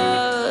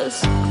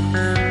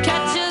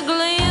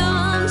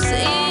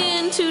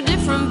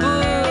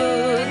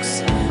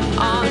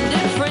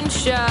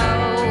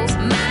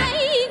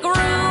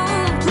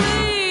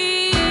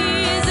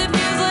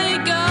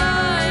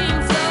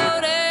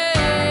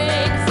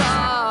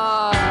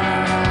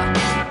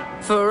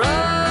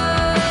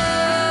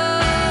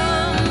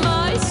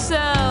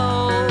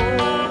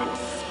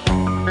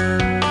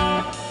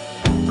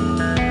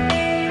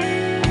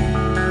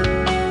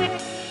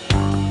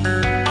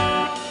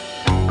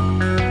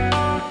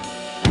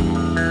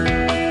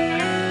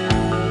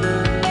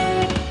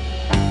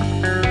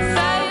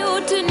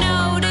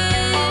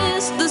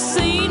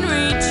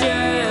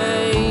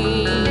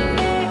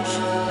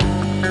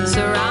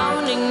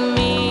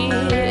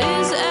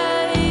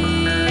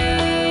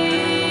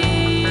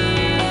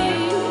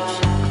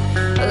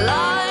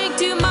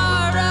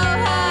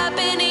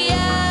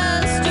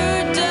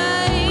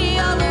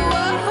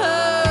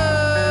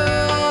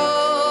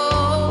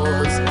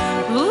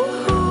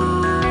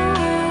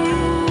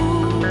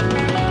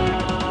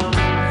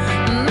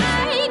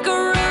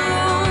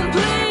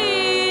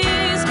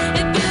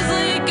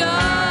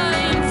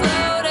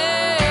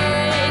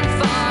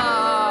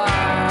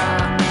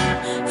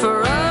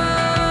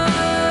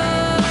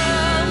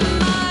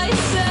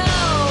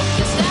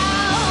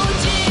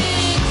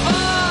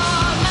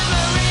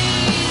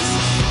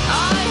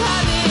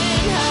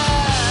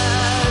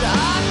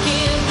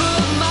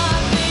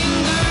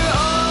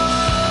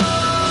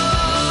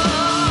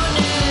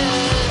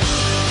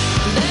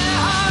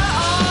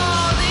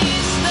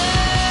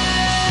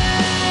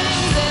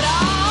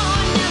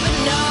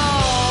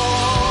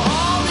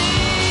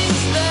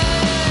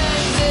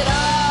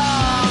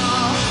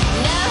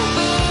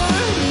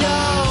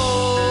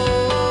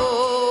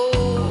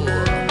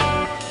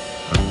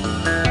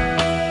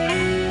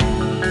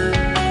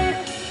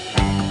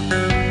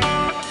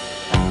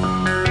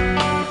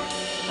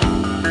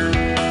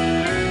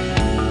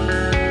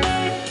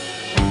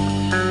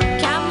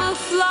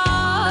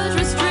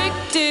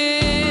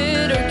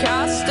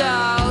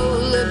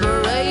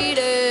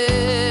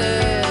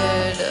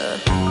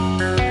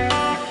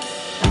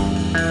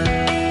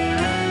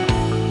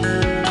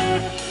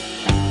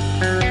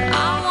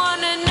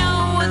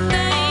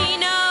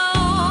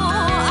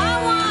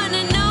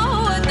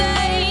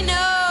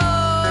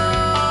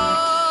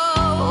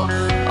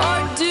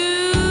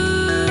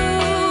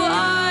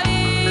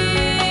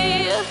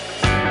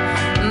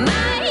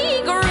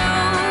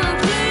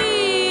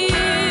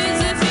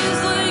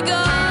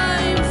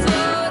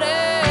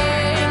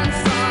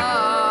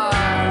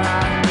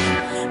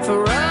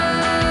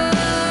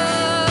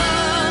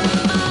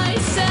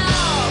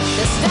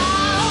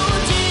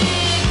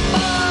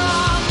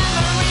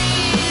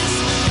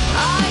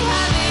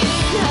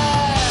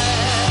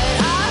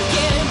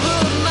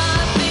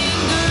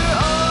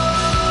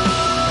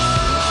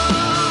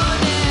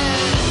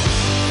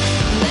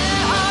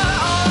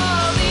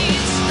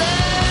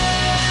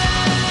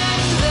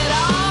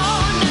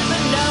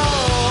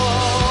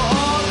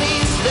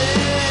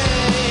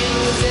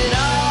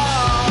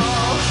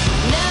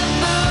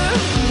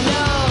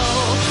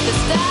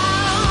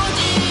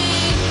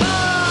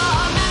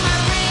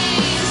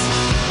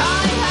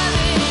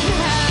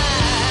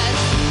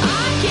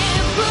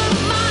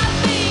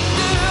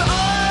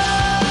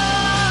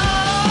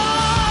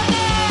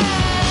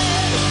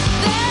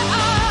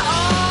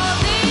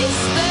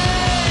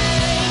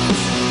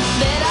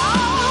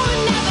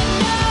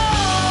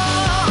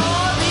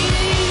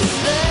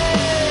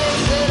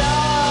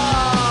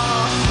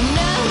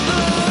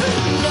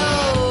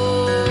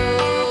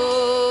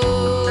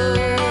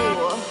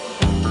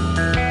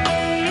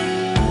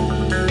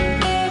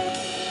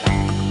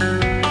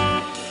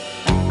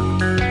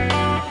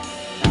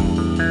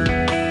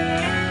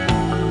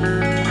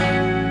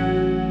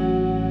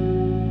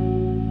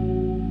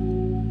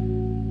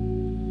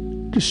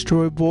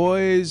 Destroy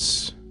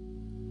Boys.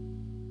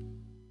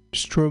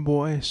 Destroy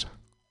Boys.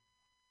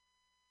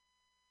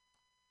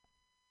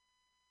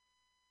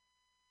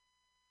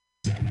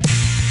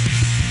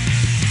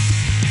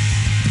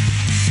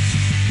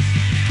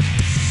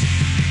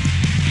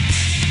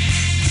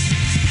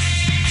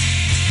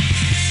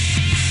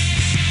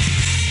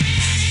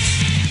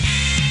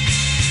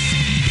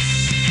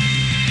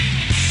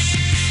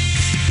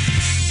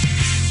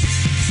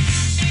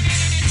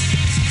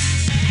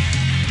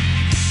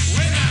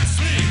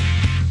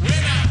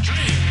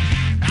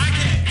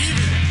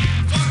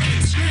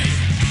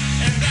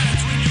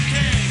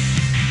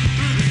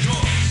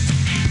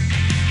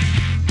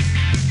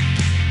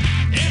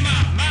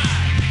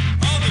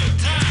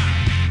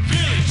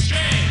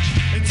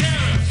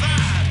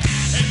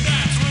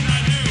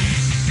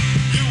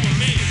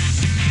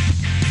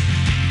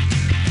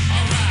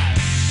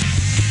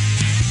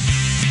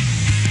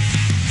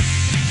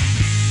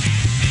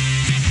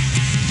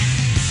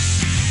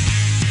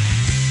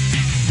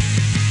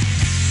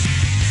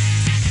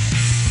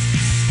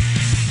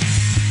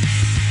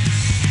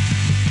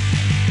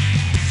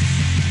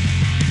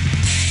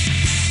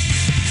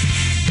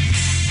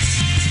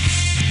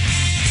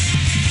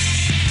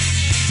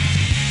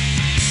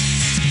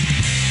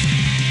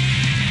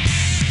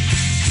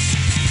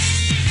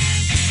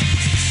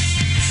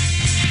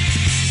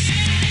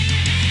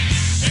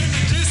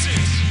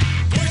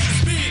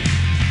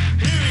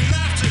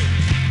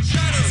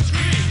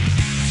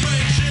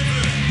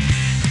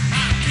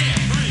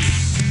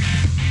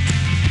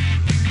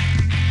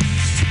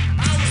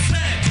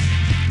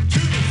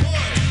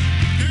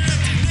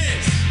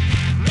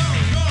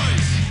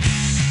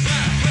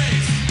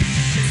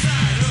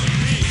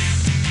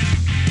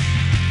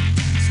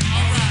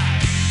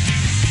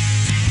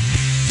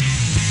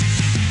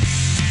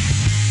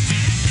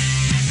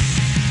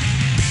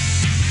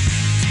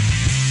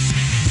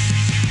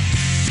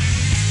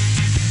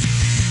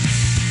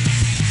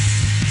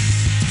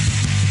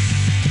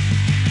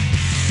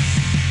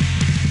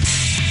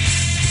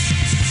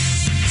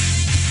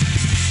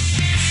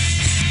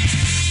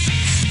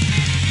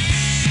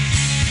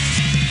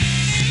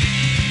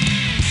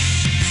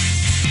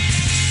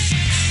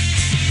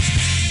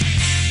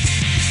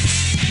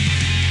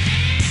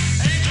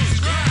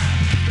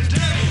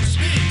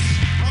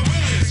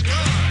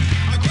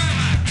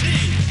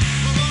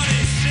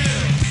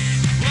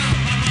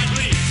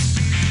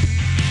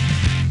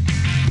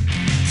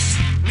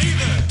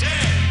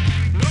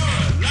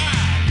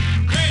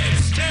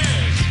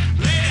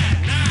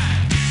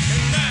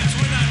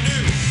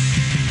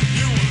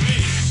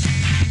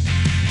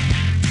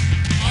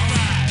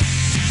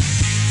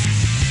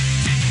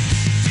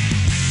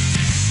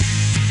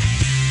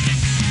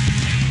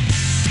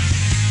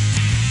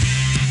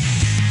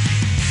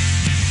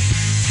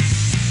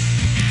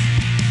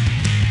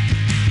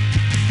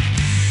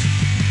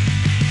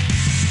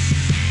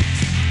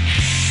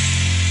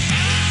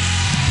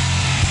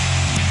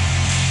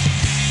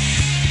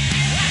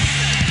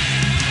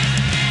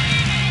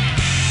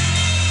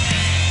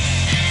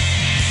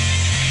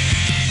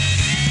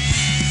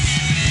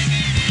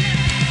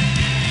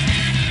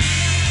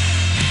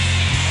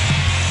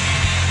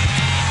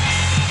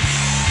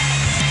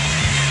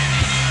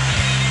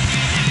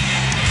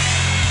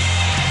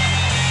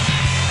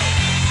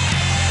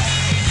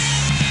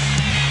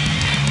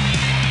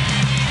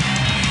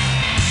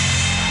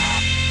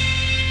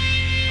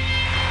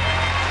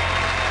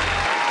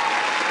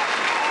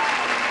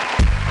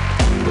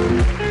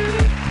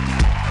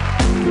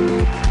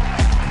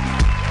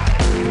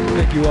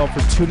 Thank you all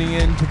for tuning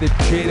in to the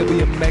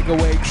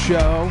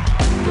TheJWMegawegShow.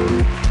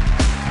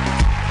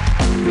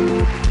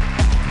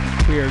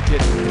 We are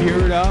getting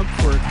geared up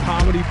for a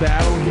comedy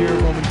battle here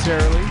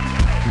momentarily.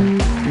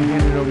 We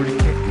hand it over to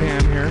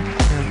Pam here.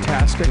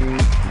 Fantastic.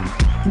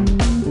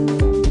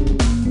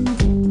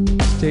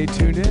 Stay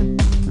tuned in.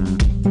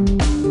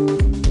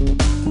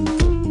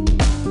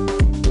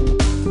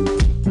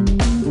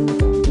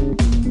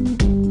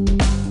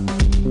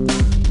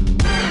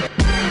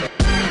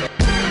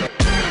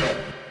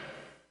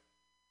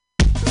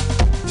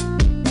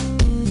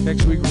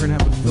 Next week, we're going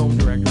to have a film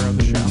director of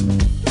the show.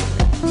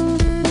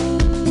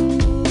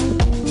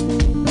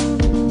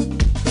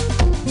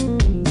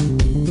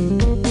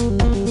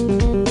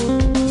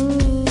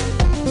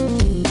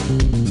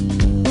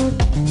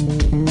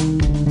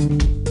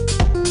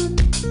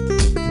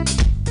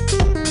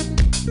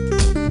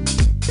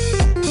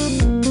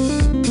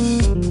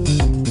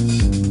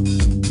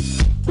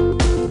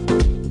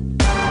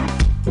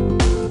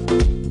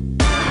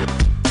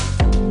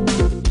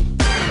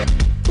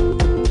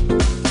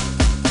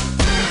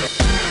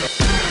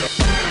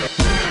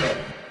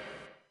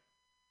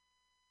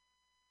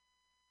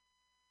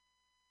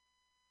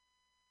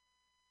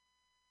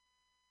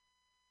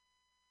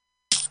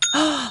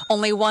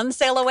 Only one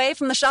sale away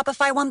from the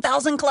Shopify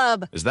 1000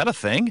 Club. Is that a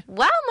thing?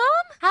 Wow,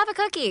 Mom, have a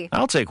cookie.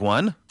 I'll take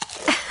one.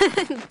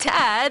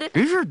 Dad.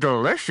 These are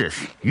delicious.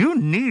 You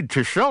need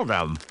to sell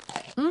them.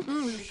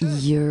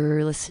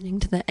 You're listening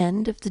to the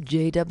end of the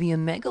JW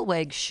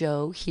Megaweg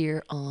Show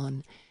here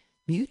on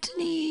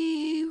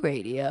Mutiny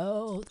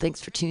Radio.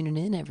 Thanks for tuning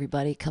in,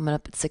 everybody. Coming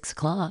up at 6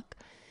 o'clock,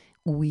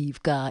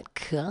 we've got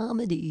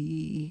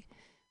comedy.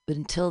 But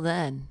until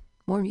then,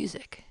 more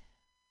music.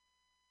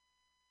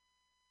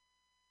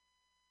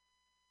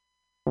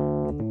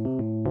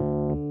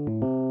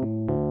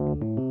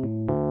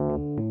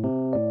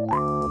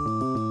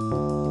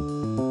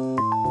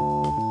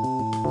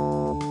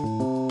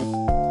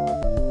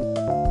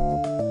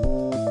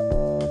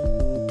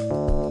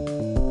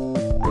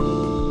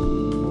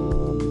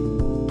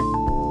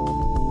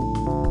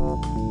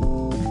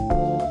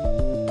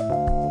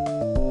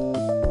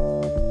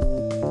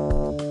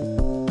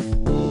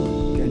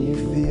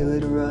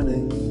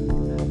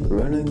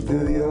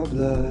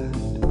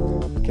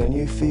 Can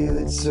you feel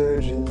it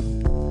surging?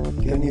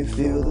 Can you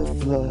feel the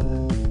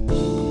flood?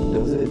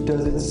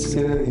 Does it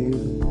scare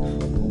you?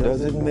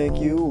 Does it make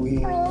you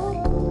weak?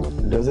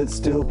 Does it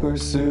still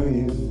pursue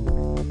you,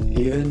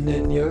 even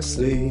in your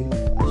sleep?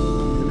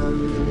 And I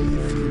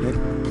really feel it.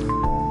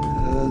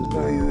 I'll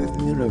buy you if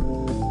you know.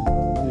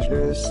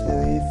 Just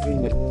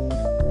feel it.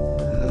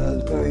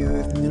 I'll buy you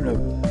if you know.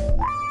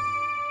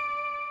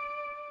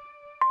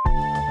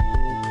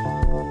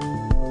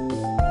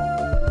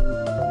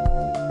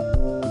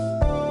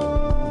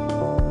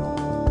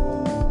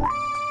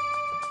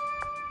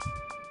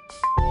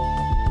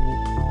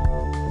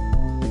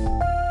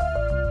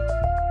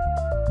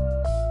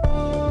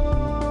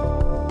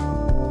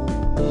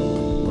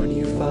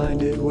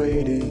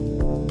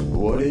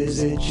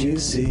 You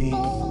see,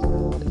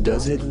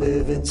 does it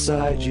live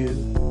inside you?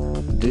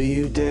 Do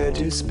you dare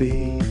to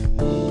speak?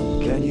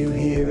 Can you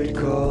hear it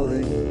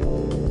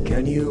calling?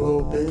 Can you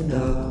open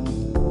up?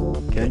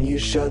 Can you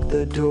shut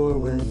the door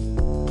when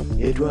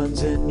it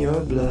runs in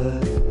your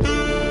blood?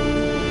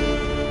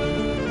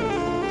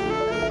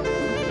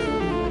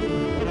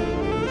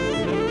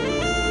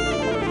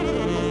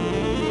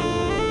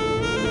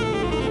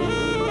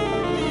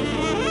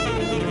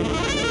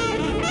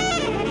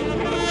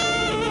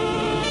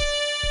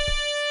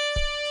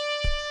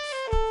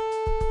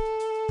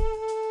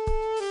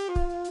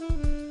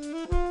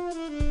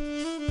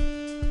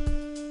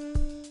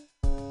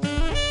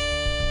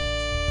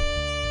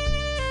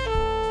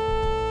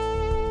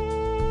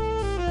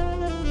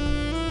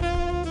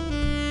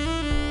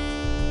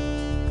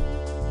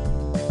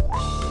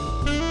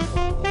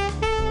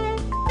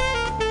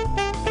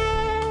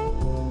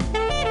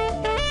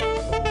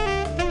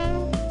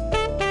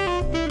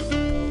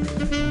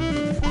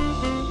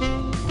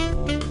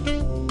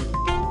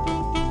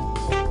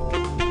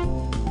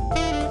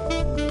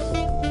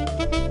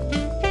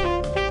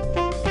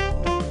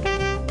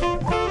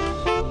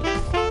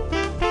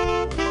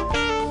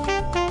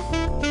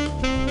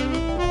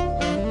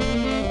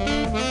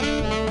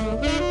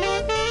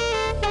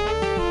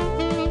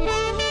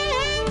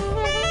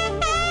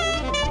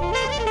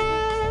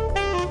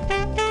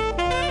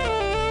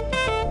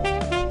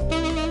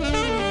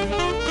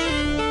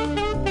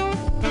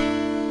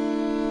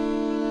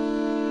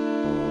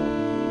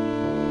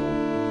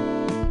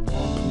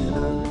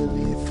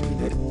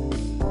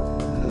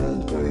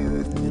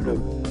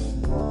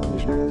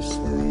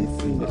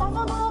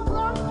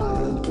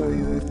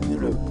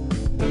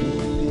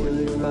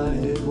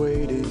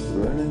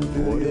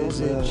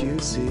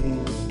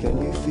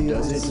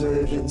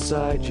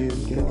 Inside you,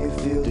 can you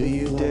feel? Do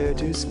you dare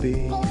to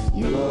speak?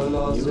 You are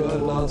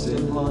lost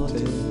and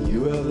haunted.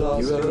 You have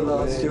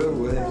lost your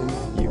way.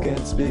 You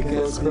can't speak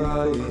and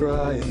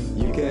crying.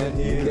 You can't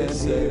hear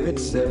it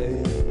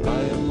say.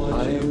 I am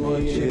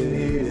what you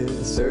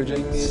needed,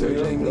 surging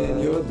in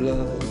your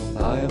blood.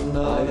 I am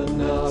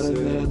not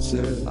an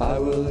answer. I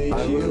will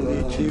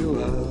eat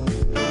you up.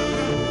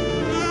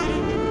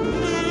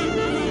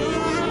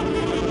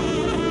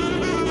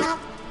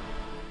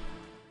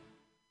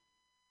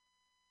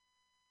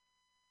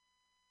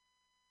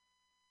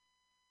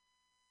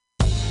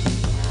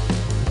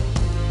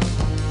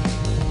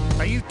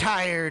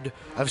 Tired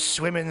of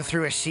swimming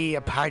through a sea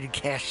of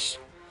podcasts?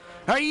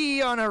 Are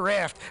ye on a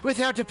raft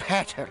without a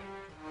paddle?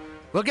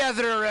 Well,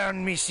 gather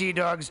around me, sea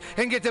dogs,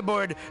 and get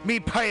aboard me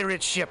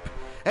pirate ship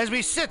as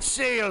we set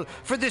sail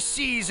for the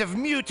seas of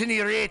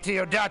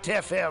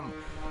MutinyRadio.fm.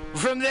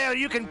 From there,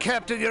 you can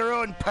captain your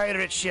own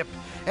pirate ship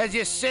as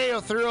you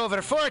sail through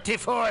over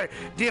 44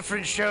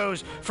 different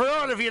shows for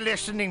all of your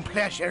listening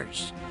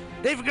pleasures.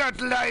 They've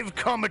got live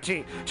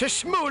comedy to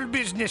small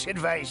business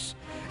advice,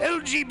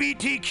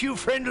 LGBTQ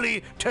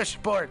friendly to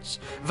sports,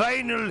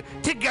 vinyl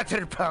to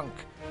gutter punk.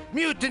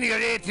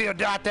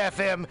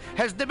 MutinyRadio.fm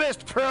has the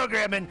best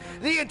programming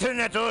the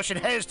internet ocean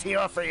has to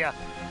offer you.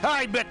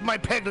 I bet my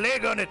peg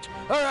leg on it,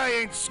 or I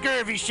ain't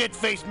scurvy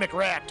shit-faced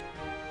McRat.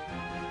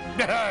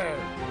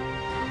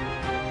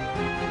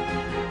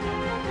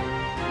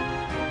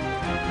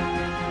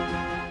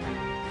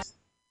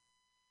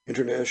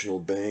 International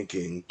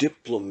banking,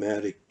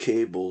 diplomatic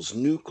cables,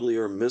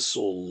 nuclear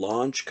missile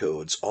launch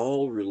codes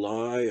all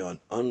rely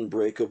on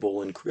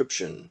unbreakable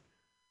encryption.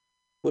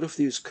 What if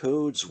these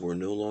codes were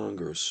no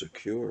longer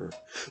secure?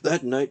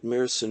 That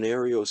nightmare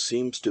scenario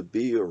seems to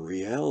be a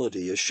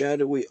reality. A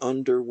shadowy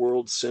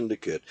underworld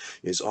syndicate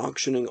is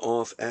auctioning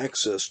off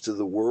access to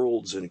the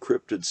world's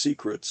encrypted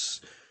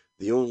secrets.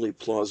 The only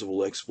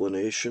plausible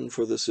explanation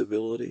for this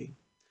ability?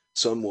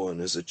 Someone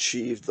has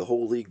achieved the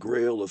holy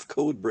grail of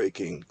code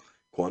breaking,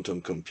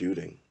 quantum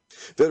computing.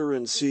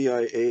 Veteran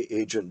CIA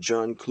agent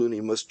John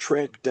Clooney must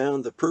track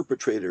down the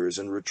perpetrators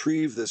and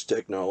retrieve this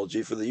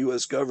technology for the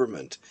U.S.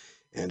 government.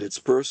 And it's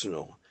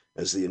personal,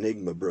 as the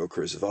Enigma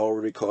brokers have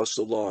already cost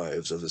the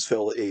lives of his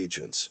fellow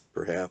agents,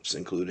 perhaps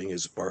including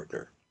his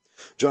partner.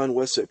 John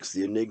Wessex,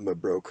 The Enigma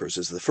Brokers,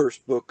 is the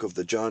first book of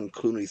the John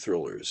Clooney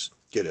thrillers.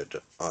 Get it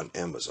on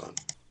Amazon.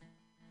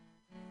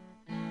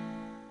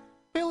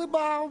 Billy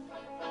Bob,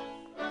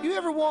 you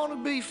ever want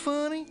to be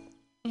funny?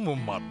 Well,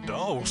 my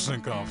dogs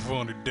think I'm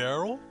funny,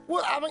 Daryl.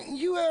 Well, I mean,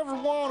 you ever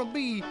want to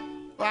be,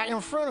 like, in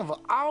front of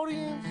an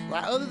audience?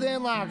 Like, other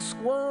than, like,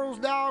 squirrels,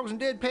 dogs, and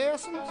dead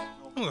persons?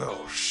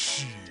 Well,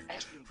 shoot.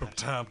 From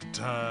time to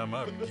time,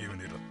 I've given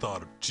it a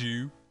thought or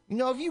two. You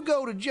know, if you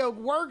go to Joke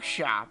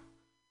Workshop,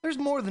 there's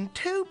more than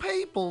 2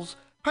 peoples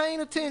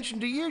paying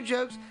attention to your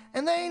jokes,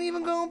 and they ain't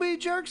even gonna be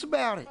jerks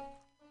about it.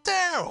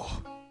 Daryl,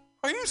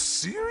 are you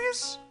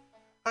serious?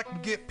 I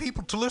can get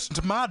people to listen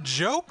to my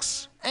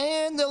jokes?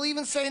 And they'll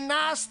even say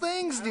nice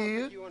things,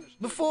 dude,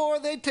 before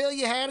they tell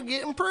you how to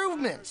get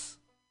improvements.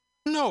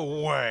 No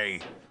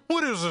way.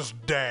 What is this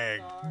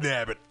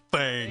dag-nabbit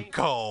thing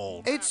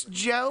called? It's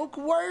Joke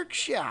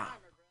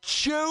Workshop.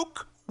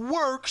 Joke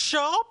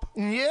Workshop?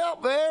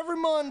 Yep, every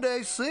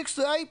Monday, 6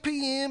 to 8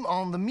 p.m.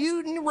 on the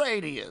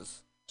MutinyRadio.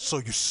 So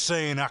you're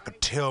saying I could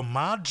tell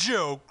my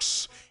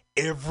jokes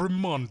every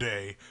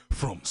Monday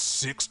from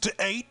 6 to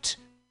 8?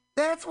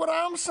 That's what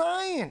I'm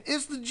saying.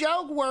 It's the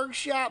Joke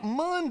Workshop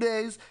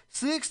Mondays,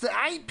 6 to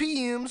 8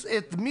 p.m.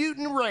 at the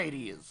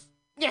MutinyRadio.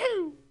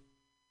 Yahoo!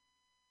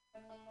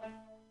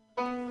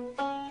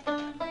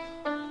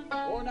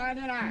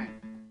 $4.99.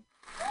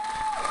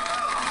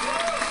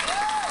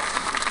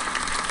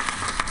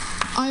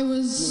 I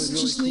was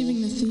just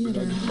leaving the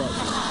theater.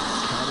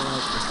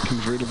 Cadillac,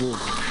 convertible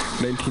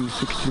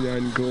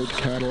 1969 gold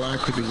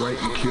Cadillac with the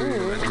white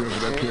interior, and I drove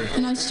it up here.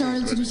 And I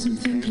started to do some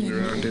thinking.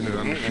 Around in it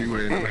on the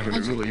freeway, and I'm having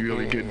a really,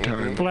 really good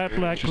time. Flat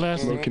black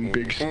classic. Smoking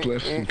big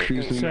spliffs and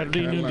cruising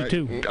Saturday noon to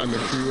 2 on the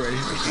freeway.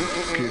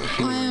 It's good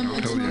feeling, I am I'll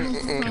a tell you. total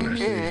What can I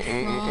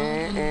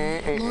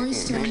say? fraud. Lori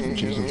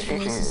Stone's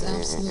voice is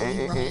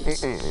absolutely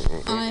right.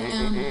 I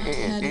am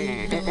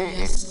petty,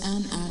 rebellious,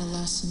 and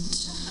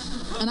adolescent.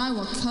 And I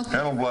will cut the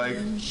Hello, Blake.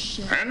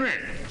 shit. Henry,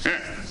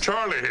 yeah,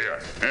 Charlie here.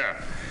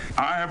 Yeah,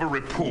 I have a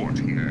report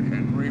here,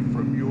 Henry,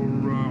 from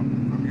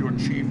your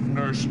chief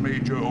nurse,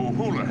 Major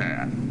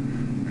O'Houlihan.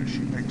 She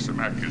makes some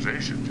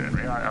accusations,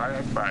 Henry.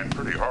 I find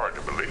pretty hard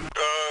to believe.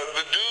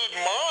 The dude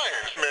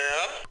minds,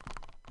 man.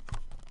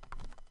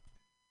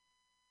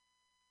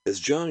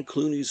 Has John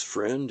Clooney's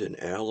friend and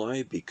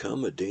ally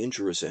become a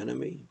dangerous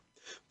enemy?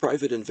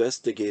 Private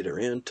investigator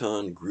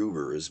Anton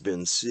Gruber has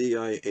been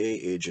CIA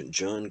agent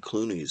John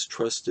Clooney's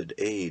trusted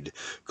aide.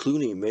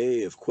 Clooney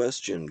may have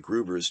questioned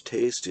Gruber's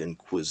taste in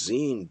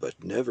cuisine,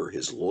 but never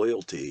his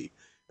loyalty,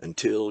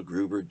 until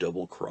Gruber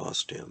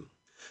double-crossed him.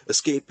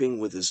 Escaping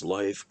with his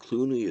life,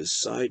 Clooney is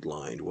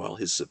sidelined while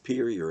his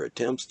superior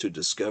attempts to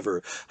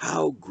discover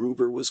how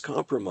Gruber was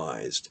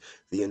compromised.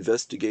 The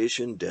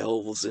investigation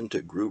delves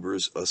into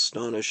Gruber's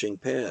astonishing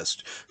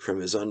past, from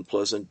his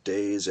unpleasant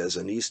days as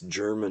an East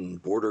German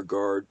border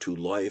guard to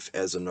life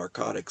as a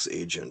narcotics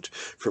agent,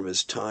 from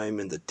his time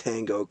in the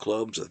tango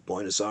clubs of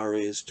Buenos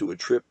Aires to a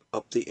trip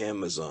up the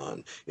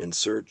Amazon in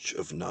search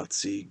of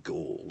Nazi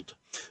gold.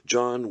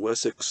 John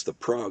Wessex, The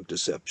Prague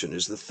Deception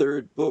is the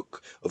third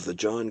book of the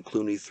John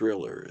Clooney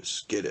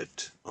thrillers. Get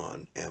it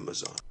on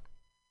Amazon.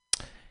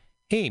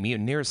 Hey,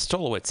 Mutineer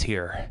Stolowitz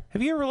here.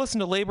 Have you ever listened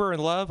to Labor and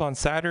Love on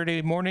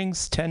Saturday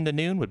mornings, 10 to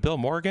noon with Bill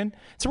Morgan?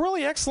 It's a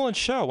really excellent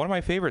show, one of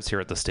my favorites here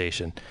at the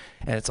station.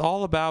 And it's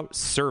all about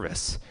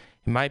service.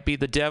 It might be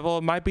the devil,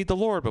 it might be the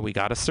Lord, but we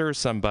got to serve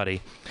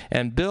somebody.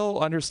 And Bill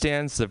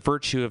understands the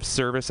virtue of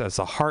service as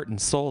the heart and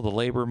soul of the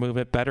labor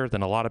movement better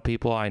than a lot of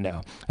people I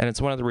know. And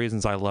it's one of the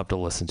reasons I love to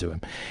listen to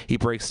him. He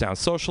breaks down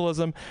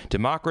socialism,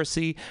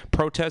 democracy,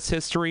 protest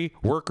history,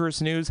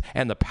 workers' news,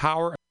 and the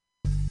power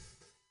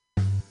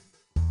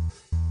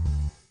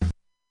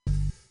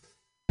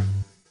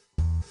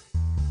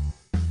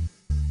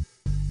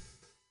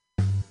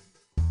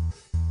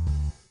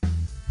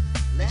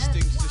These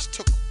things just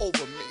took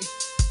over me.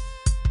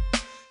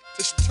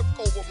 Just took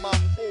over my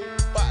whole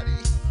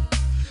body.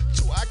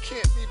 So I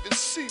can't even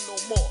see no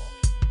more.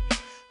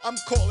 I'm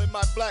calling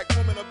my black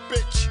woman a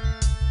bitch.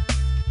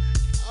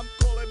 I'm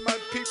calling my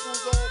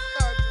peoples all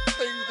kinds of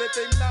things that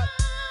they not.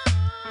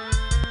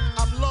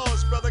 I'm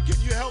lost, brother. Can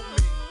you help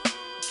me?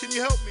 Can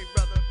you help me,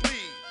 brother?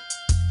 Please.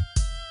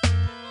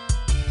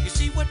 You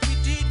see what we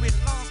did? We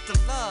lost the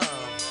love.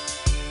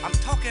 I'm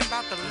talking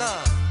about the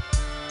love.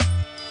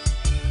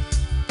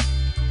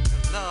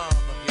 Love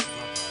of your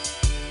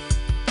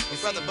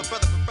brother. But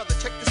brother,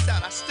 check this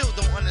out. I still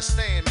don't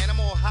understand, man. I'm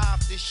all high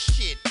off this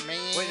shit, man.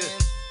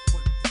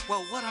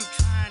 Well, what I'm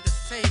trying to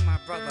say, my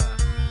brother,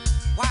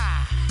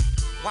 why?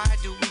 Why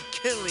do we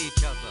kill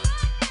each other?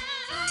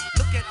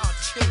 Look at our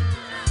children.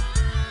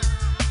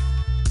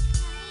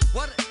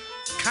 What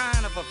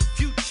kind of a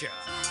future?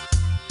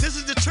 This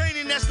is the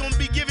training that's gonna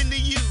be given to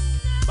you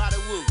by the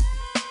Woo,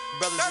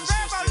 brothers and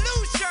sisters. The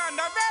revolution.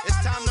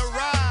 It's time to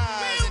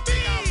rise and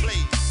take our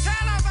place,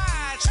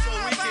 so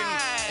we can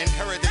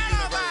inherit the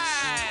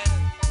universe.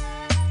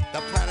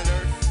 The planet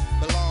Earth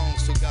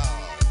belongs to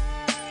God.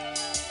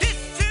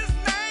 This is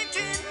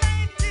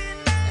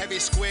 1999. Every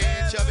square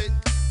inch of it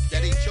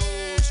that He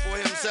chose for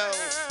Himself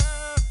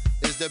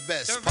is the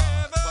best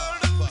part.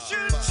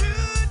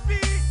 Should be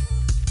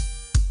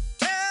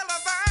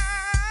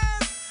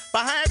televised.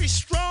 Behind every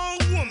strong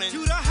woman,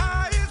 To the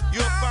highest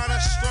you'll find a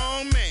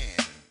strong man.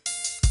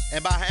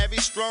 And by every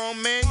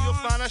strong man, you'll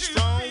find a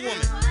strong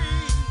woman.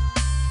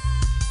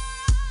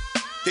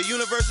 The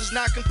universe is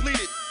not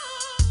completed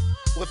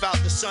without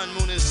the sun,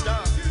 moon, and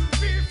stars.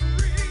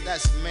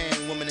 That's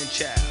man, woman, and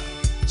child.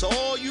 So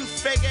all you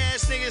fake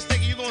ass niggas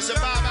thinking you're gonna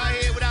survive out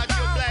here without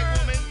your black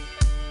woman,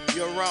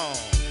 you're wrong.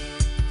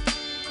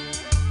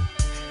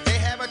 They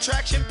have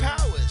attraction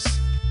powers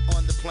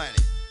on the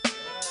planet.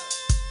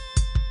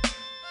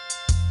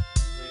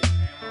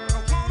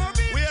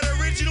 We are the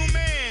original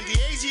man, the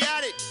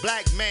Asiatic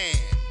black man,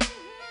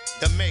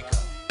 the maker,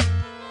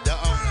 the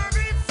owner,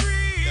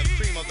 the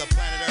cream of the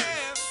planet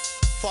Earth,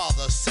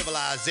 father of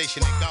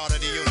civilization and God of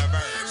the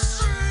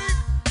universe.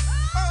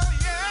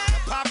 The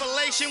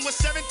population was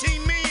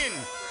 17 million,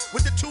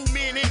 with the 2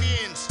 million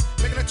Indians,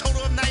 making a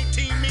total of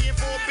 19 million,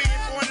 4 billion,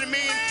 400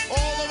 million,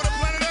 all over the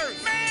planet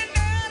Earth.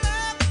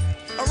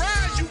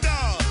 Arise, you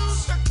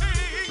dogs!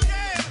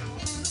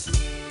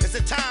 It's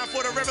the time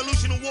for the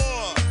revolution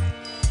war.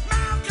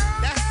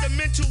 That's the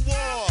mental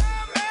war.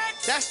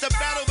 That's the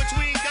battle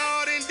between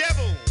God and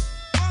devil.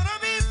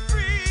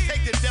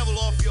 Take the devil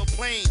off your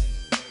plane.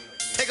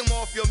 Take him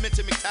off your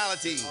mental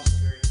mentality.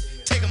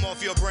 Take him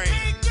off your brain.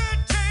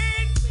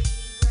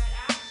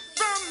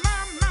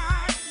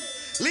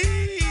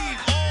 Leave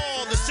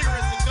all the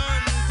cigarettes, the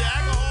guns, the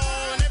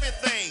alcohol, and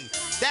everything.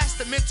 That's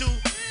the mental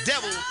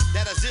devil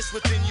that exists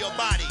within your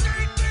body.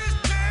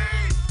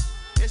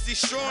 It's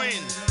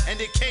destroying and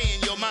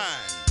decaying your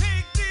mind.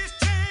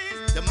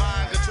 The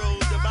mind controls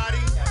the body.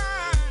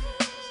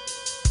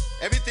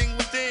 Everything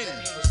within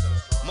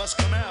must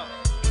come out.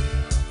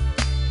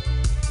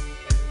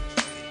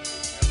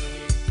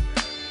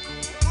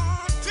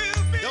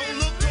 Don't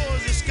look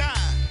towards the sky,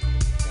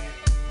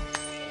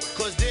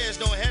 cause there's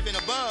no heaven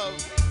above.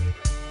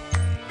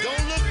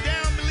 Don't look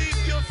down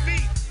beneath your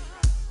feet.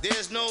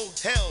 There's no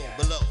hell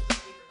below.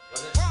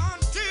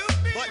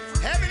 But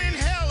heaven and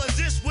hell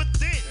exist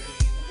within.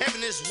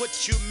 Heaven is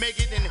what you make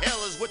it, and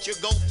hell is what you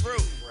go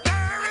through.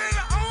 There is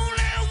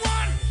only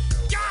one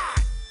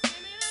God.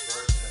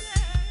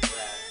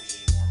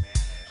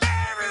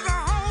 There is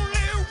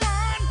only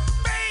one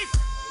faith.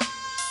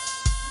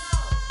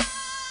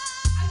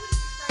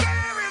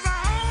 There is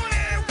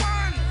only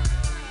one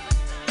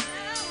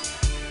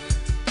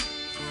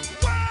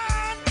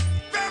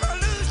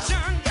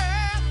revolution,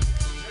 yeah.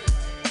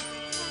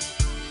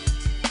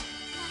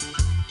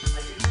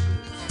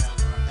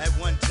 At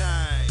one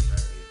time,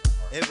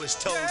 it was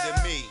told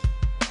to me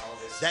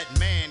that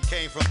man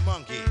came from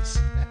monkeys,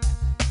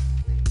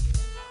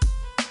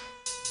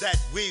 that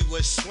we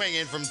was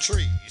swinging from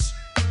trees.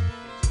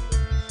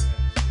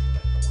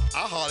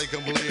 I hardly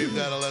can believe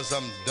that unless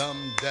I'm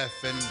dumb, deaf,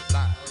 and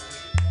blind.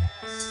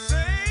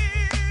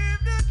 Save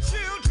the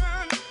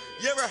children.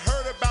 You ever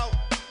heard about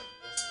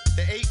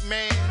the 8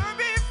 man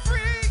Be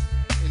free.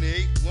 and the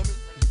 8 woman?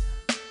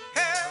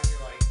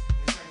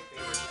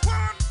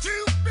 Want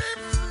to be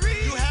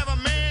free. You have a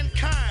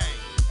mankind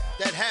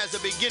that has a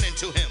beginning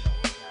to him,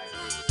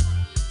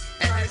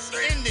 and his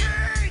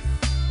ending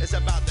is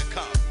about to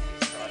come.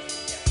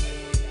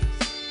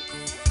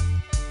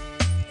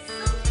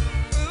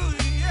 Ooh,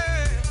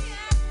 yeah.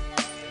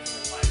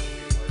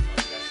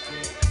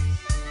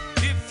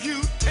 If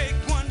you take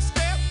one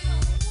step.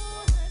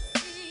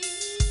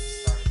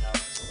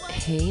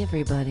 Hey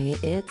everybody,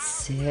 it's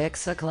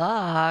 6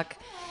 o'clock.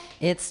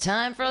 It's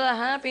time for the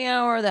happy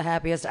hour, the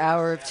happiest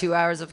hour of 2 hours of